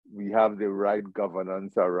we have the right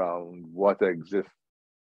governance around what exists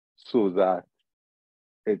so that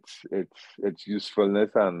its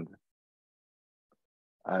usefulness and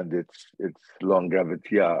its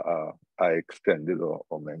longevity are extended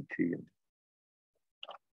or maintained.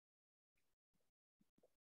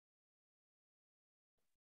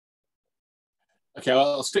 Okay,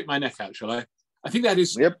 I'll stick my neck out, shall I? I think that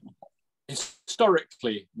is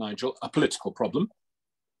historically, Nigel, a political problem.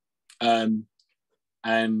 And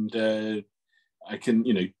I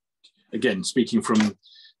can, again, speaking from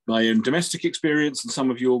my own domestic experience, and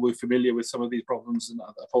some of you will be familiar with some of these problems, and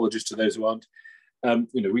apologies to those who aren't.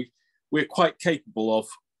 We're quite capable of,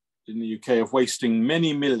 in the UK, of wasting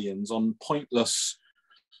many millions on pointless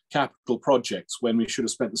capital projects when we should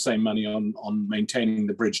have spent the same money on maintaining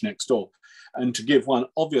the bridge next door. And to give one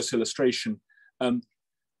obvious illustration,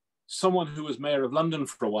 someone who was mayor of London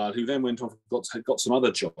for a while, who then went off and got some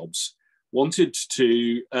other jobs, wanted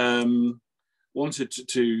to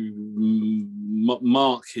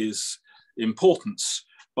mark his importance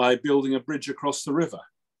by building a bridge across the river.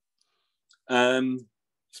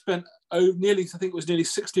 Spent nearly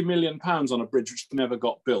 60 million pounds on a bridge which never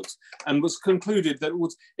got built, and was concluded that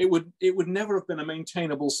it would never have been a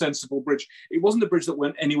maintainable, sensible bridge. It wasn't a bridge that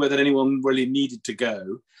went anywhere that anyone really needed to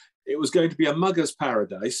go. It was going to be a mugger's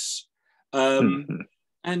paradise.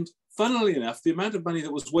 And funnily enough, the amount of money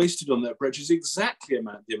that was wasted on that bridge is exactly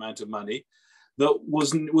the amount of money that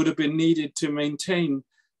would have been needed to maintain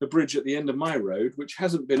the bridge at the end of my road, which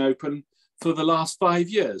hasn't been open for the last 5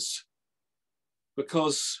 years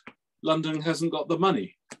because London hasn't got the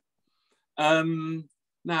money.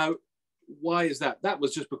 Now, why is that? That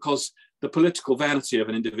was just because the political vanity of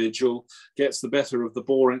an individual gets the better of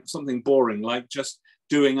something boring, like just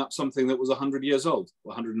doing up something that was 100 years old,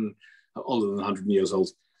 or older than 100 years old.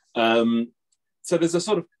 So there's a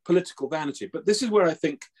sort of political vanity, but this is where I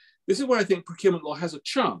think procurement law has a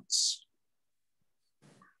chance,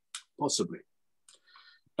 possibly.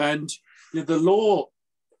 And the law,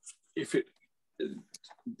 if it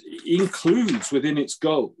includes within its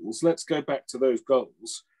goals, let's go back to those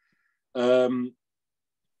goals, down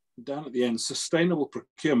at the end, sustainable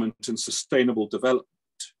procurement and sustainable development.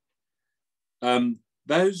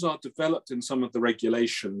 Those are developed in some of the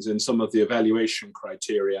regulations, in some of the evaluation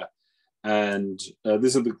criteria, and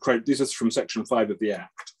these are from Section 5 of the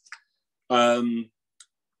Act.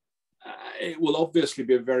 It will obviously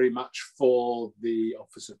be very much for the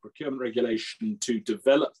Office of Procurement Regulation to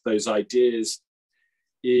develop those ideas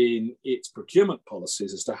in its procurement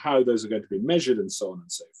policies as to how those are going to be measured and so on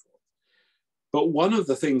and so forth. But one of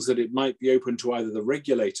the things that it might be open to either the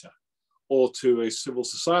regulator or to a civil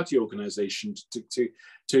society organization to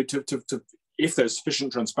if there's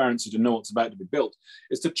sufficient transparency to know what's about to be built,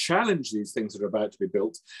 is to challenge these things that are about to be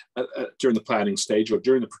built during the planning stage or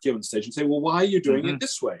during the procurement stage and say, well, why are you doing it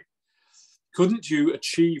this way? Couldn't you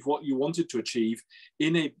achieve what you wanted to achieve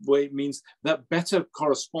in a way it means that better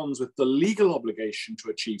corresponds with the legal obligation to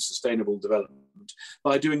achieve sustainable development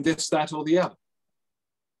by doing this, that, or the other?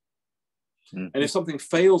 And if something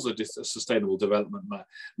fails a sustainable development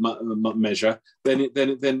measure,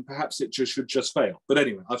 then perhaps it should just fail. But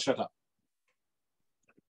anyway, I'll shut up.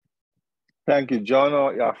 Thank you, John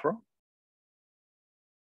or Afra.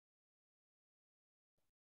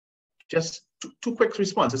 Just two quick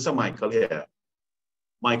responses to Michael here.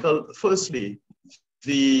 Michael, firstly,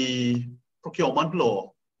 the procurement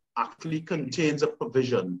law actually contains a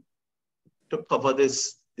provision to cover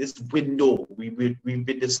this window we've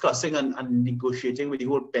been discussing and negotiating with the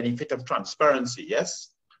whole benefit of transparency, yes?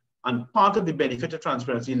 And part of the benefit of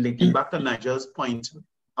transparency, linking back to Nigel's point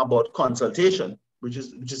about consultation, which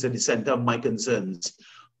is at the center of my concerns,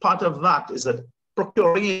 part of that is that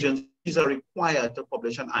procuring agencies are required to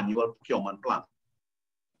publish an annual procurement plan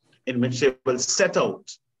in which they will set out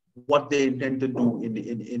what they intend to do in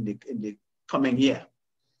the coming year.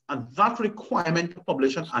 And that requirement to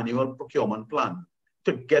publish an annual procurement plan,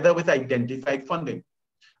 together with identified funding,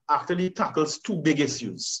 actually tackles two big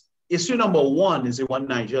issues. Issue number one is the one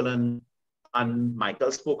Nigel and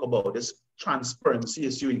Michael spoke about, this transparency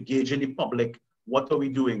issue, engaging the public. What are we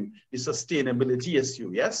doing? The sustainability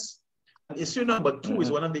issue, yes? And issue number two is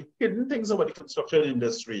one of the hidden things about the construction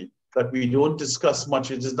industry that we don't discuss much.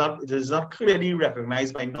 It is not clearly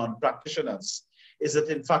recognized by non-practitioners, is that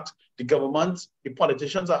in fact, the government, the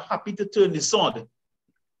politicians are happy to turn the sword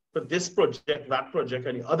for this project, that project,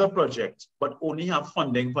 and the other project, but only have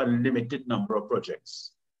funding for a limited number of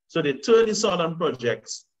projects. So they turn the sword on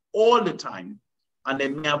projects all the time, and they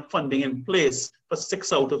may have funding in place for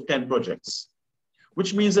 6 out of 10 projects,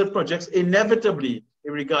 which means that projects inevitably,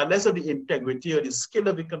 regardless of the integrity or the skill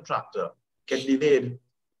of the contractor, get delayed.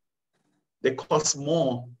 They cost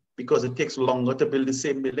more because it takes longer to build the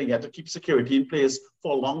same building. You have to keep security in place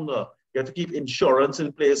for longer. You have to keep insurance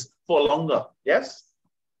in place for longer. Yes?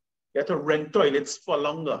 You have to rent toilets for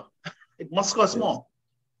longer. It must cost more.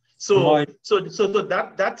 So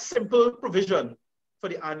that simple provision for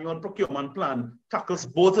the annual procurement plan tackles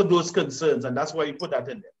both of those concerns, and that's why you put that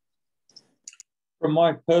in there. From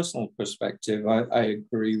my personal perspective, I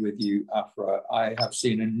agree with you, Afra. I have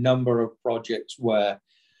seen a number of projects where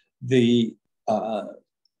the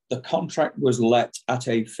contract was let at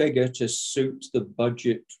a figure to suit the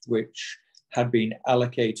budget which had been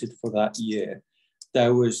allocated for that year.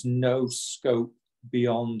 There was no scope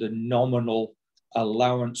beyond a nominal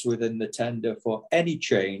allowance within the tender for any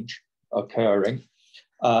change occurring.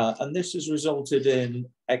 And this has resulted in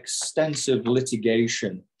extensive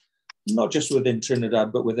litigation, not just within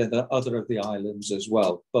Trinidad, but within the other of the islands as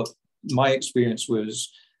well. But my experience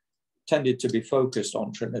tended to be focused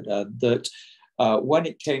on Trinidad, that when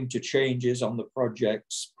it came to changes on the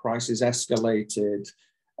projects, prices escalated,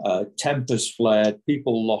 tempers flared,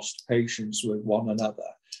 people lost patience with one another.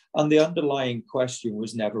 And the underlying question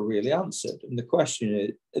was never really answered. And the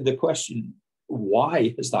question,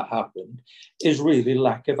 why has that happened, is really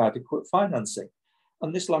lack of adequate financing.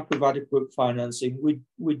 And this lack of adequate financing,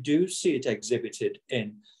 we do see it exhibited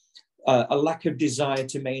in a lack of desire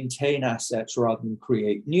to maintain assets rather than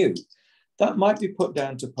create new. That might be put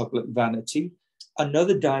down to public vanity.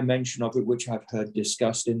 Another dimension of it, which I've heard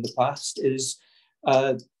discussed in the past, is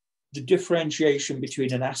the differentiation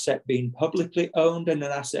between an asset being publicly owned and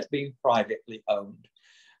an asset being privately owned,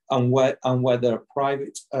 and whether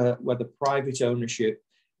private ownership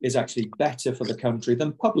is actually better for the country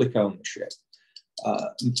than public ownership.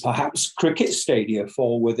 Perhaps cricket stadia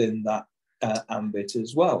fall within that ambit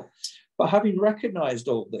as well. But having recognised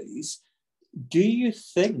all these, do you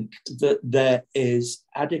think that there is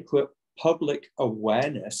adequate public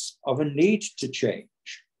awareness of a need to change?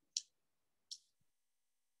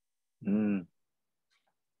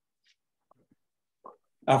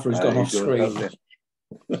 Afra's gone off screen.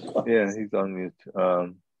 Yeah, he's on mute.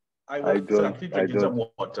 I was actually drinking some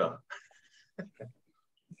water.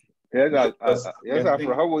 Yes,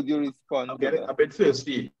 Afra, how would you respond? I'm getting a bit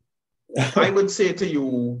thirsty. I would say to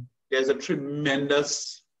you, there's a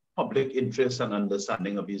tremendous public interest and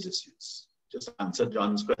understanding of these issues. Just answer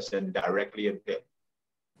John's question directly and clear.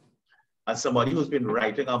 As somebody who's been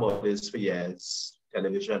writing about this for years,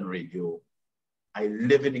 television, radio, I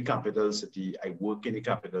live in the capital city, I work in the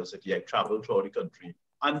capital city, I travel throughout the country,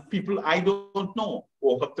 and people I don't know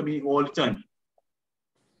walk up to me all the time.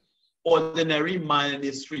 Ordinary man in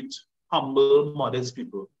the street, humble, modest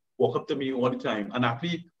people walk up to me all the time and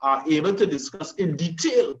actually are able to discuss in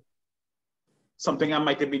detail something I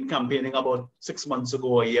might have been campaigning about 6 months ago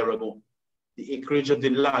or a year ago. The acreage of the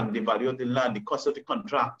land, the value of the land, the cost of the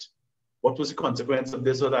contract, what was the consequence of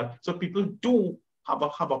this or that. So people do have a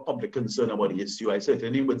public concern about the issue. I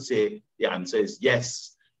certainly would say the answer is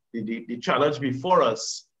yes. The challenge before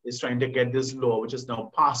us is trying to get this law, which is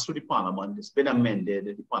now passed through the Parliament. It's been amended.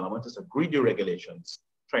 The Parliament has agreed the regulations,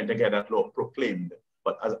 trying to get that law proclaimed.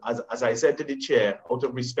 But as I said to the chair, out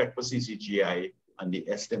of respect for CCGI and the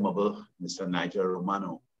estimable Mr. Nigel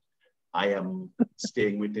Romano, I am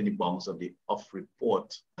staying within the bounds of the Uff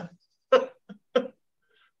Report.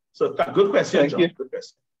 So good question, John. Good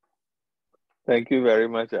question. Thank you very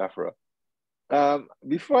much, Afra.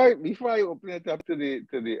 Before I open it up to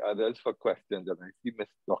the others for questions, and I see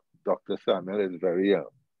Dr. Samuel is very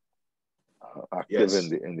active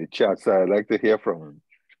in the chat, so I'd like to hear from him.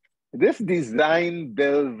 This design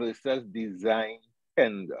build versus design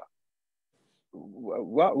tender.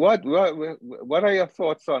 What are your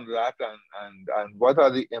thoughts on that, and what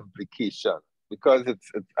are the implications? Because it's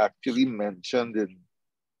actually mentioned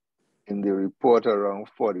in the report around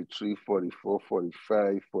 43, 44,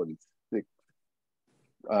 45, 46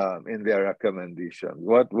 in their recommendations.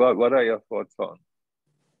 What are your thoughts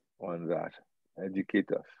on that?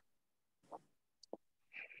 Educate us.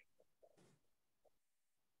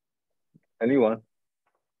 Anyone?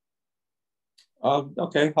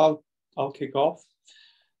 Okay, I'll kick off.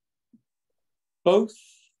 Both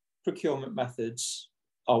procurement methods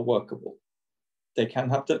are workable. They can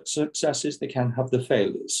have the successes, they can have the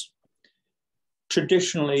failures.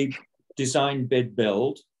 Traditionally, design, bid,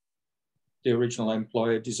 build, the original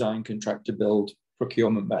employer design, contractor, build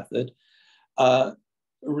procurement method,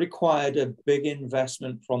 required a big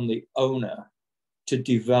investment from the owner to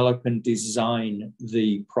develop and design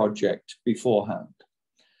the project beforehand.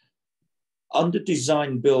 Under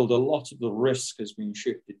design build, a lot of the risk has been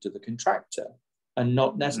shifted to the contractor and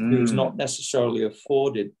who's not necessarily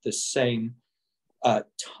afforded the same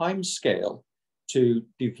timescale to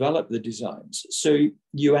develop the designs. So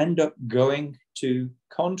you end up going to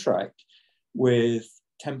contract with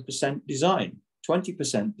 10% design,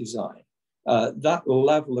 20% design, that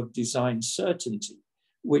level of design certainty,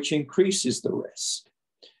 which increases the risk.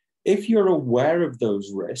 If you're aware of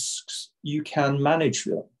those risks, you can manage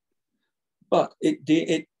them. But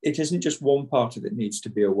it isn't just one party that needs to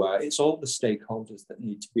be aware, it's all the stakeholders that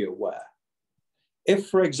need to be aware. If,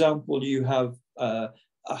 for example, you have a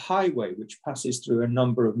highway which passes through a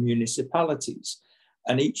number of municipalities,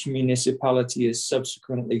 and each municipality is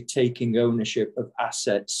subsequently taking ownership of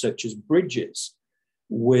assets such as bridges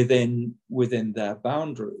within their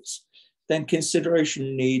boundaries, then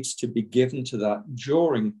consideration needs to be given to that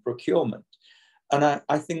during procurement. And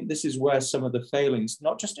I think this is where some of the failings,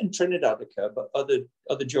 not just in Trinidad occur, but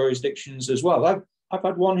other jurisdictions as well. I've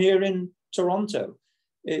had one here in Toronto.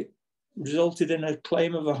 It resulted in a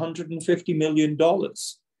claim of $150 million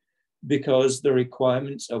because the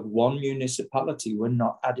requirements of one municipality were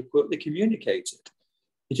not adequately communicated.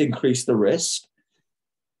 It increased the risk.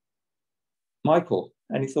 Michael,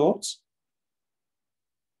 any thoughts?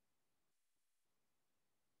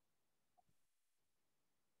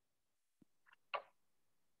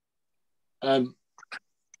 I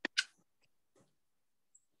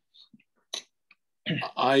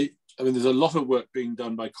mean, there's a lot of work being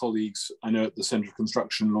done by colleagues, I know, at the Centre of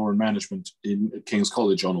Construction Law and Management at King's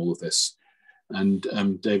College on all of this. And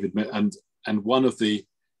David, and one of the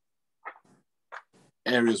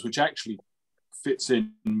areas which actually fits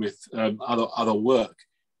in with other work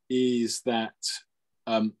is that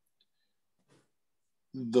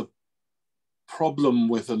the problem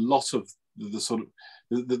with a lot of the sort of,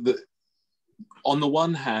 on the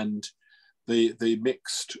one hand, the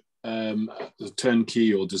mixed the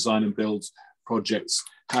turnkey or design and build projects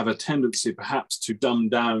have a tendency perhaps to dumb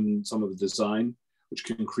down some of the design, which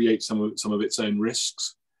can create some of its own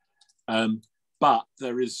risks. But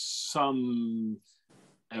there is some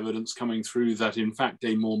evidence coming through that in fact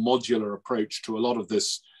a more modular approach to a lot of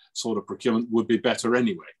this sort of procurement would be better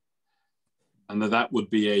anyway. And that would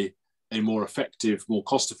be a more effective, more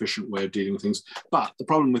cost-efficient way of dealing with things. But the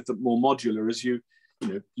problem with the more modular is you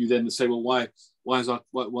then say, well, why is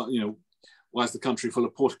the country full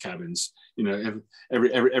of porta cabins? You know,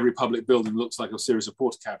 every public building looks like a series of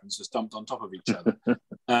porta cabins just dumped on top of each other.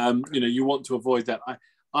 You know, you want to avoid that.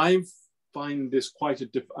 I find this quite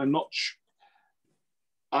I'm not.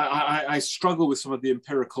 I struggle with some of the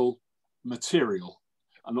empirical material.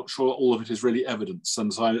 I'm not sure all of it is really evidence,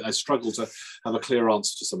 and so I struggle to have a clear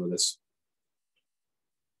answer to some of this.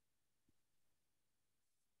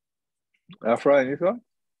 Afra, any thought?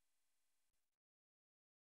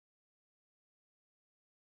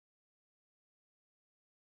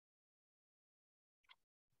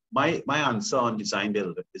 My answer on design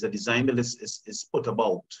build is a design build is put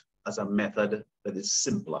about as a method that is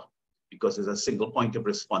simpler because there's a single point of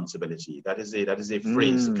responsibility. That is a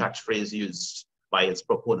phrase, a catchphrase used by its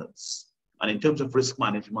proponents. And in terms of risk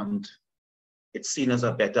management, it's seen as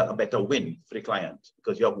a better win for the client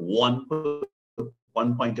because you have one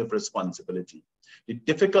point of responsibility. The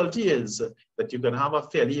difficulty is that you can have a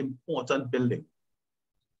fairly important building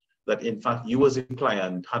that in fact you as a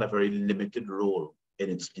client had a very limited role in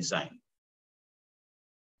its design.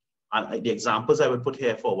 And the examples I would put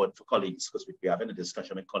here forward for colleagues, because we're having a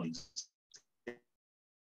discussion with colleagues,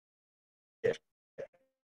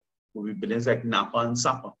 will be buildings like Napa and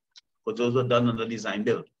Sapa, because those were done under design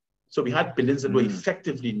build. So we had buildings that were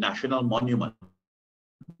effectively national monuments.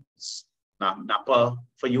 Napa,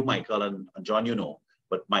 for you, Michael, and John, you know,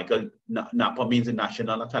 but Michael, Napa means the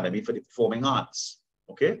National Academy for the Performing Arts.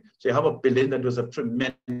 Okay, so you have a building that was of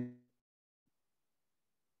tremendous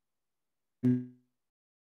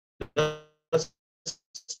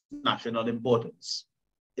national importance.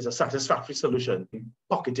 It's a satisfactory solution,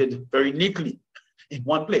 pocketed very neatly in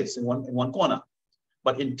one place, in one corner.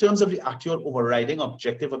 But in terms of the actual overriding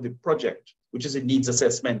objective of the project, which is a needs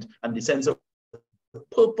assessment and the sense of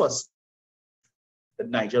purpose that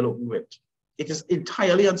Nigel opened with, it is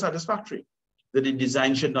entirely unsatisfactory that the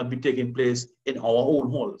design should not be taking place in our own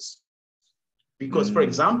halls. Because, for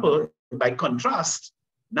example, by contrast,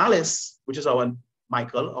 NALIS, which is our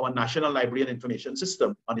National Library and Information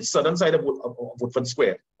System, on the southern side of Woodford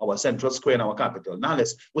Square, our central square in our capital,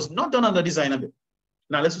 NALIS, was not done under design build.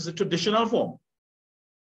 NALIS was a traditional form,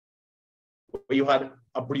 where you had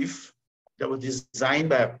a brief, that was designed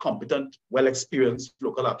by a competent, well-experienced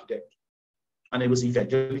local architect. And it was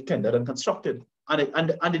eventually tendered and constructed. And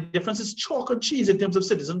the difference is chalk and cheese in terms of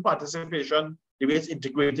citizen participation, the way it's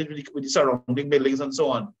integrated with the surrounding buildings and so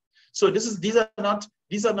on. So these are not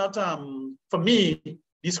for me,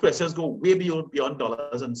 these questions go way beyond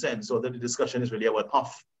dollars and cents, so that the discussion is really about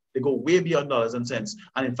half. They go way beyond dollars and cents.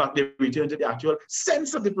 And in fact, they return to the actual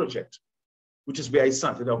sense of the project, which is where I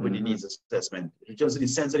started off with the needs assessment. It returns to the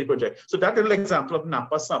sense of the project. So that little example of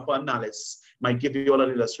Napa Sapa analysis might give you all an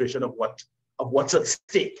illustration of what's at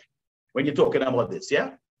stake when you're talking about this,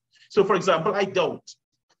 yeah? So for example, I doubt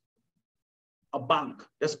a bank,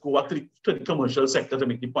 let's go back to the commercial sector to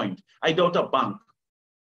make the point. I doubt a bank,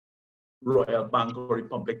 Royal Bank or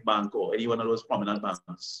Republic Bank or any one of those prominent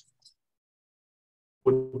banks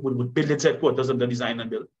would build its headquarters under design and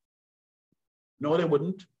build. No, they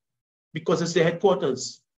wouldn't, because it's their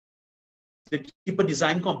headquarters. They keep a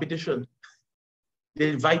design competition. They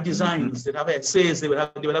invite designs, they have essays, they will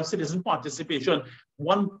have citizen participation.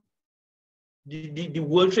 The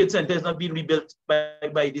World Trade Center is not being rebuilt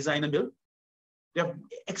by design and build. They have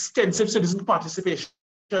extensive citizen participation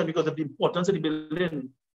because of the importance of the building.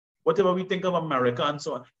 Whatever we think of America and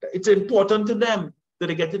so on, it's important to them that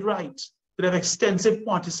they get it right. They have extensive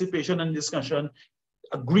participation and discussion,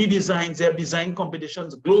 agree designs, they have design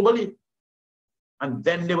competitions globally, and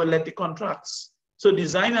then they will let the contracts. So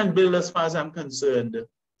design and build, as far as I'm concerned,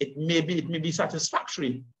 it may be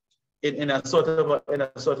satisfactory in a sort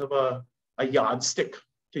of a yardstick,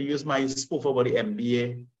 to use my spoof over the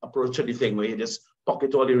MBA approach to the thing, where you just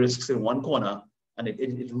pocket all the risks in one corner, and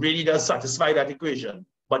it really does satisfy that equation.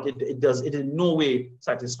 But it in no way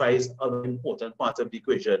satisfies other important parts of the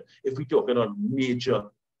equation if we're talking on major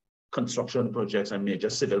construction projects and major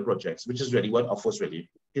civil projects, which is really what Uff was really,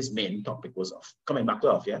 his main topic was of. Coming back to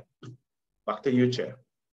Uff, yeah? Back to you, Chair.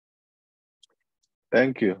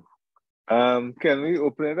 Thank you. Can we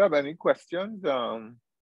open it up? Any questions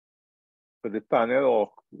for the panel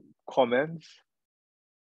or comments?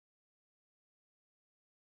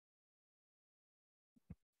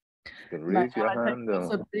 You can raise your hand.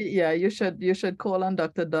 Yeah, you should call on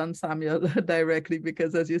Dr. Don Samuel directly,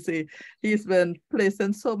 because as you see, he's been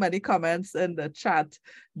placing so many comments in the chat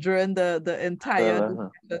during the entire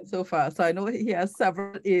discussion so far. So I know he has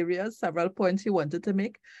several areas, several points he wanted to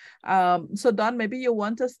make. So Don, maybe you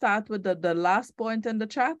want to start with the last point in the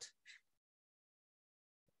chat?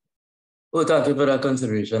 Oh, thank you for that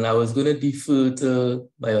consideration. I was going to defer to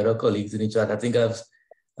my other colleagues in the chat. I think I've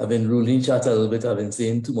been ruling chat a little bit. I've been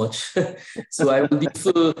saying too much. So I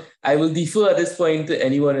will defer at this point to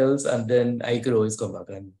anyone else, and then I could always come back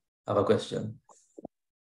and have a question.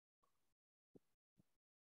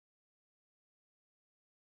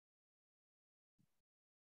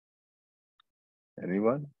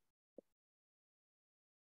 Anyone?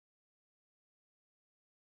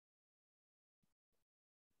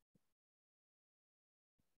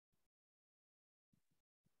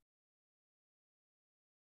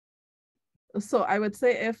 So I would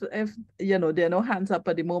say if you know there are no hands up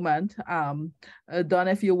at the moment, Don,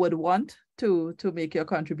 if you would want to make your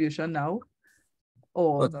contribution now,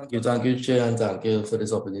 or well, thank you, Chair, and thank you for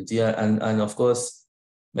this opportunity, and of course,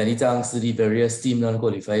 many thanks to the very esteemed and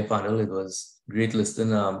qualified panel. It was great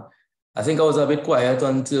listening. I think I was a bit quiet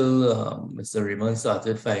until Mr. Raymond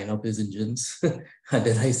started firing up his engines, and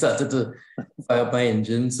then I started to fire up my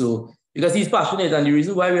engine. So, because he's passionate, and the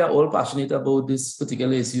reason why we are all passionate about this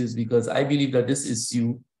particular issue is because I believe that this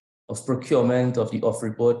issue of procurement, of the Uff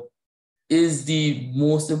Report, is the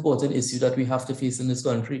most important issue that we have to face in this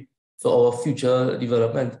country for our future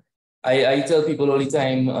development. I tell people all the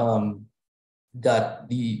time that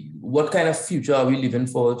what kind of future are we living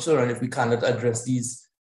for our children if we cannot address these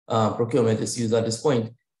procurement issues at this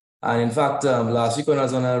point. And in fact, last week when I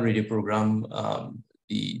was on a radio program,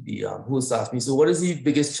 the host asked me, so what is the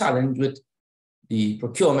biggest challenge with the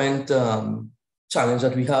procurement challenge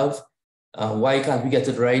that we have? Why can't we get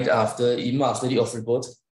it right after the Uff Report?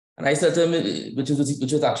 And I said to him, which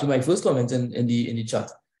was actually my first comment in the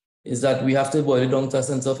chat, is that we have to boil it down to a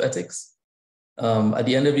sense of ethics. At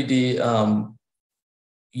the end of the day,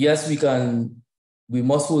 yes, we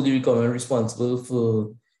must hold the government responsible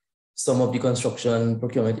for some of the construction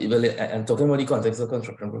procurement, and talking about the context of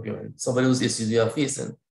construction procurement, some of those issues we are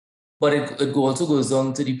facing. But it also goes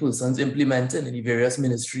down to the persons implementing in the various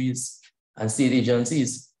ministries and state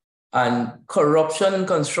agencies. And corruption in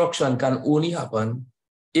construction can only happen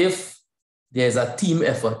if there's a team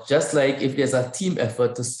effort. Just like if there's a team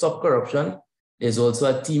effort to stop corruption, there's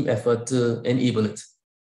also a team effort to enable it.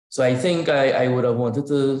 So I think I would have wanted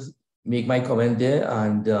to make my comment there,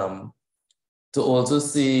 and to also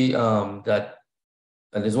say that,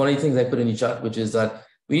 and there's one of the things I put in the chat, which is that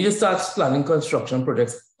we need to start planning construction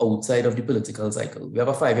projects outside of the political cycle. We have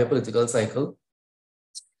a 5-year political cycle,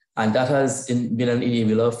 and that has been an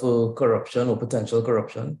enabler for corruption or potential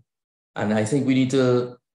corruption. And I think we need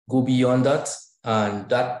to go beyond that. And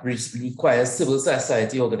that requires civil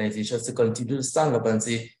society organizations to continue to stand up and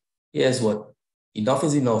say, here's what, enough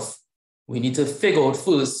is enough. We need to figure out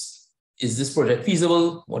first, is this project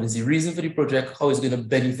feasible? What is the reason for the project? How is it going to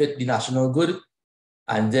benefit the national good?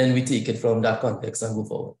 And then we take it from that context and go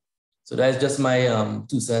forward. So that's just my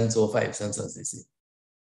 2 cents or 5 cents, as they say.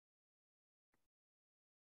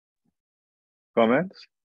 Comments?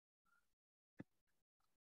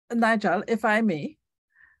 Nigel, if I may.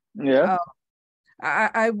 Yeah.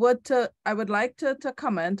 I would like to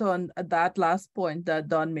comment on that last point that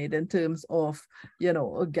Don made in terms of, you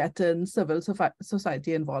know, getting civil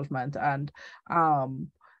society involvement, and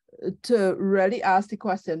to really ask the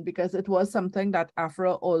question, because it was something that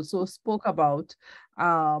Afra also spoke about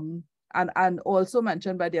and also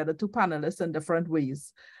mentioned by the other 2 panelists in different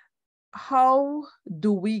ways. How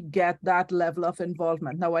do we get that level of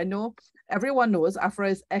involvement? Now, I know everyone knows Afra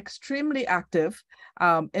is extremely active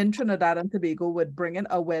in Trinidad and Tobago with bringing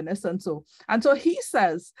awareness and so. And so he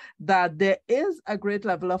says that there is a great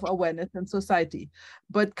level of awareness in society,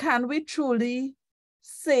 but can we truly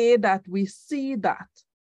say that we see that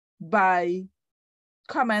by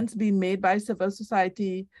comments being made by civil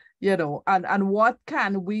society, you know, and what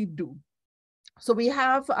can we do? So we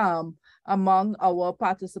have among our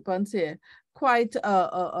participants here quite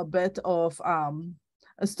a bit of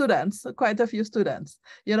students, quite a few students.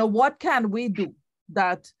 You know, what can we do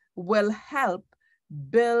that will help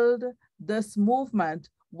build this movement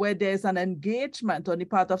where there's an engagement on the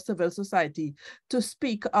part of civil society to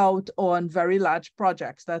speak out on very large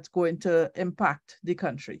projects that's going to impact the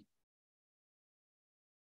country?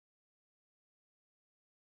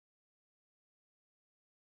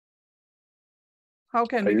 How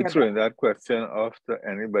can we Are you get throwing that question off to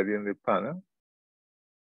anybody in the panel?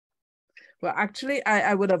 Well, actually,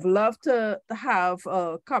 I would have loved to have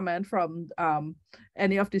a comment from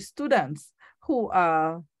any of the students who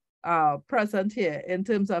are present here in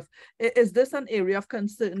terms of, is this an area of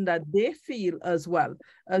concern that they feel as well,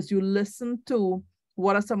 as you listen to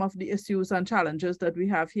what are some of the issues and challenges that we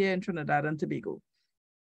have here in Trinidad and Tobago?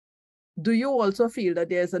 Do you also feel that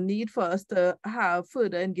there's a need for us to have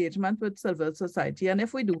further engagement with civil society? And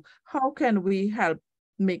if we do, how can we help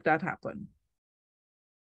make that happen?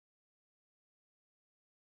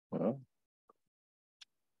 Well,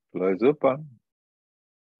 floor is open.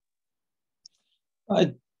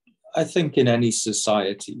 I think in any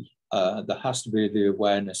society, there has to be the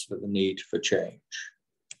awareness for the need for change.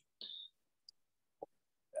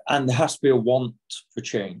 And there has to be a want for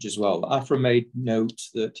change as well. Afra made note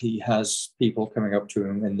that he has people coming up to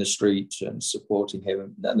him in the street and supporting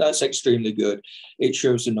him. And that's extremely good. It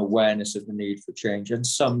shows an awareness of the need for change and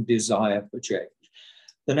some desire for change.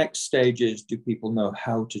 The next stage is, do people know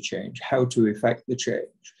how to change, how to effect the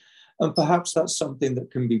change? And perhaps that's something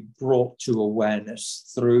that can be brought to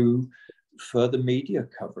awareness through further media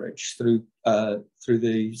coverage, through the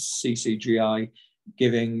CCGI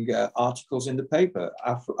giving articles in the paper.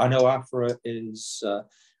 I know Afra is,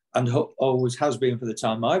 and always has been for the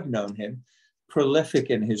time I've known him,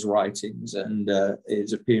 prolific in his writings and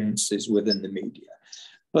his appearances within the media.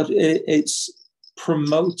 But it's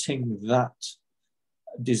promoting that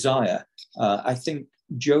desire. I think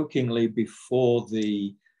jokingly before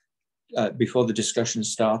the discussion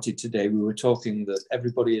started today, we were talking that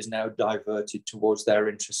everybody is now diverted towards their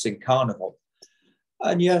interest in carnival.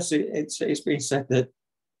 And yes, it's been said that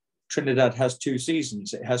Trinidad has 2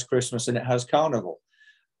 seasons. It has Christmas and it has Carnival.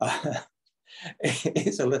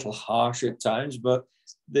 It's a little harsh at times, but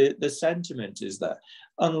the sentiment is there.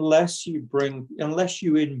 Unless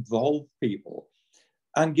you involve people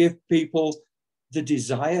and give people the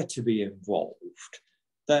desire to be involved,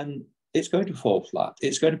 then it's going to fall flat.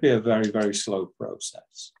 It's going to be a very, very slow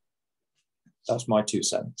process. That's my 2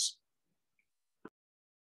 cents.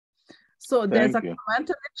 So there's a comment in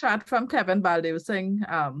the chat from Kevin Balde saying,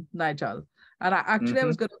 Nigel, and I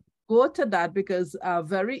was going to go to that because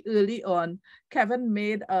very early on, Kevin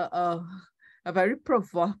made a very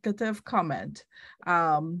provocative comment.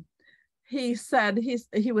 He said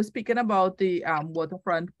he was speaking about the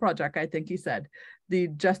waterfront project. I think he said the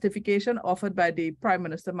justification offered by the Prime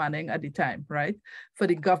Minister Manning at the time, right, for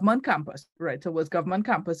the government campus, right? So it was government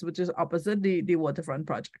campus, which is opposite the waterfront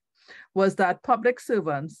project, was that public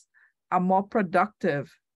servants are more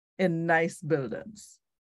productive in nice buildings.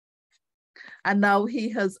 And now he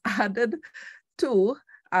has added to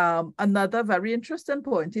another very interesting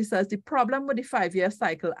point. He says the problem with the 5-year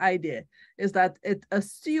cycle idea is that it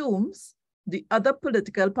assumes the other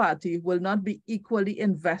political party will not be equally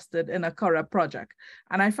invested in a corrupt project.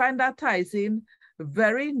 And I find that ties in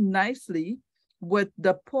very nicely with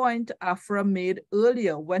the point Afra made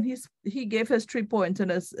earlier when he gave his 3 points in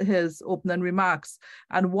his opening remarks.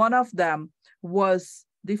 And one of them was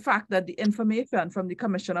the fact that the information from the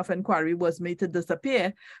Commission of Inquiry was made to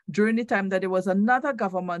disappear during the time that there was another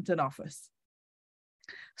government in office.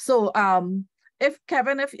 So if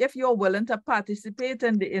Kevin, if you're willing to participate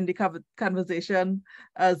in the conversation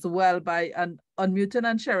as well by unmuting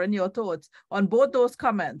and sharing your thoughts on both those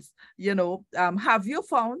comments, you know, have you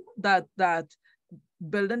found that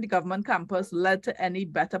building the government campus led to any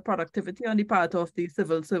better productivity on the part of the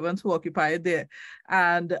civil servants who occupy it there?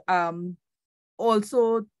 And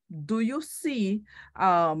also, do you see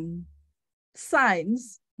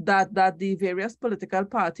signs that the various political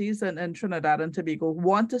parties in Trinidad and Tobago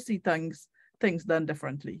want to see things done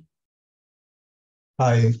differently?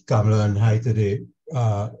 Hi, Kamala, and hi to the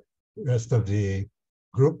rest of the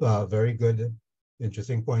group. Very good,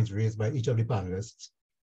 interesting points raised by each of the panelists.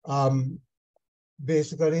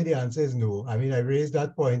 Basically, the answer is no. I mean, I raised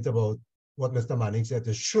that point about what Mr. Manning said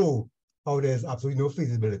to show how there's absolutely no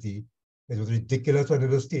feasibility. It was ridiculous when it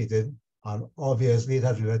was stated, and obviously it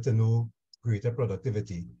has led to no greater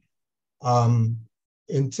productivity.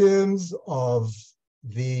 In terms of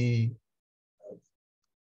the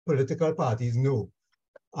political parties, no.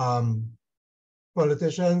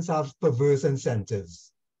 Politicians have perverse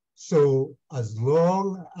incentives. So as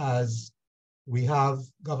long as we have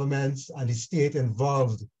governments and the state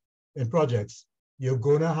involved in projects, you're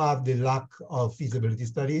going to have the lack of feasibility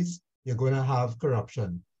studies, you're going to have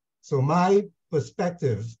corruption. So my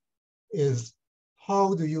perspective is,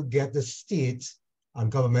 how do you get the state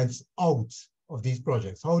and governments out of these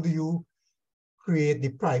projects? How do you create the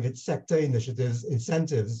private sector initiatives,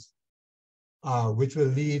 incentives, which will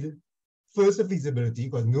lead first to feasibility,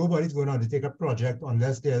 because nobody's going to undertake a project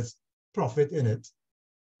unless there's profit in it.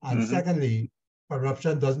 And secondly,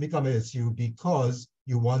 corruption doesn't become an issue because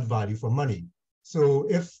you want value for money. So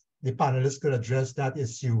if the panelists could address that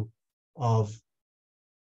issue of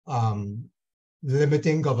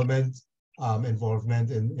limiting government involvement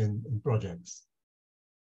in projects,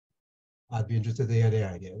 I'd be interested to hear their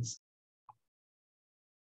ideas.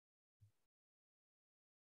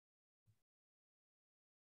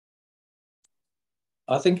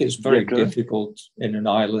 I think it's very difficult in an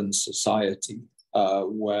island society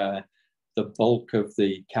where the bulk of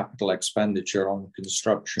the capital expenditure on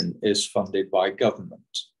construction is funded by government.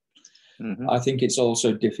 I think it's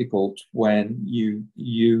also difficult when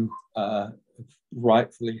you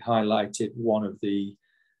rightfully highlighted one of the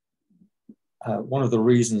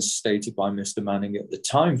reasons stated by Mr. Manning at the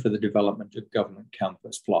time for the development of Government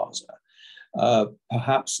Campus Plaza.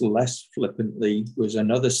 Perhaps less flippantly was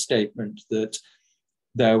another statement that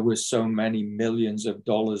there was so many millions of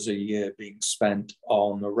dollars a year being spent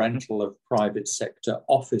on the rental of private sector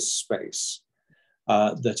office space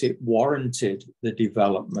that it warranted the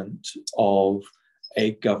development of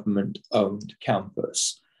a government-owned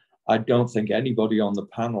campus. I don't think anybody on the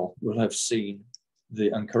panel will have seen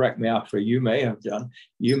and correct me, Afra, you may have done,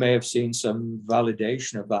 you may have seen some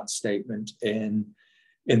validation of that statement in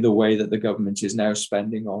the way that the government is now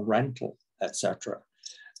spending on rental, etc.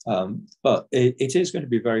 But it is going to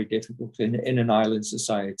be very difficult in an island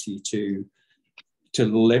society to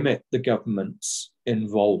limit the government's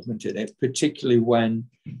involvement in it, particularly when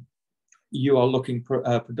you are looking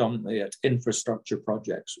predominantly at infrastructure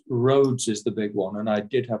projects. Roads is the big one, and I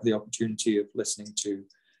did have the opportunity of listening to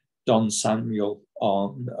Don Samuel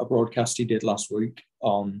on a broadcast he did last week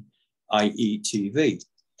on IETV.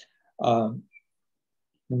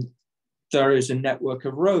 There is a network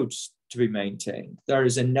of roads to be maintained. There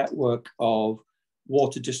is a network of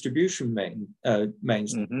water distribution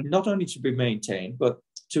mains, not only to be maintained, but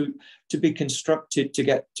to be constructed to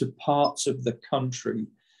get to parts of the country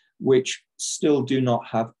which still do not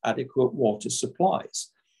have adequate water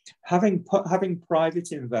supplies. Having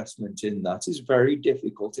private investment in that is very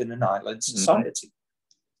difficult in an island society.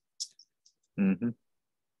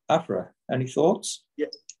 Afra, any thoughts? Yeah,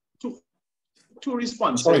 two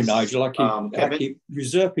responses. Sorry, Nigel, I keep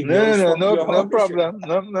usurping yours. No problem.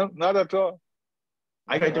 No, not at all.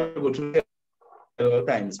 I try to go through it at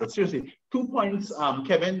times, but seriously, 2 points,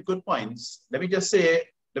 Kevin, good points. Let me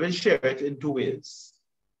share it in 2 ways.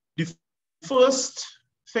 The first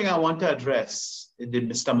thing I want to address in the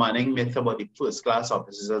Mr. Manning myth about the first-class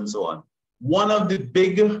officers and so on. One of the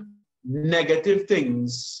big negative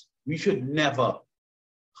things we should never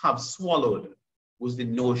have swallowed was the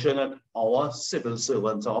notion that our civil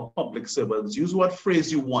servants, our public servants, use what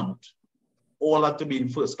phrase you want, all have to be in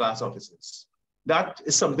first-class offices. That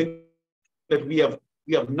is something that we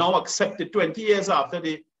have now accepted 20 years after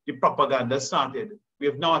the propaganda started. We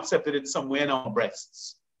have now accepted it somewhere in our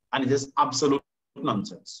breasts. And it is absolute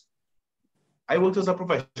nonsense. I worked as a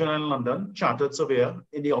professional in London, chartered surveyor,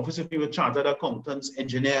 in the office of people with chartered accountants,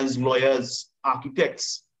 engineers, lawyers,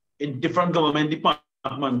 architects, in different government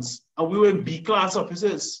departments. And we were in B-class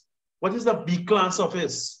offices. What is the B-class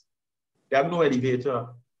office? They have no elevator.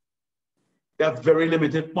 They have very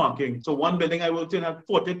limited parking. So one building I worked in had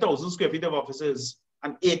 40,000 square feet of offices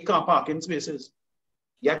and 8 car parking spaces.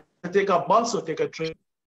 You have to take a bus or take a train.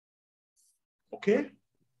 Okay?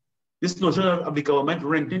 This notion of the government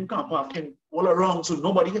renting car parking all around, so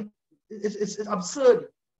nobody, it's absurd.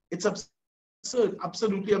 It's absurd,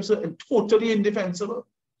 absolutely absurd, and totally indefensible.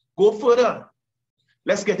 Go further.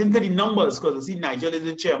 Let's get into the numbers, because I see Nigel is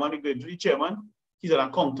the chairman. We go to the chairman. He's an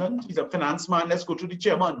accountant. He's a finance man. Let's go to the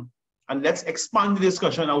chairman. And let's expand the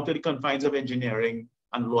discussion out to the confines of engineering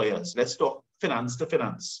and lawyers. Let's talk finance to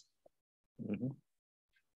finance. Mm-hmm.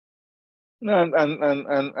 No,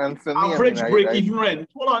 and for me, average break-even rent.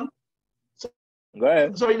 Hold on. Go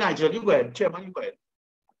ahead. Sorry, Nigel, you go ahead. Chairman, you go ahead.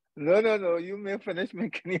 No. You may finish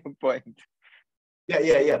making your point.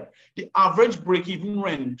 Yeah. The average break-even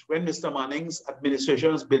rent when Mr. Manning's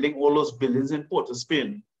administration was building all those buildings in Port of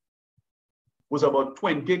Spain was about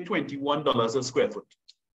 $20, $21 a square foot.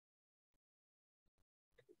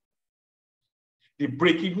 The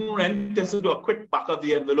break-even rent, just to do a quick back of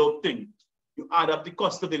the envelope thing. You add up the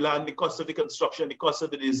cost of the land, the cost of the construction, the cost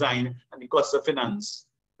of the design, and the cost of finance.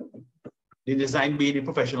 The design being the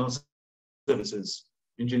professional services,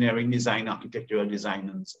 engineering, design, architectural design,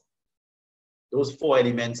 and so on. Those 4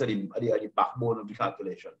 elements are the backbone of the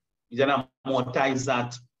calculation. You then amortize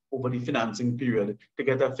that over the financing period to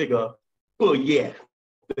get a figure per year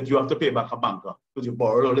that you have to pay back a banker because you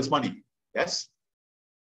borrowed all this money. Yes?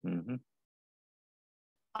 Mm-hmm.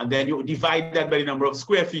 And then you divide that by the number of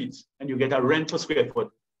square feet and you get a rent per square foot.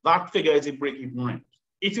 That figure is a break-even rent.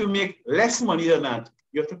 If you make less money than that,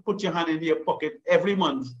 you have to put your hand in your pocket every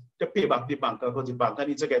month to pay back the banker because the banker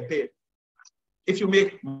needs to get paid. If you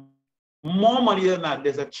make more money than that,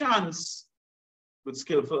 there's a chance with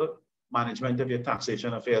skillful management of your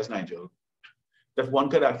taxation affairs, Nigel, that one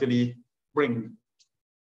could actually bring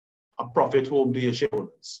a profit home to your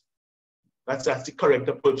shareholders. That's the correct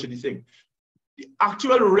approach to the thing. The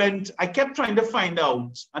actual rent, I kept trying to find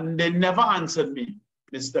out, and they never answered me.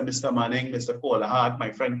 Mr. Manning, Mr. Colahart,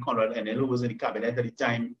 my friend Conrad Enel, who was in the cabinet at the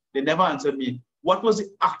time, they never answered me. What was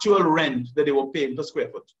the actual rent that they were paying per square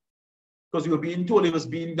foot? Because you were being told it was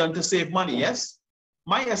being done to save money, yes?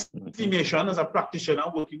 My estimation as a practitioner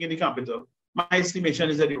working in the capital, my estimation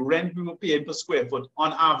is that the rent we were paying per square foot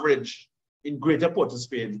on average in Greater Port of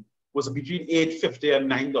Spain was between $8.50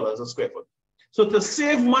 and $9 a square foot. So to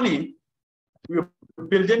save money, we were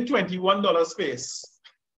building $21 space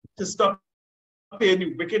to stop paying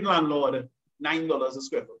the wicked landlord $9 a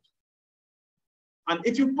square foot. And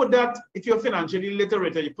if you put that, if you're financially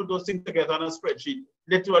literate, you put those things together on a spreadsheet,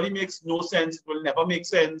 literally makes no sense. It will never make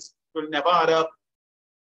sense. It will never add up.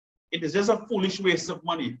 It is just a foolish waste of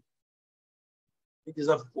money. It is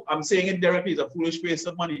I'm saying it directly, it's a foolish waste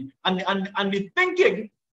of money. And the thinking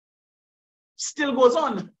still goes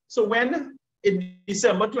on. So when in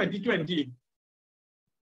December 2020,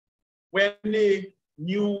 when the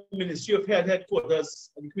new Ministry of Health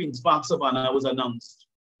headquarters at Queen's Park, Savannah was announced,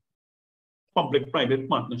 public-private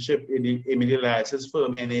partnership in Emily Elias's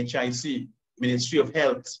firm, NHIC, Ministry of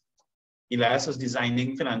Health. Elias was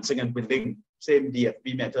designing, financing, and building, same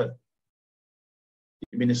DFB method.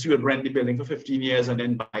 The ministry would rent the building for 15 years and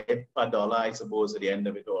then buy it per dollar, I suppose, at the end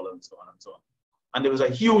of it all, and so on and so on. And there was a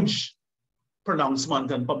huge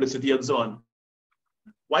pronouncement and publicity and so on.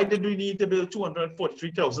 Why did we need to build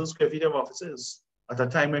 243,000 square feet of offices at a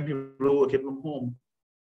time when people were working from home?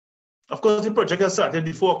 Of course, the project had started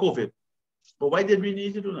before COVID. But why did we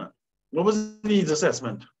need to do that? What was the needs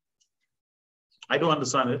assessment? I don't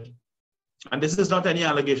understand it. And this is not any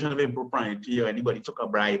allegation of impropriety or anybody took a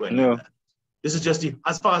bribe or anything. No. This is just,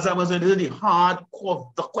 as far as I'm concerned, this is the hard core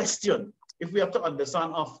of the question. If we have to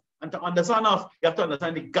understand Uff, and to understand Uff, you have to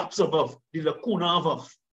understand the gaps of Uff, the lacuna of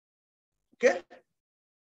Uff. Okay?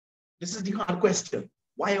 This is the hard question.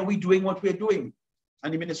 Why are we doing what we're doing?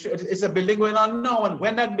 And the ministry, it's a building going on now. And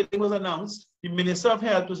when that building was announced, the Minister of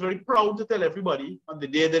Health was very proud to tell everybody on the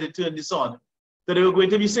day that they turned this on, that they were going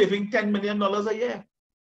to be saving $10 million a year.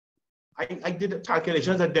 I did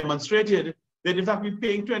calculations that demonstrated that in fact we're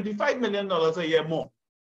paying $25 million a year more.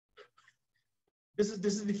 This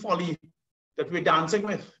is the folly that we're dancing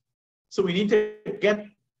with. So we need to get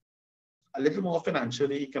a little more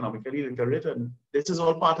financially, economically literate, and this is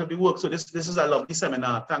all part of the work. So this is a lovely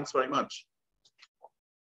seminar. Thanks very much.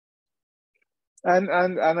 And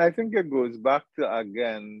I think it goes back to,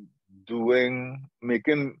 again, being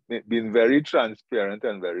very transparent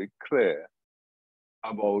and very clear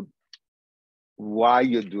about why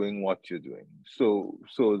you're doing what you're doing. So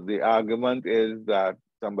the argument is that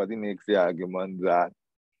somebody makes the argument that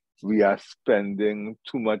we are spending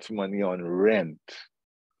too much money on rent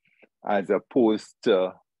as opposed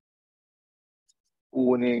to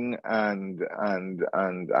owning and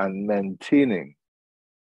maintaining,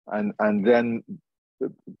 and then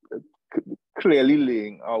clearly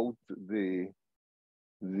laying out the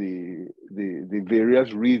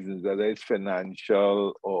various reasons, whether it's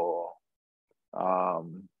financial or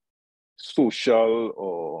social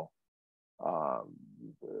or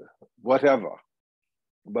whatever,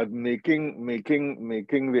 but making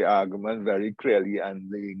the argument very clearly and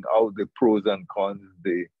laying out the pros and cons,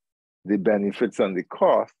 the benefits and the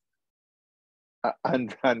costs,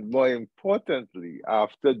 and more importantly,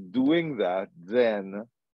 after doing that, then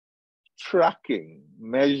tracking,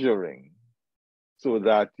 measuring, so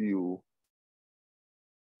that you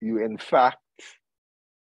in fact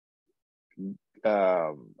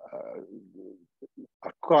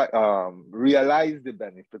realize the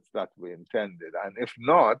benefits that were intended, and if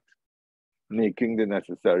not, making the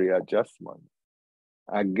necessary adjustments.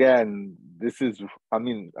 Again, this is, I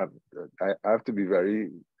mean, I have to be very,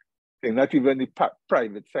 not even the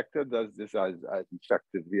private sector does this as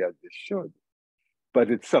effectively as it should, but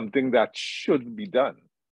it's something that should be done.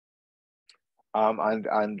 And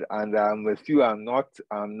I'm with you. I'm not.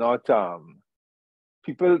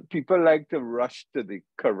 People like to rush to the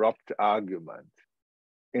corrupt argument.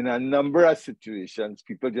 In a number of situations,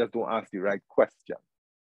 people just don't ask the right question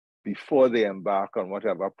before they embark on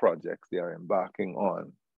whatever projects they are embarking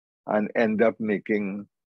on, and end up making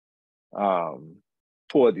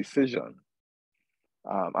poor decisions.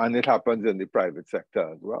 And it happens in the private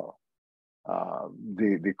sector as well.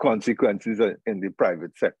 The consequences in the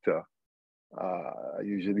private sector,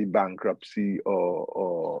 usually bankruptcy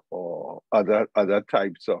or other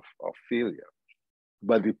types of failure.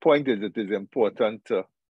 But the point is, it is important to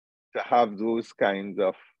have those kinds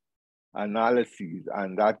of analyses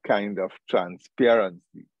and that kind of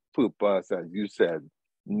transparency, purpose, as you said,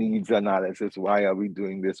 needs analysis. Why are we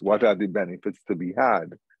doing this? What are the benefits to be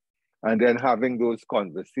had? And then having those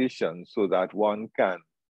conversations so that one can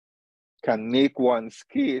make one's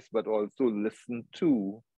case, but also listen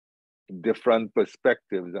to different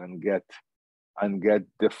perspectives and get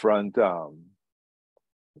different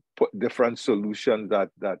solutions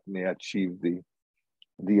that may achieve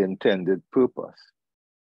the intended purpose.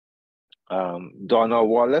 Donna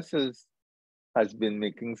Wallace has been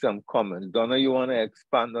making some comments. Donna, you want to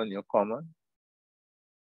expand on your comment?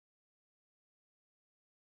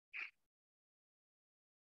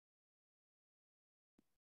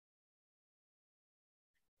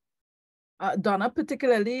 Donna,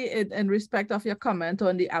 particularly in respect of your comment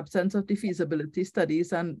on the absence of the feasibility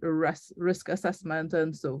studies and risk assessment,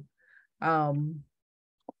 and so,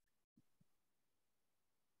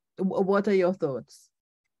 what are your thoughts?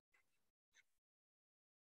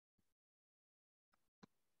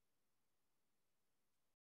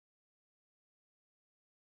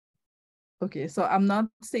 Okay, so I'm not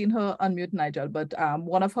seeing her unmute, Nigel, but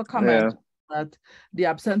one of her comments, that the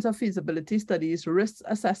absence of feasibility studies, risk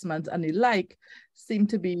assessments, and the like seem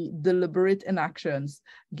to be deliberate inactions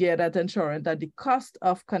geared at ensuring that the cost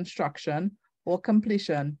of construction or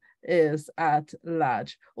completion is at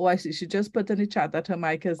large. Oh, I see. She just put in the chat that her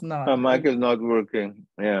mic is not. Her mic is not working.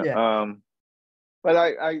 Yeah. But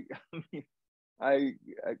I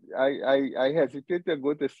hesitate to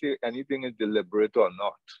go to say anything is deliberate or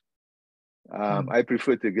not. I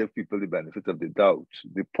prefer to give people the benefit of the doubt.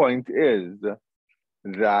 The point is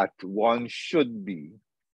that one should be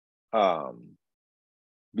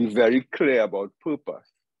very clear about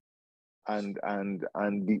purpose and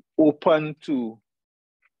be open to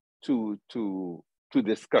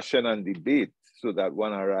discussion and debate so that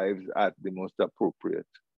one arrives at the most appropriate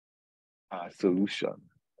solution.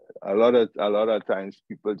 A lot of times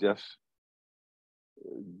people just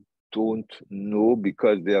don't know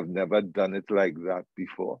because they have never done it like that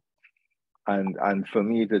before. And for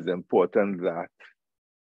me, it is important that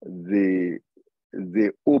they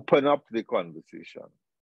open up the conversation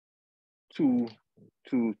to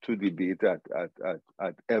debate at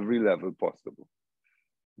every level possible.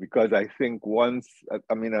 Because I think once,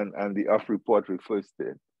 I mean, and the Uff Report refers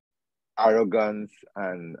to it, arrogance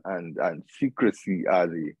and secrecy are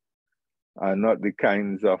are not the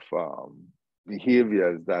kinds of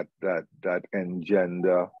behaviors that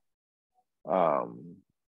engender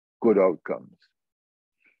good outcomes.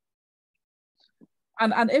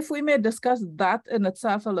 And if we may discuss that in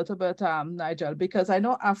itself a little bit, Nigel, because I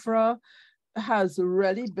know Afra has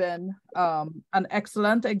really been an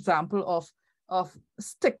excellent example of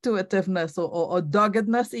stick-to-itiveness or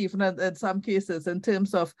doggedness, even in some cases, in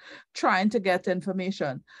terms of trying to get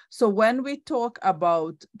information. So when we talk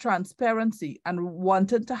about transparency and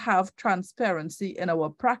wanting to have transparency in our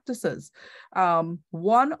practices,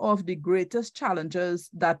 one of the greatest challenges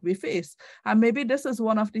that we face, and maybe this is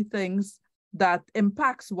one of the things that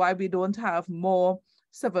impacts why we don't have more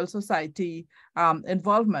civil society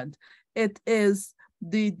involvement, it is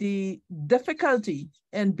the difficulty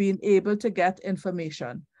in being able to get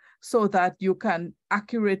information so that you can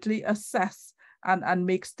accurately assess and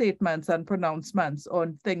make statements and pronouncements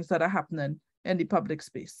on things that are happening in the public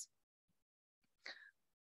space.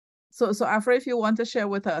 So Afra, if you want to share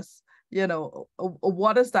with us, you know,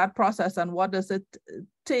 what is that process and what does it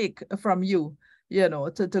take from you, you know,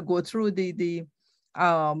 to go through the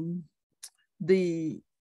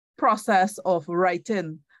process of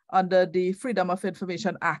writing under the Freedom of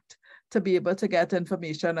Information Act to be able to get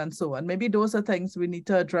information and so on. Maybe those are things we need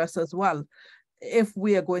to address as well if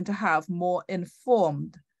we are going to have more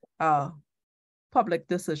informed public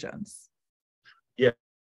decisions.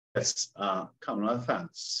 Yes, Kamala,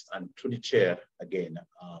 thanks. And to the chair again,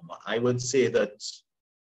 I would say that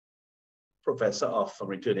Professor Uff,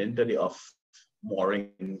 returning to the Uff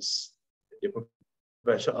moorings, the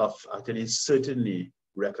Professor Uff actually certainly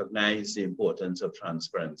recognize the importance of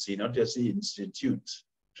transparency, not just the institute,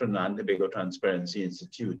 Trinidad and Tobago Transparency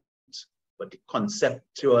Institute, but the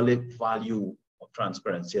conceptual value of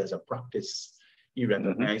transparency as a practice. He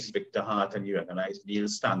recognized Victor Hart and he recognized Neil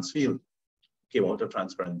Stansfield, came out of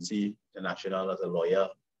Transparency International as a lawyer,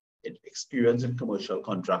 experience in commercial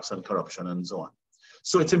contracts and corruption and so on.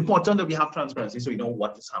 So it's important that we have transparency so we know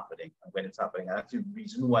what is happening and when it's happening. And that's the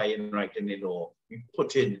reason why in writing the law, we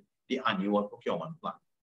put in the annual procurement plan.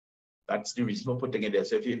 That's the reason for putting it there.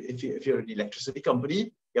 So if you're an electricity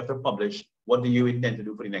company, you have to publish what do you intend to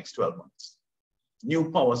do for the next 12 months.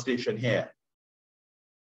 New power station here,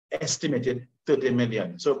 estimated 30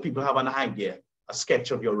 million. So people have an idea, a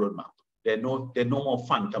sketch of your roadmap. There are no more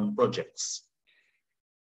phantom projects.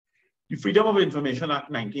 The Freedom of Information Act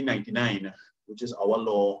 1999, which is our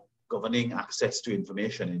law governing access to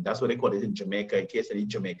information, and that's what they call it in Jamaica, in case any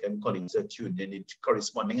Jamaican colleagues are tuned in. The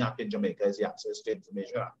corresponding act in Jamaica is the Access to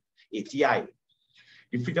Information Act, ATI.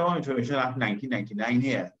 The Freedom of Information Act 1999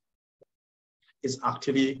 here is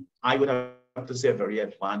actually, I would have to say, a very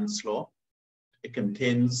advanced law. It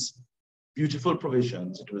contains beautiful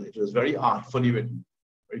provisions. It was very artfully written,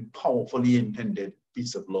 very powerfully intended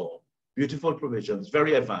piece of law. Beautiful provisions,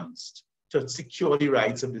 very advanced, to secure the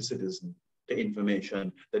rights of the citizen to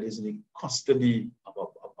information that is in the custody of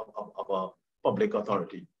a public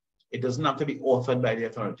authority. It doesn't have to be authored by the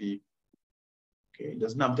authority. Okay, it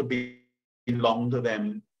doesn't have to belong to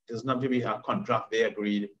them. It doesn't have to be a contract they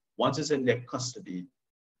agreed. Once it's in their custody,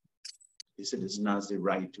 the citizen has the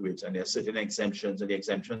right to it, and there are certain exemptions, and the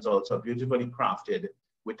exemptions also are beautifully crafted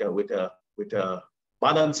with a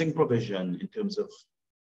balancing provision in terms of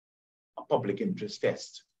a public interest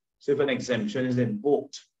test. So if an exemption is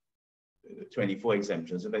invoked, 24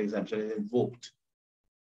 exemptions, if an exemption is invoked,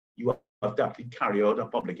 you have to actually carry out a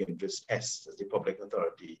public interest test as the public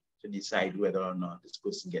authority to decide whether or not this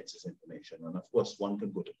person gets this information. And of course, one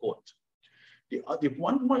can go to court. The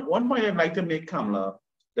one point I'd like to make, Kamala,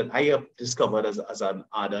 that I have discovered as an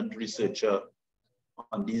ardent researcher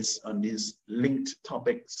on these linked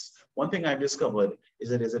topics, one thing I've discovered is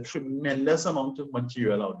that there's a tremendous amount of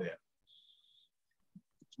material out there,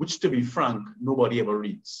 which, to be frank, nobody ever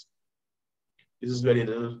reads. This is where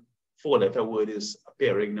the four-letter word is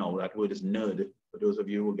appearing now. That word is nerd. For those of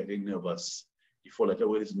you who are getting nervous, the four-letter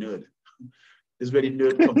word is nerd. This is where the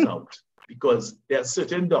nerd comes out, because there are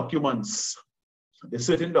certain documents. There's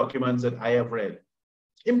certain documents that I have read,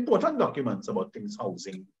 important documents about things,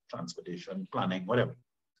 housing, transportation, planning, whatever.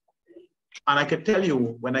 And I can tell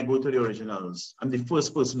you, when I go to the originals, I'm the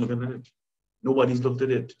first person looking at it. Nobody's looked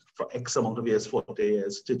at it for X amount of years, 40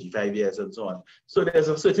 years, 35 years, and so on. So there's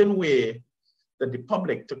a certain way that the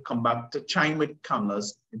public, to come back to chime with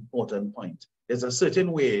Kamala's important point, there's a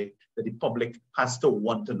certain way that the public has to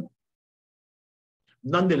want to know.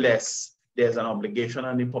 Nonetheless, there's an obligation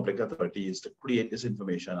on the public authorities to create this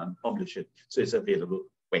information and publish it so it's available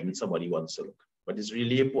when somebody wants to look. But it's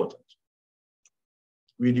really important.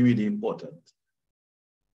 Really, really important.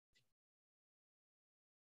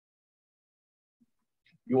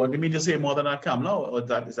 You wanted me to say more than that, Kamla, or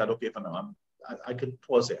is that okay for now? I could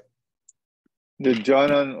pause here. Did John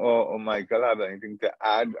or Michael have anything to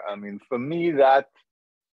add? I mean, for me, that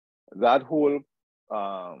whole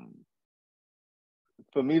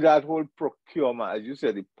procurement, as you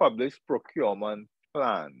said, the published procurement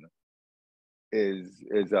plan is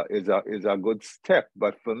a good step.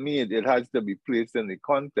 But for me, it has to be placed in the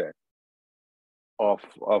context of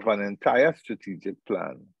an entire strategic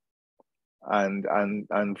plan.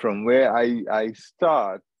 And from where I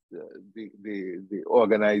start, the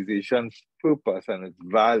organization's purpose and its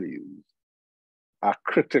values are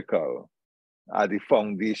critical, are the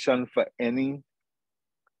foundation for any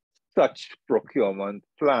such procurement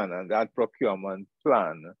plan. And that procurement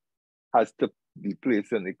plan has to be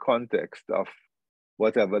placed in the context of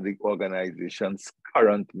whatever the organization's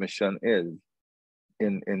current mission is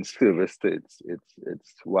in service to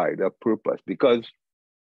its wider purpose. Because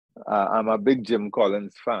I'm a big Jim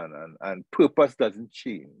Collins fan, and purpose doesn't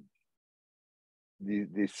change.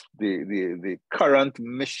 The current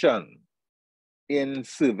mission in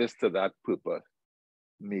service to that purpose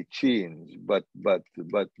may change, but the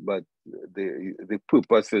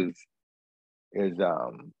purpose is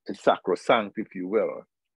sacrosanct, if you will,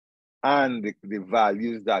 and the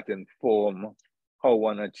values that inform how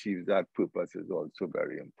one achieves that purpose is also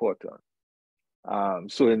very important.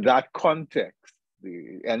 So in that context,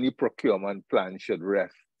 any procurement plan should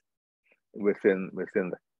rest within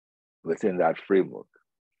that framework.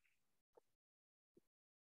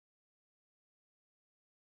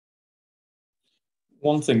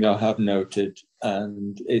 One thing I have noted,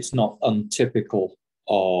 and it's not untypical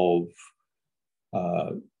of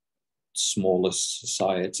smaller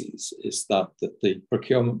societies, is that the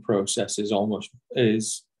procurement process is almost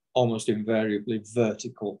invariably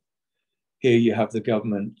vertical. Here you have the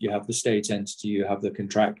government, you have the state entity, you have the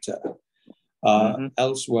contractor.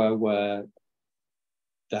 Elsewhere where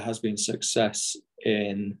there has been success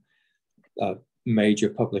in major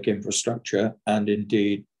public infrastructure, and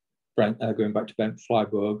indeed going back to Brent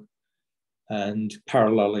Flyburg and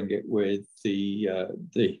paralleling it with the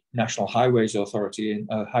National Highways Authority and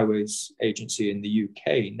Highways Agency in the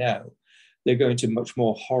UK now, they're going to much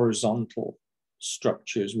more horizontal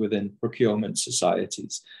structures within procurement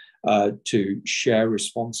societies to share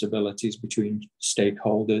responsibilities between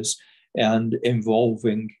stakeholders and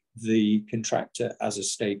involving the contractor as a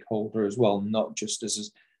stakeholder as well, not just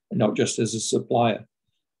as a supplier.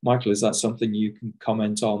 Michael, is that something you can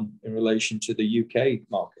comment on in relation to the UK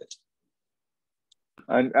market?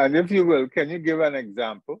 And if you will, can you give an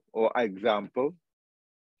example or example?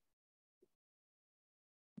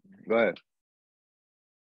 Go ahead.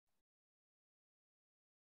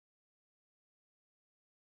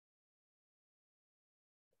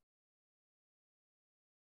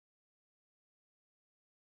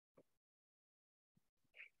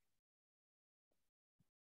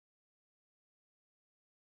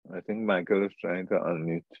 I think Michael is trying to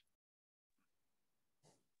unmute.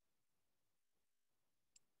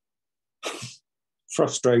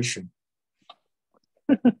 Frustration.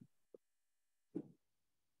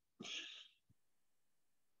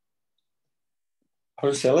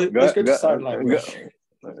 Jose, let's get to sign language.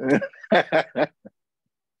 I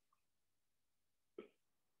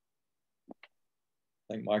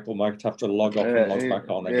think Michael might have to log off and log back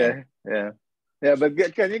on again. Yeah. But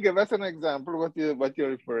can you give us an example what you're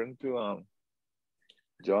referring to,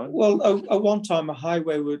 John? Well, at one time, a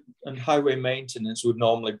highway and highway maintenance would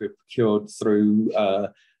normally be procured through a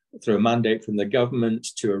mandate from the government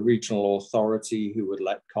to a regional authority who would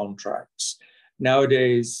let contracts.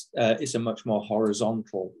 Nowadays, it's a much more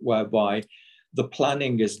horizontal, whereby the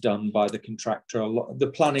planning is done by the contractor.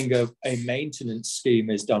 The planning of a maintenance scheme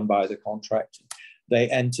is done by the contractor. They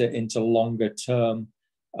enter into longer term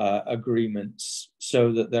agreements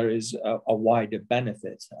so that there is a wider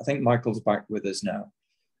benefit. I think Michael's back with us now.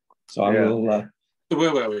 So I will...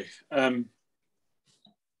 Where were we? And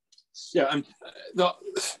the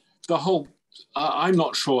whole... I'm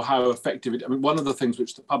not sure how effective it... I mean, one of the things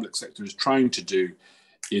which the public sector is trying to do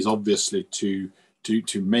is obviously to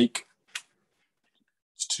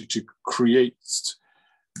create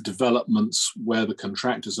developments where the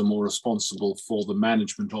contractors are more responsible for the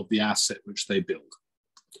management of the asset which they build.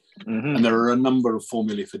 And there are a number of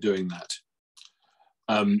formulae for doing that.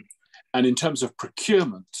 And in terms of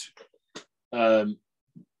procurement, I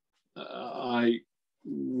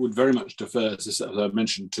would very much defer, as I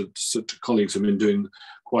mentioned, to colleagues who have been doing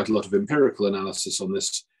quite a lot of empirical analysis on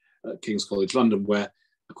this at King's College London, where,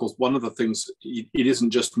 of course, one of the things, it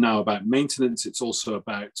isn't just now about maintenance, it's also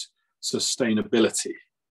about sustainability.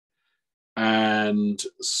 And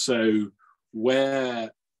so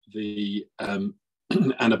where the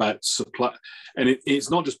and about supply, and it's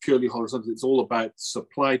not just purely horizontal, it's all about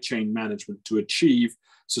supply chain management to achieve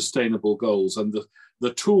sustainable goals. And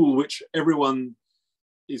the tool which everyone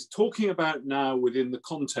is talking about now within the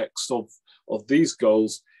context of these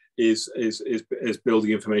goals is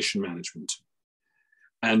building information management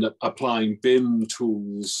and applying BIM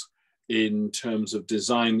tools in terms of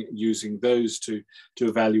design, using those to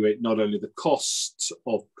evaluate not only the costs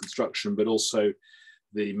of construction, but also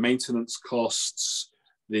the maintenance costs,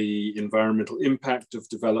 the environmental impact of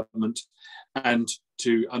development, and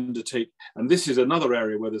to undertake, and this is another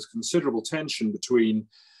area where there's considerable tension between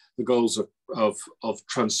the goals of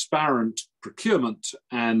transparent procurement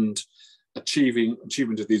and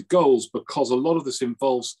achievement of these goals, because a lot of this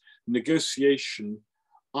involves negotiation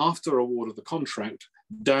after award of the contract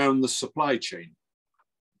down the supply chain.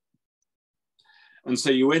 And so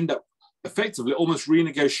you end up effectively almost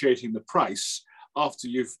renegotiating the price after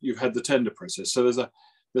you've had the tender process. So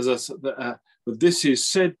but this is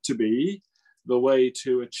said to be the way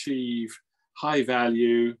to achieve high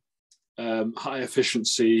value, high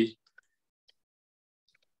efficiency,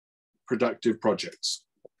 productive projects.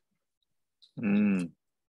 You'll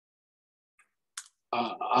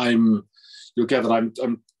get that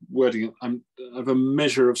I'm wording. I have a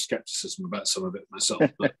measure of skepticism about some of it myself,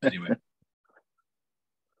 but anyway.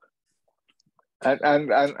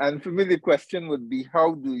 And for me, the question would be,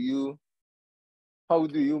 how do you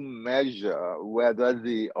measure whether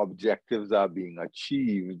the objectives are being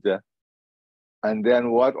achieved, and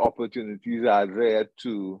then what opportunities are there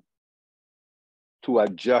to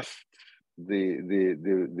adjust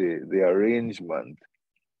the arrangement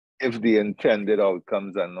if the intended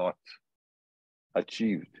outcomes are not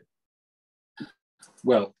achieved?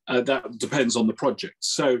 Well, that depends on the project.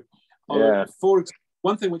 So, for example,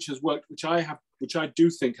 one thing which has worked, which I do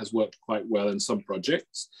think has worked quite well in some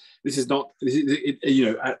projects. This is not,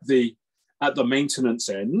 at the maintenance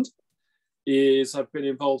end, is I've been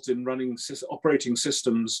involved in running operating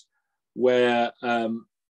systems where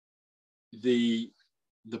the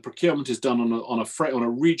procurement is done on a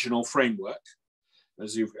regional framework,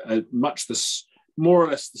 as you've more or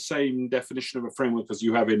less the same definition of a framework as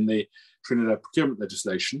you have in the Trinidad procurement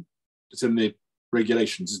legislation. It's in the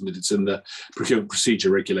regulations, isn't it? It's in the procurement procedure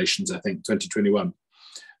regulations, I think, 2021.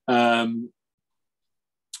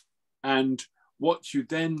 And what you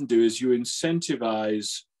then do is you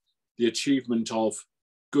incentivize the achievement of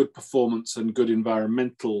good performance and good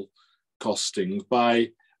environmental costing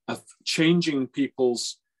by changing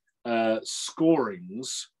people's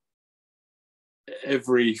scorings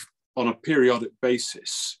on a periodic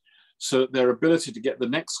basis, so that their ability to get the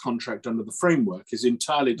next contract under the framework is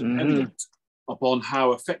entirely dependent upon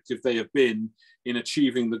how effective they have been in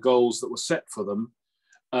achieving the goals that were set for them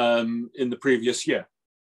in the previous year.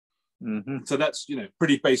 So that's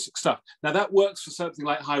pretty basic stuff. Now that works for something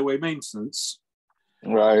like highway maintenance,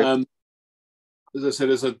 right? As I said,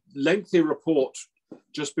 there's a lengthy report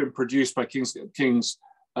just been produced by King's at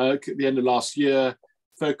the end of last year,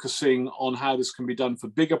 focusing on how this can be done for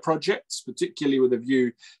bigger projects, particularly with a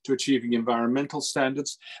view to achieving environmental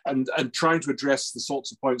standards, and trying to address the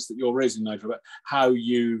sorts of points that you're raising, Nigel, about how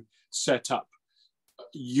you set up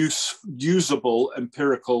usable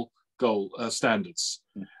empirical goal standards.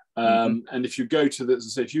 And if you go to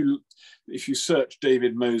this, if you search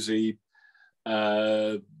David Mosey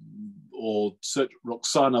or search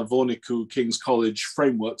Roxana Vornicu King's College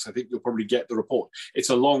frameworks, I think you'll probably get the report.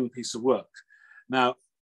 It's a long piece of work. Now,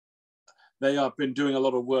 they have been doing a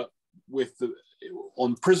lot of work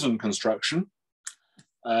on prison construction,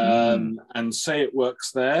 and say it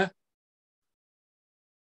works there.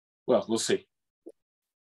 Well, we'll see.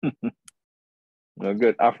 Well,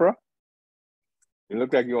 good. Afra? You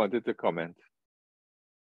look like you wanted to comment.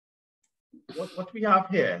 What we have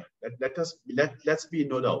here, let's be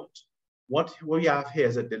no doubt, what we have here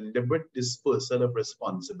is a deliberate dispersal of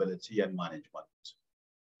responsibility and management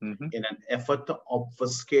in an effort to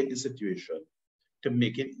obfuscate the situation, to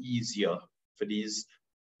make it easier for these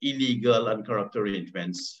illegal and corrupt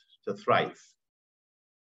arrangements to thrive.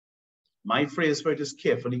 My phrase for it is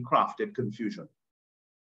carefully crafted confusion.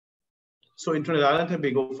 So in Trinidad and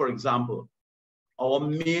Tobago, for example, our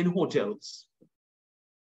main hotels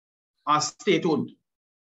are state-owned.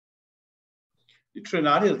 The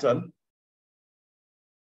Trinidad Hilton,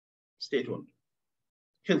 state-owned.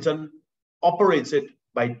 Hilton operates it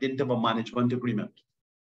by dint of a management agreement.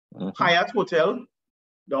 Hyatt Hotel,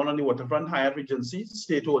 down on the waterfront, Hyatt Regency,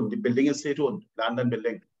 state-owned. The building is state-owned, land and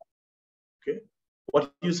building. Okay.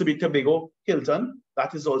 What used to be Tobago Hilton,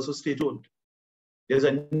 that is also state-owned. There's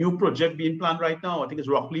a new project being planned right now. I think it's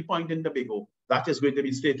Rockley Point in Tobago. that is going to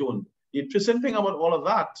be state-owned. The interesting thing about all of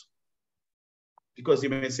that, because you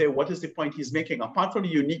may say, what is the point he's making? Apart from the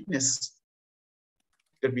uniqueness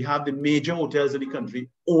that we have the major hotels in the country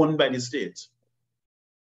owned by the state,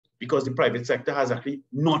 because the private sector has actually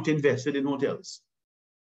not invested in hotels.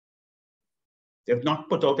 They've not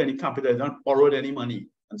put out any capital, they've not borrowed any money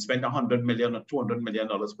and spent $100 million or $200 million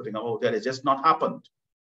putting up a hotel. It's just not happened.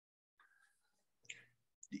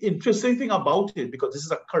 The interesting thing about it, because this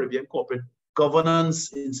is a Caribbean Corporate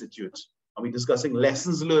Governance Institute, and we're discussing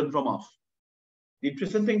lessons learned from Uff. The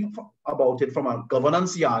interesting thing about it from a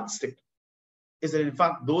governance yardstick is that in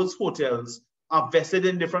fact, those hotels are vested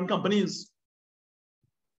in different companies.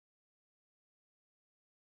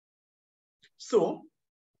 So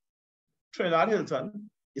Trinidad Hilton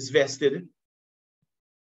is vested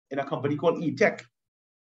in a company called E-Tech.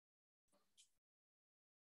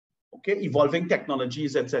 Okay, Evolving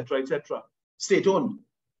Technologies, etc., state-owned.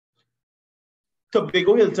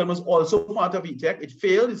 Tobago Hilton was also part of E-Tech. It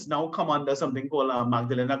failed. It's now come under something called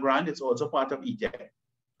Magdalena Grant. It's also part of E-Tech,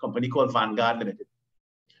 company called Vanguard Limited.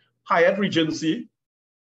 Hyatt Regency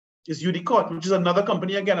is Udicot, which is another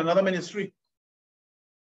company, again, another ministry.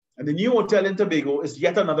 And the new hotel in Tobago is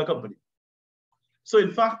yet another company. So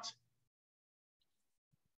in fact,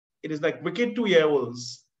 it is like wicked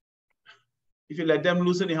 2-year-olds. If you let them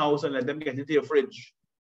loose in the house and let them get into your fridge,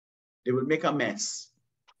 they will make a mess.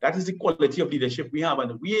 That is the quality of leadership we have.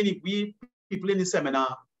 And we people in the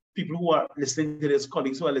seminar, people who are listening to this,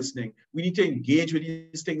 colleagues who are listening, we need to engage with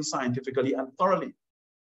these things scientifically and thoroughly.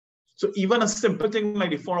 So even a simple thing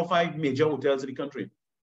like the 4 or 5 major hotels in the country,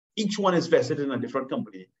 each one is vested in a different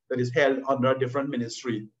company that is held under a different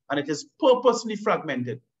ministry, and it is purposely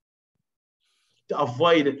fragmented to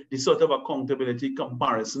avoid the sort of accountability,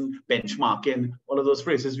 comparison, benchmarking, all of those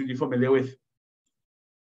phrases we're familiar with,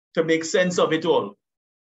 to make sense of it all.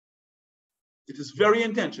 It is very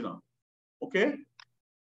intentional, okay?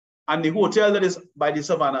 And the hotel that is by the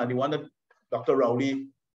Savannah, the one that Dr. Rowley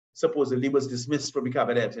supposedly was dismissed from the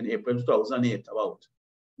cabinet in April 2008 about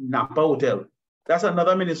Napa Hotel. That's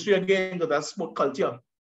another ministry again, because that's sport culture.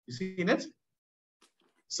 You seen it?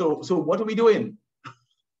 So what are we doing?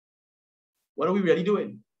 What are we really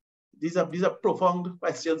doing? These are profound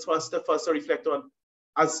questions for us to reflect on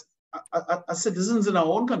as citizens in our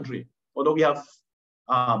own country, although we have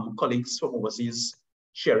colleagues from overseas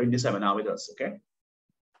sharing the seminar with us, okay?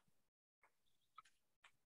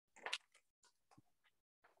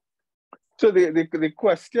 So the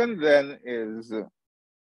question then is,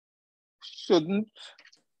 shouldn't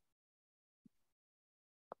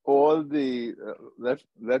all the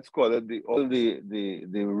let's call it all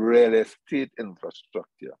the real estate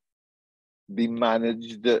infrastructure be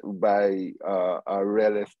managed by a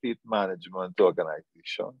real estate management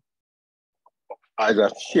organization as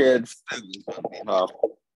a shared service on behalf of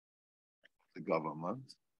the government?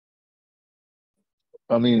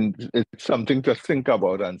 I mean, it's something to think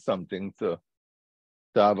about and something to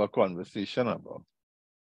have a conversation about.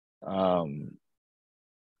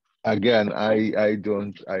 Again, I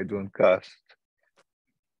don't cast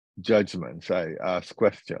judgments. I ask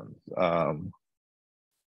questions. But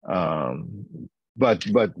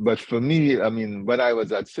for me, I mean, when I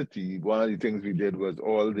was at City, one of the things we did was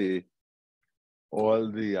all the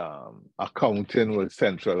accounting was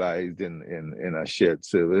centralized in a shared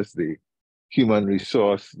service. The human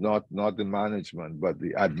resource, not the management, but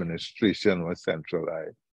the administration was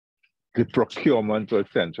centralized. The procurement was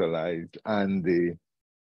centralized,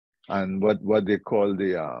 and what they call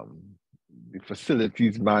the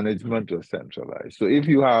facilities management was centralized. So if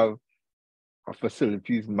you have a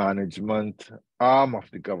facilities management arm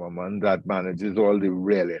of the government that manages all the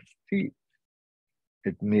real estate,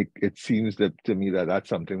 it seems that to me that that's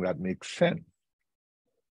something that makes sense.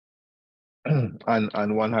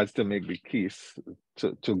 and one has to make the case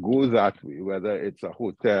to go that way, whether it's a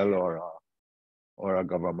hotel or a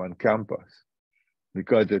government campus,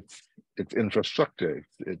 because it's infrastructure.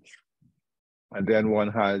 And then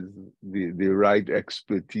one has the right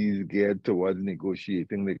expertise geared towards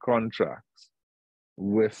negotiating the contracts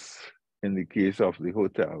with, in the case of the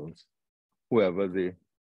hotels, whoever the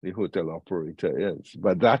hotel operator is.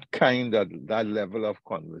 But that level of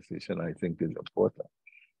conversation, I think, is important.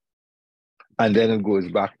 And then it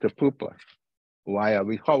goes back to purpose. Why are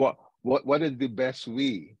we? What is the best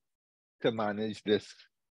way to manage this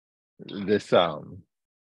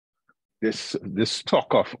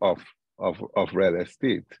stock of real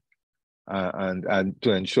estate, and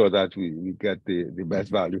to ensure that we get the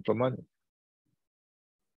best value for money?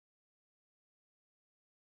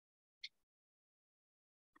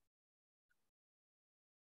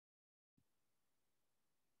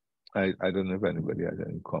 I don't know if anybody has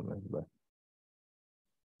any comment, but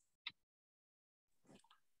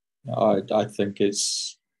I think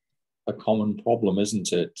it's a common problem,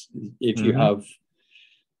 isn't it? If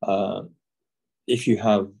you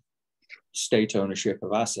have state ownership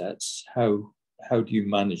of assets, how do you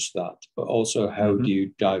manage that? But also, how do you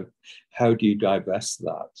divest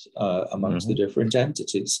that amongst the different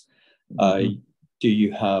entities? Do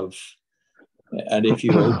you have, and if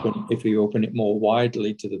you open it more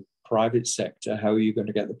widely to the private sector, how are you going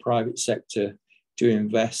to get the private sector to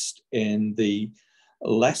invest in the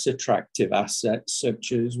less attractive assets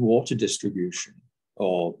such as water distribution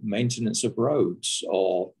or maintenance of roads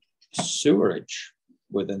or sewerage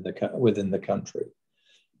within the country?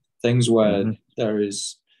 Things where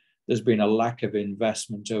there's been a lack of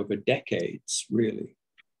investment over decades, really.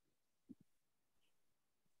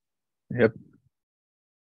 Yep.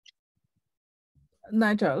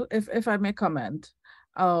 Nigel, if I may comment,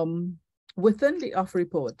 within the Uff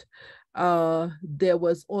Report, there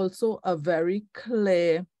was also a very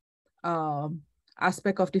clear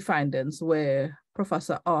aspect of the findings where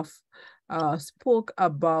Professor Uff spoke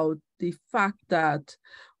about the fact that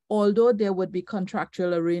although there would be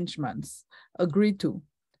contractual arrangements agreed to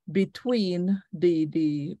between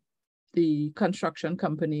the construction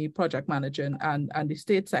company, project manager, and the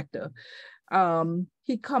state sector,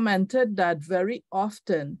 he commented that very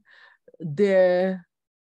often there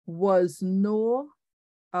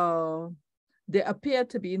appeared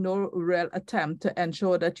to be no real attempt to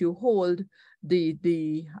ensure that you hold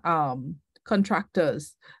the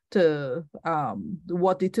contractors to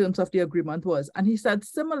what the terms of the agreement was. And he said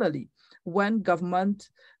similarly, when government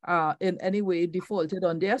in any way defaulted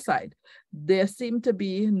on their side, there seemed to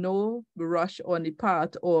be no rush on the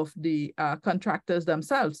part of the contractors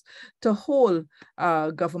themselves to hold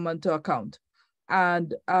government to account.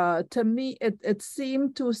 And to me, it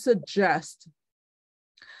seemed to suggest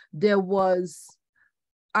there was,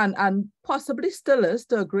 and possibly still is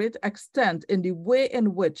to a great extent, in the way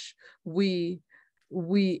in which we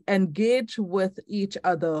engage with each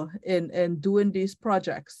other in doing these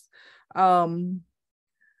projects.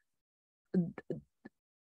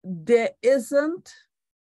 There isn't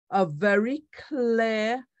a very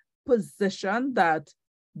clear position that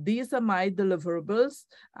these are my deliverables,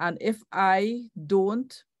 and if I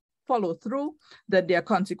don't follow through, then there are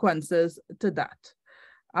consequences to that.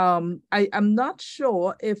 I am not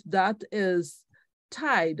sure if that is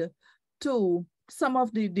tied to some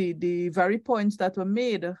of the very points that were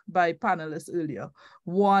made by panelists earlier.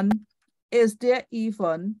 One, is there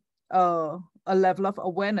even a level of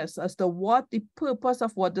awareness as to what the purpose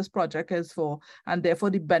of what this project is for, and therefore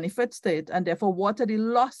the benefit state, and therefore what are the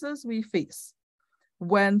losses we face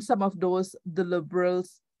when some of those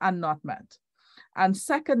deliverables are not met? And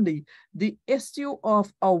secondly, the issue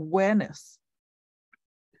of awareness.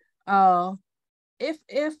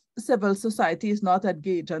 If civil society is not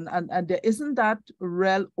engaged and there isn't that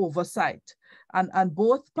real oversight, and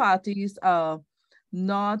both parties are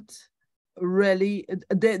not really,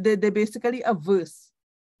 they basically averse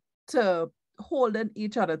to holding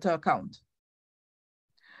each other to account,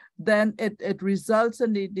 then it results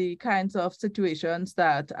in the kinds of situations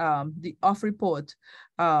that the Uff Report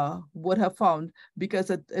would have found,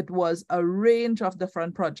 because it was a range of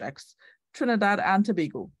different projects, Trinidad and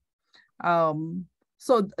Tobago.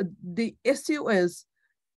 So the issue is,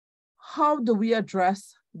 how do we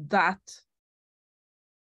address that?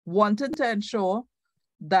 Wanting to ensure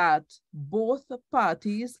that both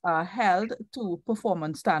parties are held to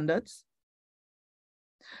performance standards,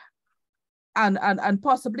 and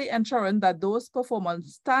possibly ensuring that those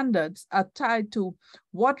performance standards are tied to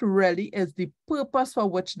what really is the purpose for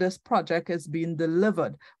which this project is being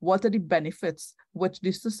delivered. What are the benefits which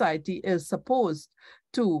the society is supposed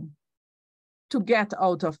to get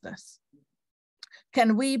out of this?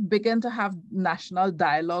 Can we begin to have national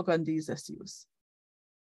dialogue on these issues?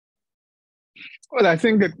 Well, I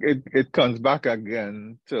think it comes back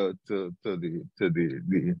again to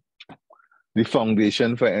the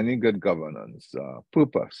foundation for any good governance,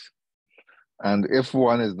 purpose. And if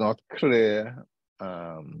one is not clear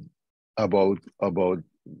about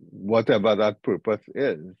whatever that purpose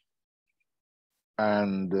is,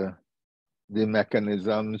 and the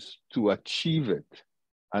mechanisms to achieve it,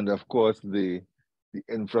 and of course the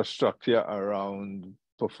infrastructure around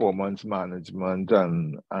performance management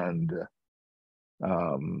and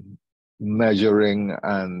measuring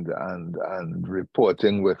and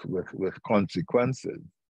reporting with consequences,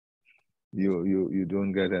 you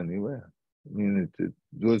don't get anywhere. I mean,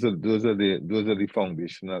 those are the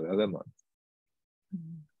foundational elements.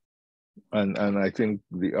 And I think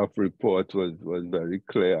the Uff Report was very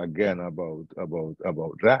clear again about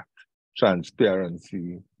that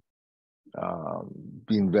transparency,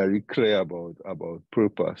 being very clear about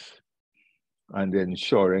purpose, and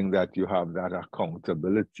ensuring that you have that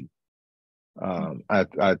accountability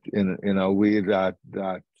in a way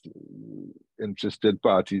that interested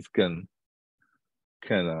parties can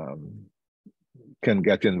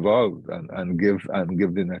get involved and give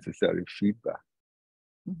the necessary feedback.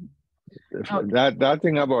 Mm-hmm. That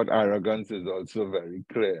thing about arrogance is also very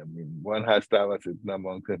clear. I mean, one has to have a certain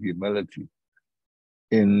amount of humility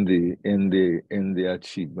in the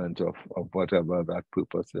achievement of whatever that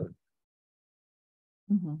purpose is.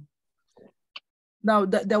 Mm-hmm. Now,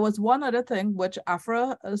 there was one other thing which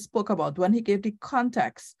Afra spoke about when he gave the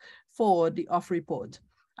context for the Uff Report.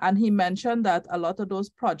 And he mentioned that a lot of those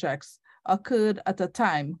projects occurred at a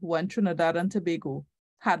time when Trinidad and Tobago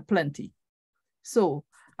had plenty. So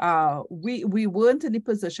we weren't in the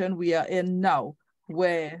position we are in now,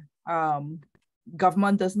 where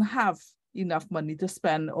government doesn't have enough money to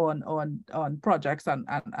spend on projects and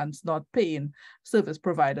not paying service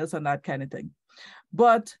providers and that kind of thing.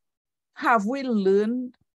 But have we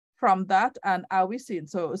learned from that, and are we seeing,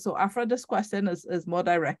 so Afra, this question is more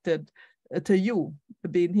directed to you,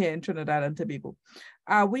 being here in Trinidad and Tobago.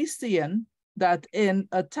 Are we seeing that in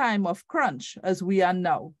a time of crunch, as we are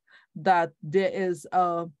now, that there is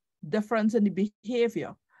a difference in the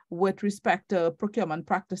behavior with respect to procurement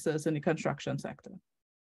practices in the construction sector?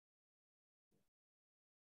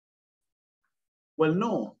 Well,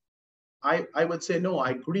 no. I would say no.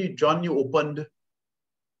 I agree. John, you opened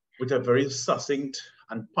with a very succinct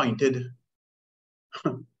and pointed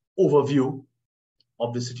overview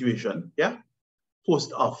of the situation, yeah?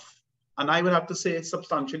 Post-Uff. And I would have to say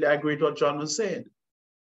substantially I agree with what John was saying.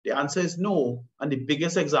 The answer is no. And the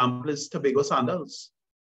biggest example is Tobago sandals.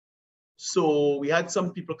 So we had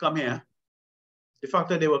some people come here. The fact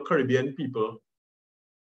that they were Caribbean people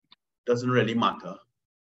doesn't really matter.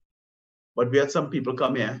 But we had some people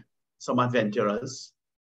come here, some adventurers,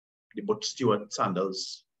 the Butch Stewart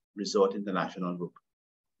Sandals Resort International Group.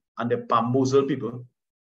 And the bamboozle people.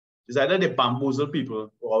 It's either the bamboozle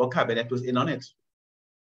people or our cabinet was in on it.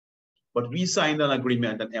 But we signed an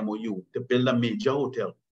agreement, an MOU, to build a major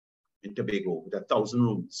hotel in Tobago with 1,000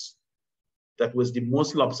 rooms. That was the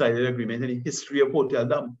most lopsided agreement in the history of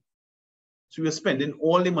hoteldom. So we were spending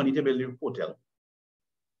all the money to build a hotel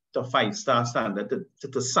to 5-star standard, to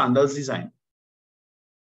the Sandals design.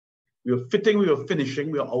 We were fitting, we were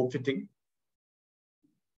finishing, we were outfitting.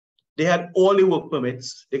 They had all the work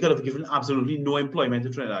permits. They could have given absolutely no employment to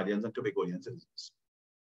Trinidadians and Tobagoan citizens.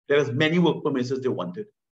 There are as many work permits as they wanted.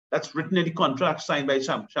 That's written in the contract signed by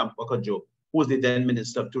Shampaka Joe, who was the then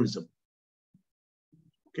Minister of Tourism.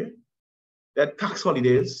 Okay. They had tax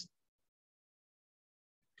holidays.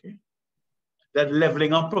 Okay. They had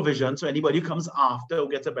leveling up provisions. So anybody who comes after who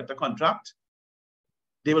gets a better contract,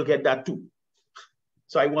 they will get that too.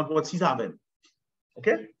 So I want what he's having.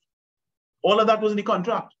 Okay. All of that was in the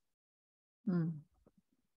contract.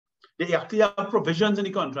 They actually have provisions in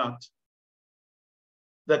the contract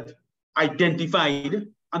that identified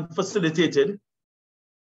and facilitated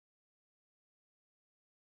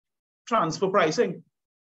transfer pricing.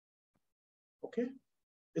 Okay.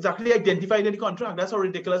 It's actually identified in the contract. That's how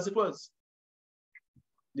ridiculous it was.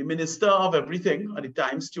 The minister of everything at the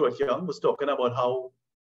time, Stuart Young, was talking about how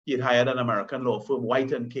he had hired an American law firm,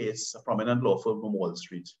 White & Case, a prominent law firm from Wall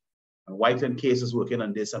Street. And White & Case is working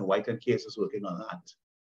on this, and White & Case is working on that.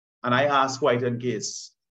 And I asked White &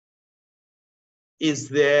 Case, is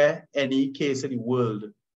there any case in the world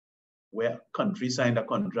where a country signed a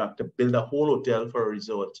contract to build a whole hotel for a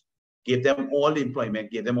resort, gave them all the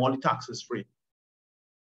employment, gave them all the taxes free?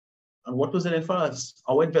 And what was in it for us?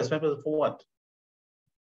 Our investment was for what?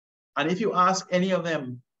 And if you ask any of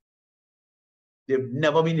them, they've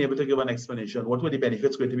never been able to give an explanation. What were the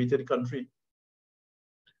benefits going to be to the country?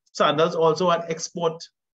 Sandals also had export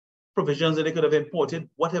provisions that they could have imported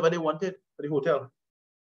whatever they wanted for the hotel.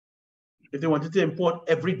 If they wanted to import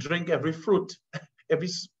every drink, every fruit, every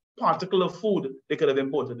particle of food, they could have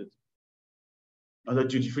imported it under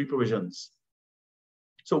duty-free provisions.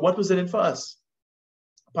 So what was in it for us,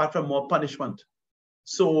 apart from more punishment?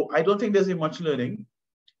 So I don't think there's much learning.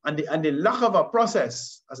 And the lack of a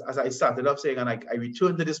process, as I started off saying, and I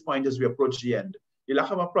return to this point as we approach the end, the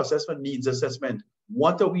lack of a process for needs assessment,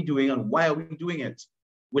 what are we doing and why are we doing it,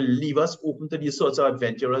 will leave us open to these sorts of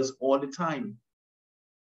adventurers all the time.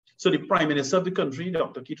 So the Prime Minister of the country,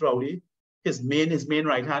 Dr. Keith Rowley, his main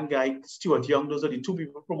right-hand guy, Stuart Young, those are the two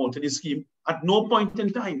people promoting the scheme. At no point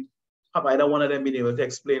in time have either one of them been able to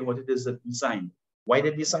explain what it is that we signed. Why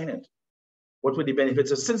did we sign it? what were the benefits,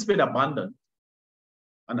 have since been abandoned,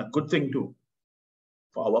 and a good thing too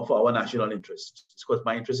for our national interest. Because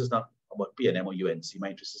my interest is not about PNM or UNC, my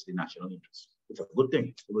interest is the national interest. It's a good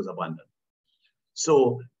thing it was abandoned.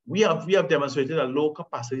 So we have demonstrated a low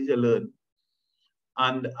capacity to learn,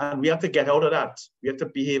 and we have to get out of that. We have to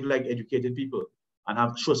behave like educated people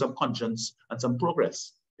and show some conscience and some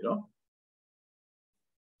progress, you know.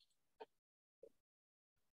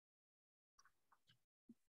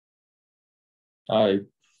 I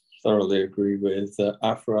thoroughly agree with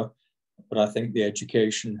Afra, but I think the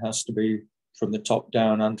education has to be from the top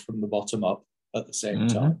down and from the bottom up at the same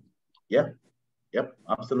time. Yep,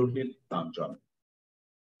 absolutely, John.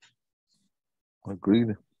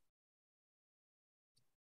 Agreed.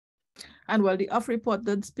 And well, the Uff Report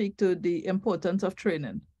did speak to the importance of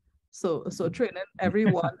training. So training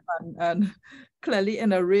everyone and clearly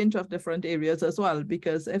in a range of different areas as well,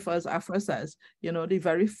 because if, as Afra says, you know, the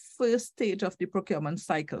very first stage of the procurement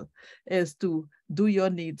cycle is to do your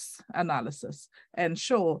needs analysis,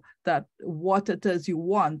 ensure that what it is you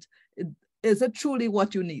want, is it truly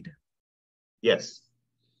what you need? Yes.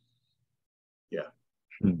 Yeah.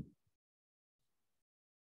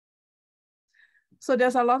 So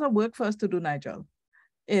there's a lot of work for us to do, Nigel,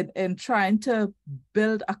 in trying to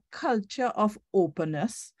build a culture of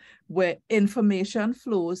openness where information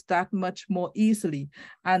flows that much more easily,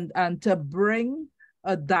 and to bring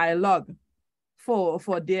a dialogue for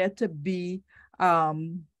there to be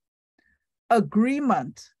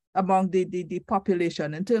agreement among the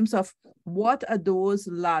population in terms of what are those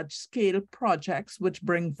large scale projects which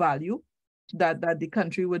bring value that the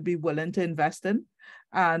country would be willing to invest in,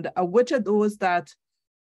 and which are those that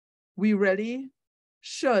we really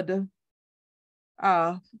should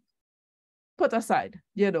put aside,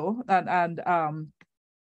 you know, and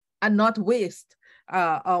not waste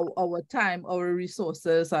our time, our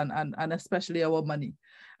resources, and especially our money.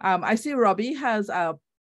 I see Robbie has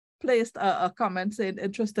placed a comment saying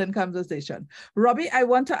interesting conversation. Robbie, I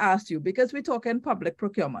want to ask you, because we're talking public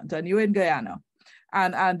procurement and you're in Guyana,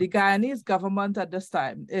 and the Guyanese government at this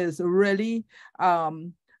time is really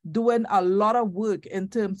doing a lot of work in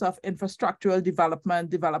terms of infrastructural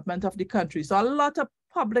development of the country. So a lot of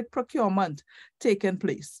public procurement taking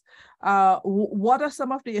place. What are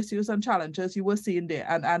some of the issues and challenges you were seeing there?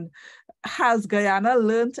 And has Guyana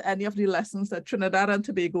learned any of the lessons that Trinidad and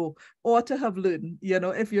Tobago ought to have learned, you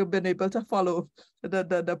know, if you've been able to follow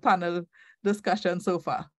the panel discussion so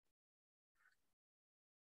far?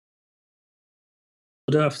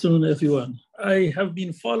 Good afternoon, everyone. I have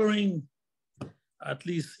been following at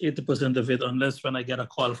least 80% of it, unless when I get a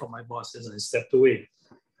call from my bosses and I stepped away.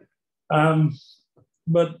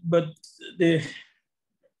 But the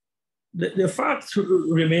fact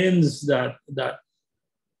remains that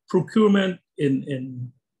procurement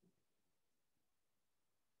in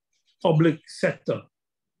public sector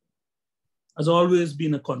has always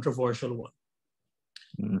been a controversial one.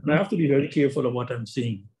 And I have to be very careful of what I'm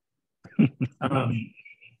saying.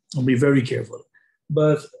 I'll be very careful.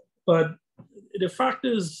 But the fact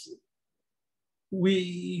is,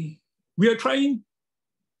 we are trying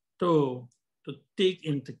to take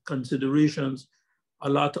into considerations a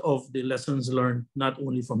lot of the lessons learned, not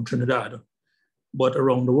only from Trinidad, but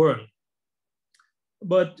around the world.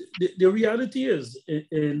 But the reality is,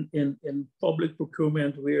 in public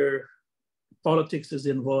procurement where politics is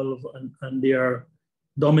involved and they are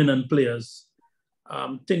dominant players,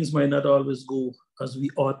 things might not always go as we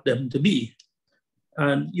ought them to be.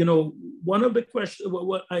 And, you know, one of the questions,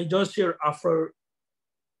 what I just hear Afra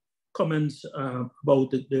comments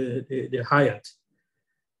about the Hyatt.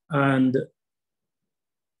 And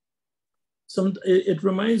it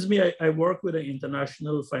reminds me, I work with an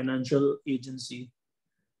international financial agency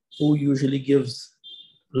who usually gives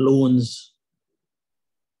loans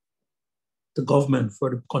to government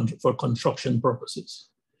for construction purposes.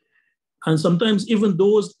 And sometimes even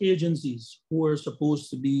those agencies who are supposed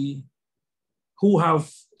to be, who have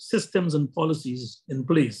systems and policies in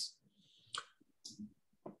place,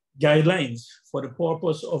 guidelines for the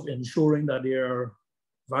purpose of ensuring that there are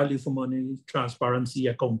value for money, transparency,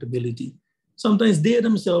 accountability. Sometimes they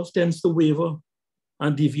themselves tend to waver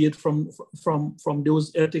and deviate from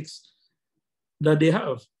those ethics that they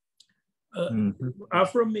have.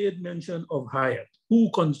 Afra made mention of Hyatt. Who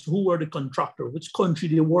were the contractor? Which country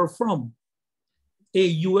they were from? A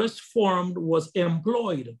US firm was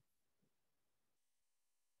employed.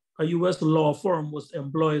 A US law firm was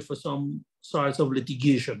employed for some sorts of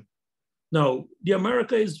litigation. Now, the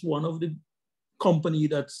America is one of the country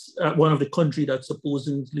that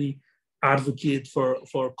supposedly advocate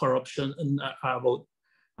for corruption and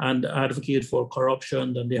and advocate for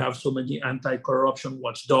corruption, and they have so many anti-corruption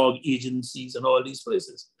watchdog agencies and all these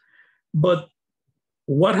places. But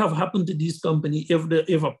what have happened to these companies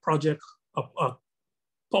if a project, a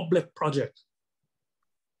public project,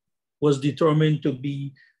 was determined to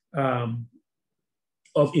be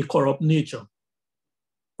of a corrupt nature,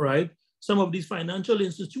 right? Some of these financial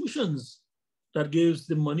institutions that gives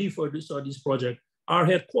the money for this or this project are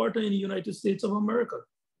headquartered in the United States of America,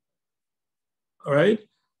 all right?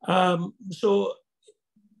 So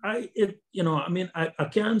I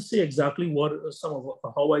can't say exactly what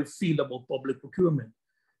how I feel about public procurement,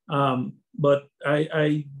 but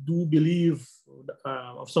I do believe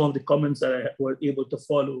of some of the comments that I were able to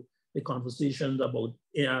follow the conversations about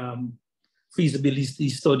feasibility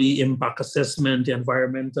study, impact assessment,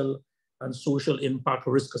 environmental and social impact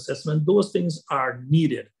risk assessment. Those things are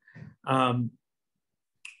needed.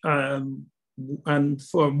 And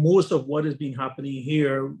for most of what is being happening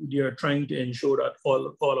here, they are trying to ensure that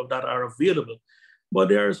all of that are available. But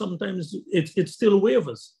there are sometimes it still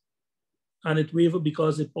wavers, and it wavers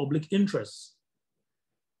because of public interest.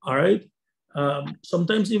 All right.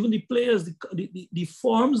 Sometimes even the players, the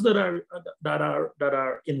firms that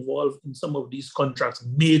are involved in some of these contracts,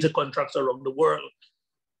 major contracts around the world,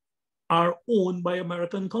 are owned by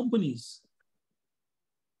American companies.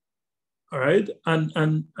 All right,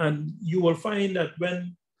 and you will find that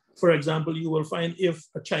when, for example, you will find if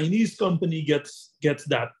a Chinese company gets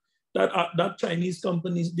that Chinese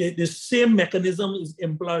companies, the same mechanism is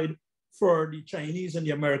employed for the Chinese and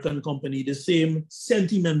the American company. The same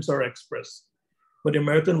sentiments are expressed, but the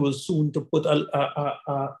American will soon to put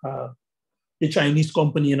the Chinese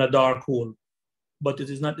company in a dark hole, but it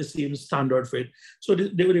is not the same standard for it. So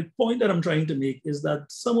the point that I'm trying to make is that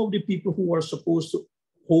some of the people who are supposed to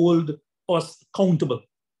hold us accountable,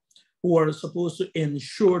 who are supposed to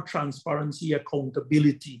ensure transparency,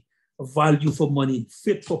 accountability, value for money,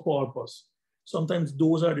 fit for purpose, sometimes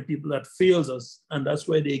those are the people that fails us. And that's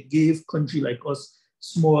why they gave country like us,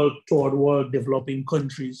 small third world developing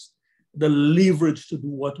countries, the leverage to do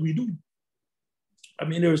what we do. I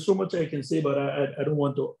mean, there is so much I can say, but I don't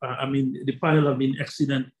want to, the panel have been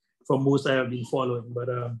excellent for most I have been following, but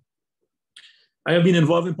I have been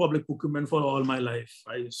involved in public procurement for all my life.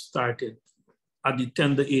 I started at the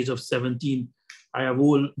tender age of 17. I have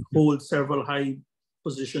hold several high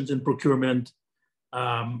positions in procurement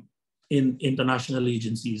in international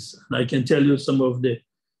agencies. And I can tell you some of the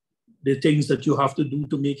things that you have to do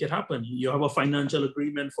to make it happen. You have a financial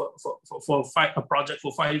agreement for a project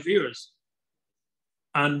for 5 years.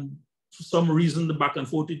 And for some reason, the back and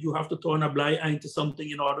forth, you have to turn a blind eye to something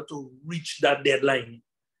in order to reach that deadline,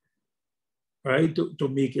 right? To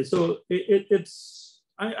make it. So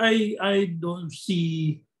I don't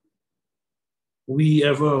see we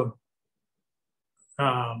ever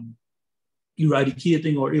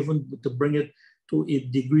eradicating or even to bring it to a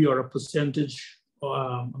degree or a percentage,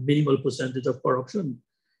 a minimal percentage of corruption.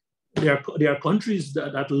 There are countries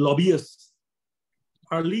that lobbyists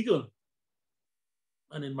are legal.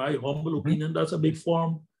 And in my humble opinion, that's a big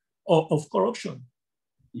form of corruption.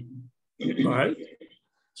 All right?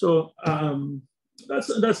 So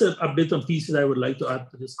that's a bit of pieces I would like to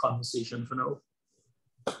add to this conversation for now.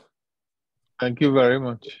 Thank you very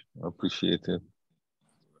much. I appreciate it.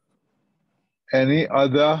 Any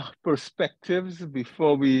other perspectives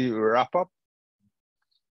before we wrap up?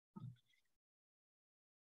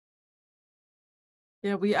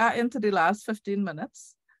 Yeah, we are into the last 15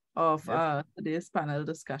 minutes of today's panel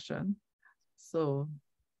discussion. So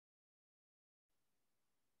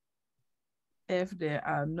if there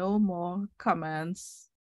are no more comments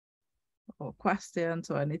or questions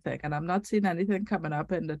or anything, and I'm not seeing anything coming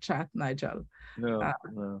up in the chat, Nigel. No.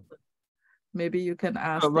 Maybe you can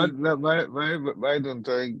ask. Why don't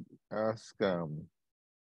I ask?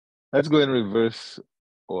 Let's go in reverse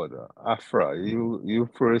order. Afra, you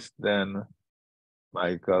first, then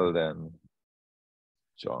Michael, then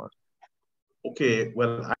John. Okay,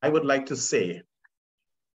 well, I would like to say,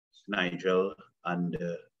 Nigel and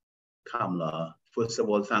Kamla, first of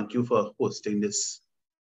all, thank you for hosting this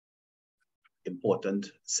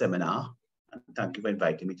important seminar, and thank you for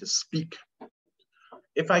inviting me to speak.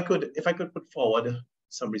 If I could put forward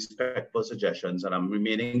some respectful suggestions, and I'm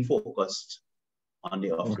remaining focused on the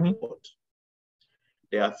Uff Report.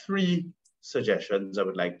 There are 3 suggestions I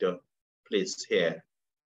would like to place here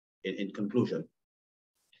in conclusion.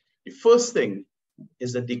 The first thing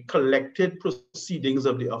is that the collected proceedings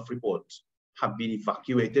of the Uff Report have been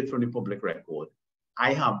evacuated from the public record.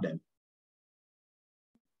 I have them.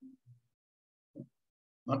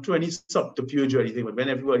 Not through any subterfuge or anything, but when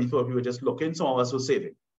everybody thought we were just looking, some of us were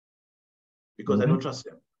saving because I don't trust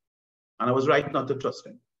them. And I was right not to trust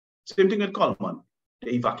him. Same thing with Coleman.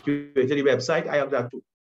 They evacuated the website. I have that too,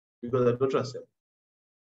 because I don't trust him.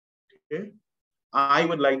 Okay? I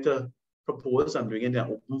would like to propose, I'm doing it in an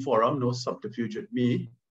open forum, no subterfuge with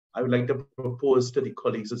me. I would like to propose to the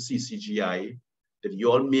colleagues of CCGI that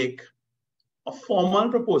you all make a formal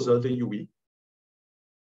proposal to UE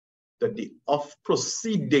that the Uff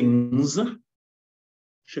proceedings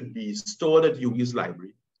should be stored at UWI's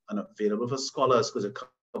library and available for scholars, because it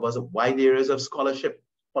covers a wide areas of scholarship,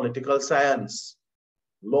 political science,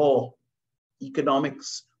 law,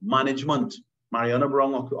 economics, management. Mariana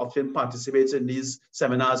Brown often participates in these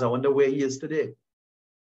seminars. I wonder where he is today.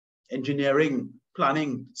 Engineering,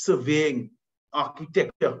 planning, surveying,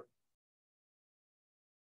 architecture.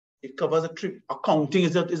 It covers a trip. Accounting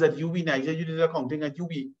is at UWI. Nigeria, you did accounting at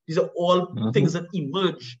UWI. These are all things that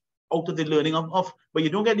emerge out of the learning of, but you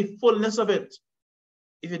don't get the fullness of it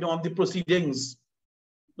if you don't have the proceedings.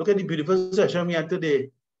 Look at the beautiful session we had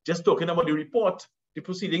today, just talking about the report. The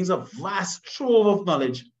proceedings are vast trove of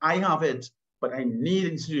knowledge. I have it, but I need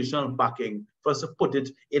institutional backing for us to put it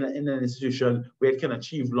in an institution where it can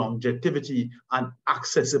achieve longevity and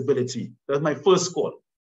accessibility. That's my first call.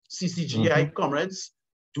 CCGI comrades,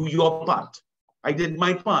 do your part. I did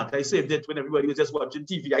my part. I saved it when everybody was just watching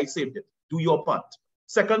TV. I saved it. Do your part.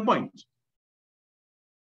 Second point.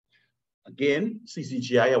 Again,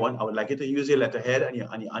 CCGI, I would like you to use your letterhead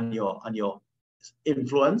and your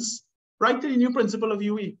influence. Write to the new principal of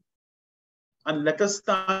UE. And let us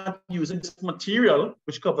start using this material,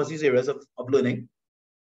 which covers these areas of learning,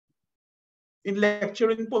 in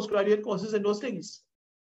lecturing postgraduate courses and those things.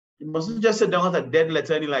 You mustn't just sit down with a dead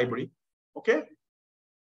letter in the library. Okay?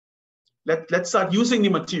 Let's start using the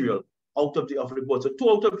material out of the Uff report. So 2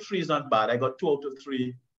 out of 3 is not bad. I got 2 out of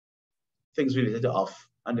 3 things related to Uff.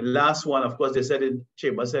 And the last one, of course, they said in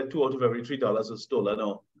Chamber, said 2 out of every $3 was stolen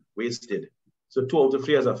or wasted. So 2 out of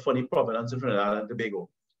 3 has a funny provenance in Trinidad and Tobago.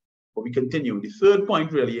 But we continue. The third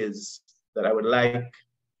point really is that I would like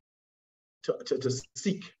to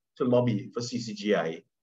seek to lobby for CCGI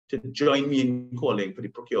to join me in calling for the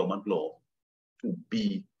procurement law to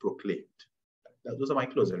be proclaimed. Those are my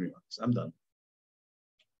closing remarks. I'm done.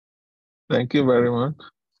 Thank you very much.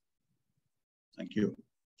 Thank you.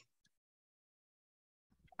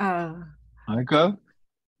 Michael?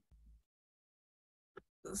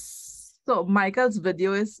 So Michael's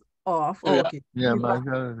video is off. Oh, yeah. okay. Yeah,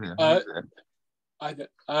 Michael.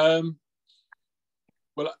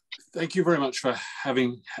 Well, thank you very much for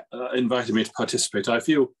having invited me to participate. I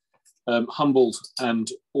feel humbled and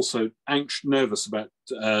also nervous about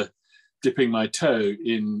dipping my toe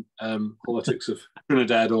in politics of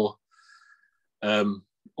Trinidad or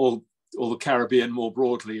the Caribbean more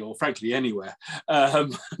broadly, or frankly anywhere.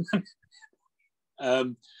 I'm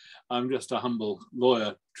just a humble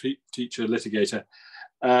lawyer, teacher, litigator.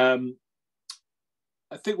 I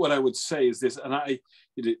think what I would say is this, and I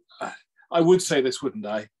would say this, wouldn't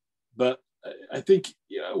I? But I think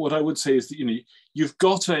what I would say is that you've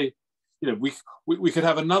got we could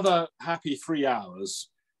have another happy 3 hours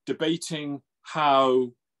debating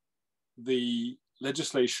how the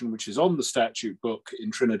legislation which is on the statute book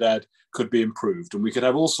in Trinidad could be improved, and we could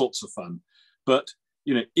have all sorts of fun. But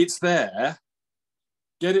it's there.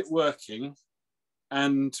 Get it working,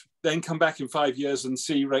 and then come back in 5 years and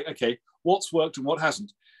see, right, okay, what's worked and what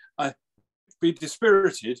hasn't. Be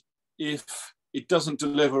dispirited if it doesn't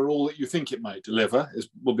deliver all that you think it might deliver,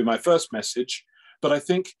 will be my first message. But I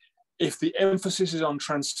think if the emphasis is on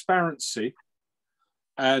transparency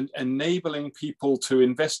and enabling people to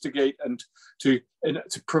investigate and to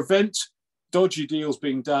prevent dodgy deals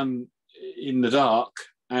being done in the dark,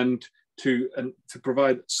 and to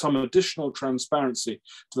provide some additional transparency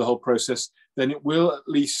to the whole process, then it will at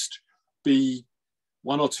least be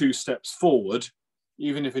 1 or 2 steps forward,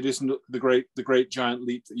 even if it isn't the great giant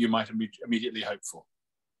leap that you might immediately hope for.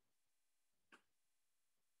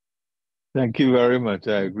 Thank you very much.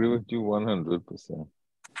 I agree with you 100%.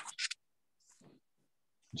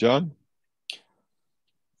 John?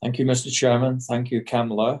 Thank you, Mr. Chairman. Thank you,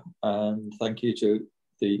 Kamala, and thank you to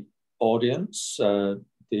the audience.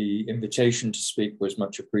 The invitation to speak was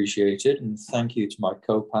much appreciated, and thank you to my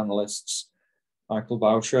co-panelists, Michael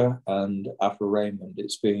Boucher and Afra Raymond.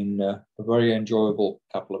 It's been a very enjoyable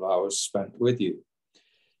couple of hours spent with you.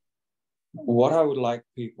 What I would like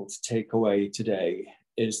people to take away today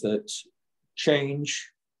is that change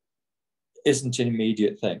isn't an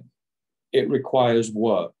immediate thing. It requires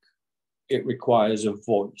work. It requires a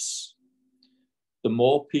voice. The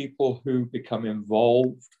more people who become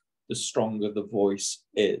involved, the stronger the voice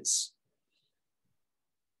is.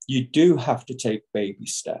 You do have to take baby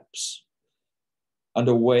steps. And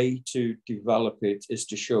a way to develop it is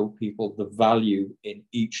to show people the value in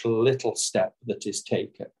each little step that is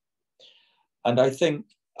taken. And I think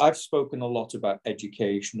I've spoken a lot about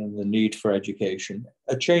education and the need for education.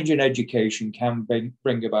 A change in education can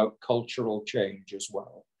bring about cultural change as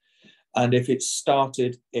well. And if it's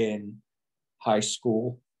started in high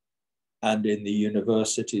school and in the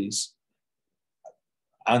universities,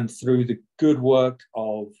 and through the good work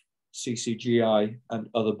of CCGI and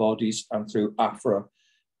other bodies and through Afra,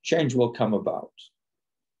 change will come about.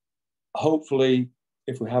 Hopefully,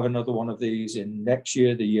 if we have another one of these in next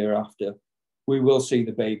year, the year after, we will see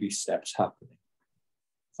the baby steps happening.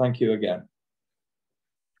 Thank you again.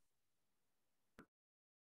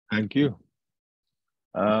 Thank you.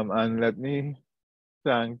 And let me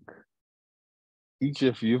thank each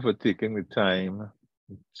of you for taking the time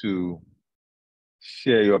to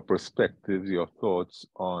share your perspectives, your thoughts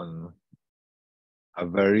on a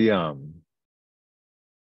very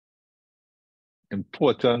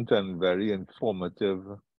important and very informative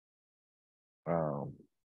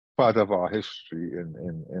part of our history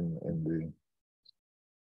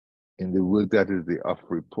in the work that is the Uff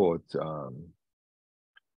Report.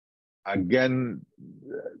 Again,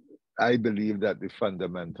 I believe that the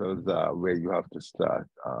fundamentals are where you have to start.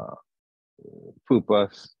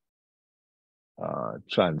 Purpose,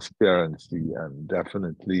 transparency, and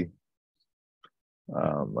definitely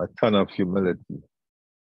a ton of humility.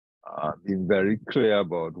 Being very clear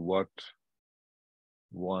about what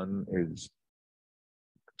one is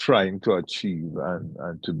trying to achieve,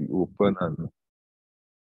 and to be open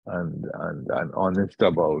and honest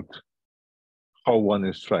about how one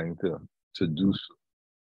is trying to do so.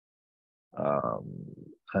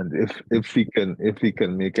 And if we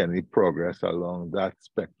can make any progress along that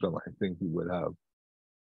spectrum, I think we will have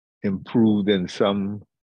improved in some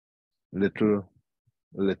little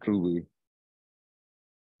way.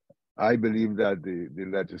 I believe that the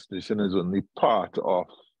legislation is only part of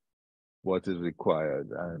what is required,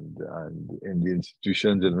 and in the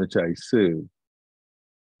institutions in which I serve,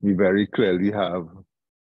 we very clearly have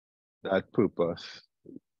that purpose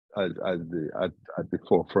at the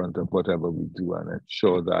forefront of whatever we do, and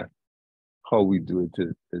ensure that how we do it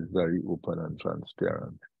is very open and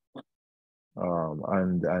transparent.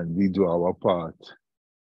 And we do our part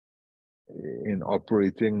in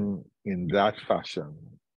operating in that fashion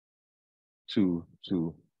to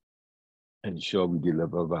ensure we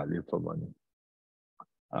deliver value for money.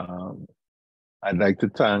 I'd like to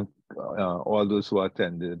thank all those who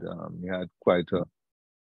attended. We had quite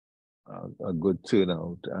a good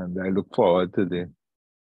turnout, and I look forward to the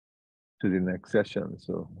next session.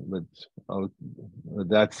 So, with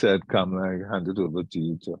that said, Kamala, I hand it over to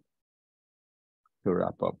you to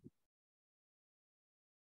wrap up.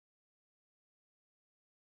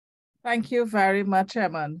 Thank you very much,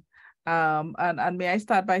 Eman. And may I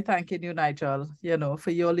start by thanking you, Nigel, for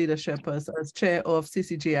your leadership as chair of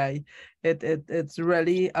CCGI. It's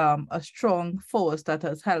really a strong force that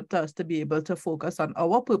has helped us to be able to focus on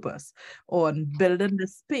our purpose, on building the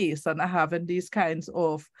space and having these kinds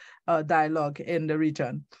of dialogue in the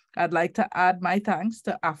region. I'd like to add my thanks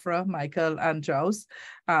to Afra, Michael, and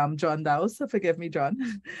John Dowse, forgive me, John.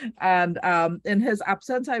 And in his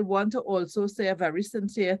absence, I want to also say a very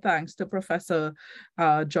sincere thanks to Professor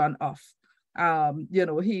John Uff.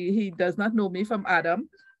 He does not know me from Adam,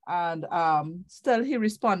 and still he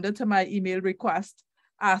responded to my email request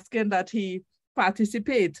asking that he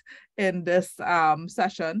participate in this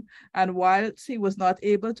session. And whilst he was not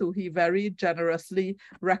able to, he very generously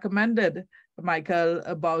recommended Michael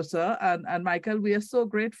Bowser. And Michael, we are so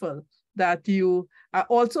grateful that you are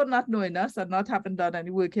also not knowing us and not having done any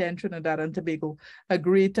work here in Trinidad and Tobago,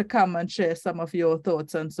 agreed to come and share some of your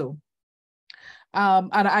thoughts and so.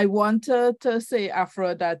 And I wanted to say,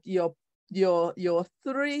 Afra, that your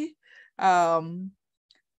three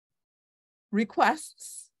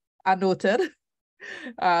requests are noted,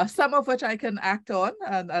 some of which I can act on,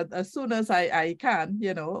 and as soon as I can,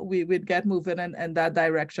 we'd get moving in that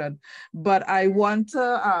direction. But I want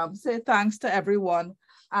to say thanks to everyone,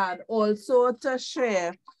 and also to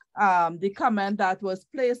share the comment that was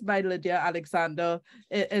placed by Lydia Alexander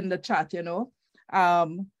in the chat.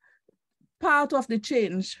 Part of the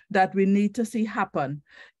change that we need to see happen,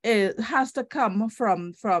 it has to come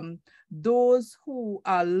from those who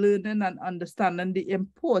are learning and understanding the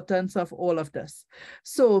importance of all of this.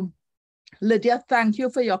 So Lydia, thank you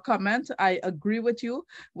for your comment. I agree with you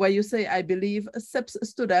where you say, I believe SIPS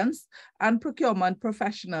students and procurement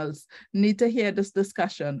professionals need to hear this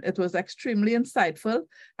discussion. It was extremely insightful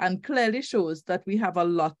and clearly shows that we have a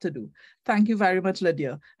lot to do. Thank you very much,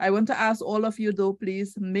 Lydia. I want to ask all of you though,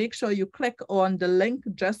 please make sure you click on the link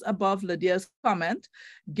just above Lydia's comment.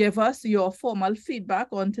 Give us your formal feedback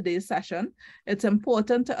on today's session. It's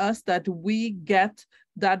important to us that we get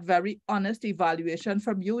that very honest evaluation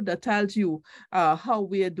from you that tells you how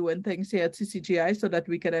we are doing things here at CCGI so that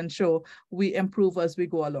we can ensure we improve as we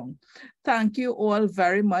go along. Thank you all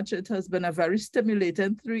very much. It has been a very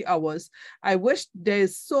stimulating 3 hours. I wish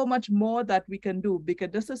there's so much more that we can do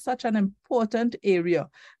because this is such an important area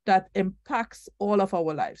that impacts all of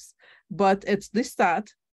our lives. But it's the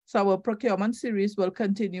start. So our procurement series will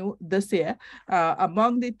continue this year.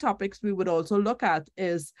 Among the topics we would also look at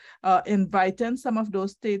is inviting some of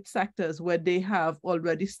those state sectors where they have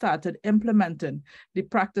already started implementing the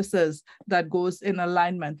practices that goes in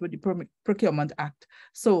alignment with the Procurement Act.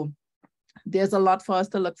 So there's a lot for us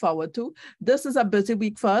to look forward to. This is a busy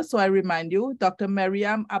week for us, so I remind you, Dr.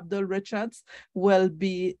 Miriam Abdul-Richards will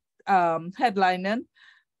be headlining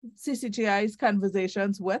CCGI's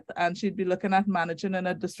conversations with, and she'd be looking at managing in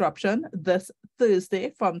a disruption this Thursday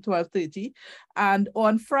from 12:30. And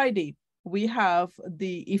on Friday, we have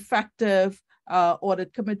the effective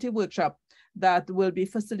audit committee workshop that will be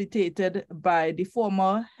facilitated by the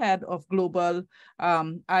former head of global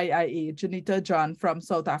IIA, Janita John from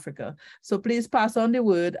South Africa. So please pass on the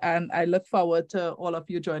word, and I look forward to all of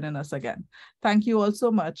you joining us again. Thank you all so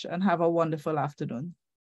much and have a wonderful afternoon.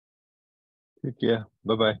 Take care.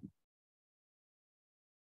 Bye-bye.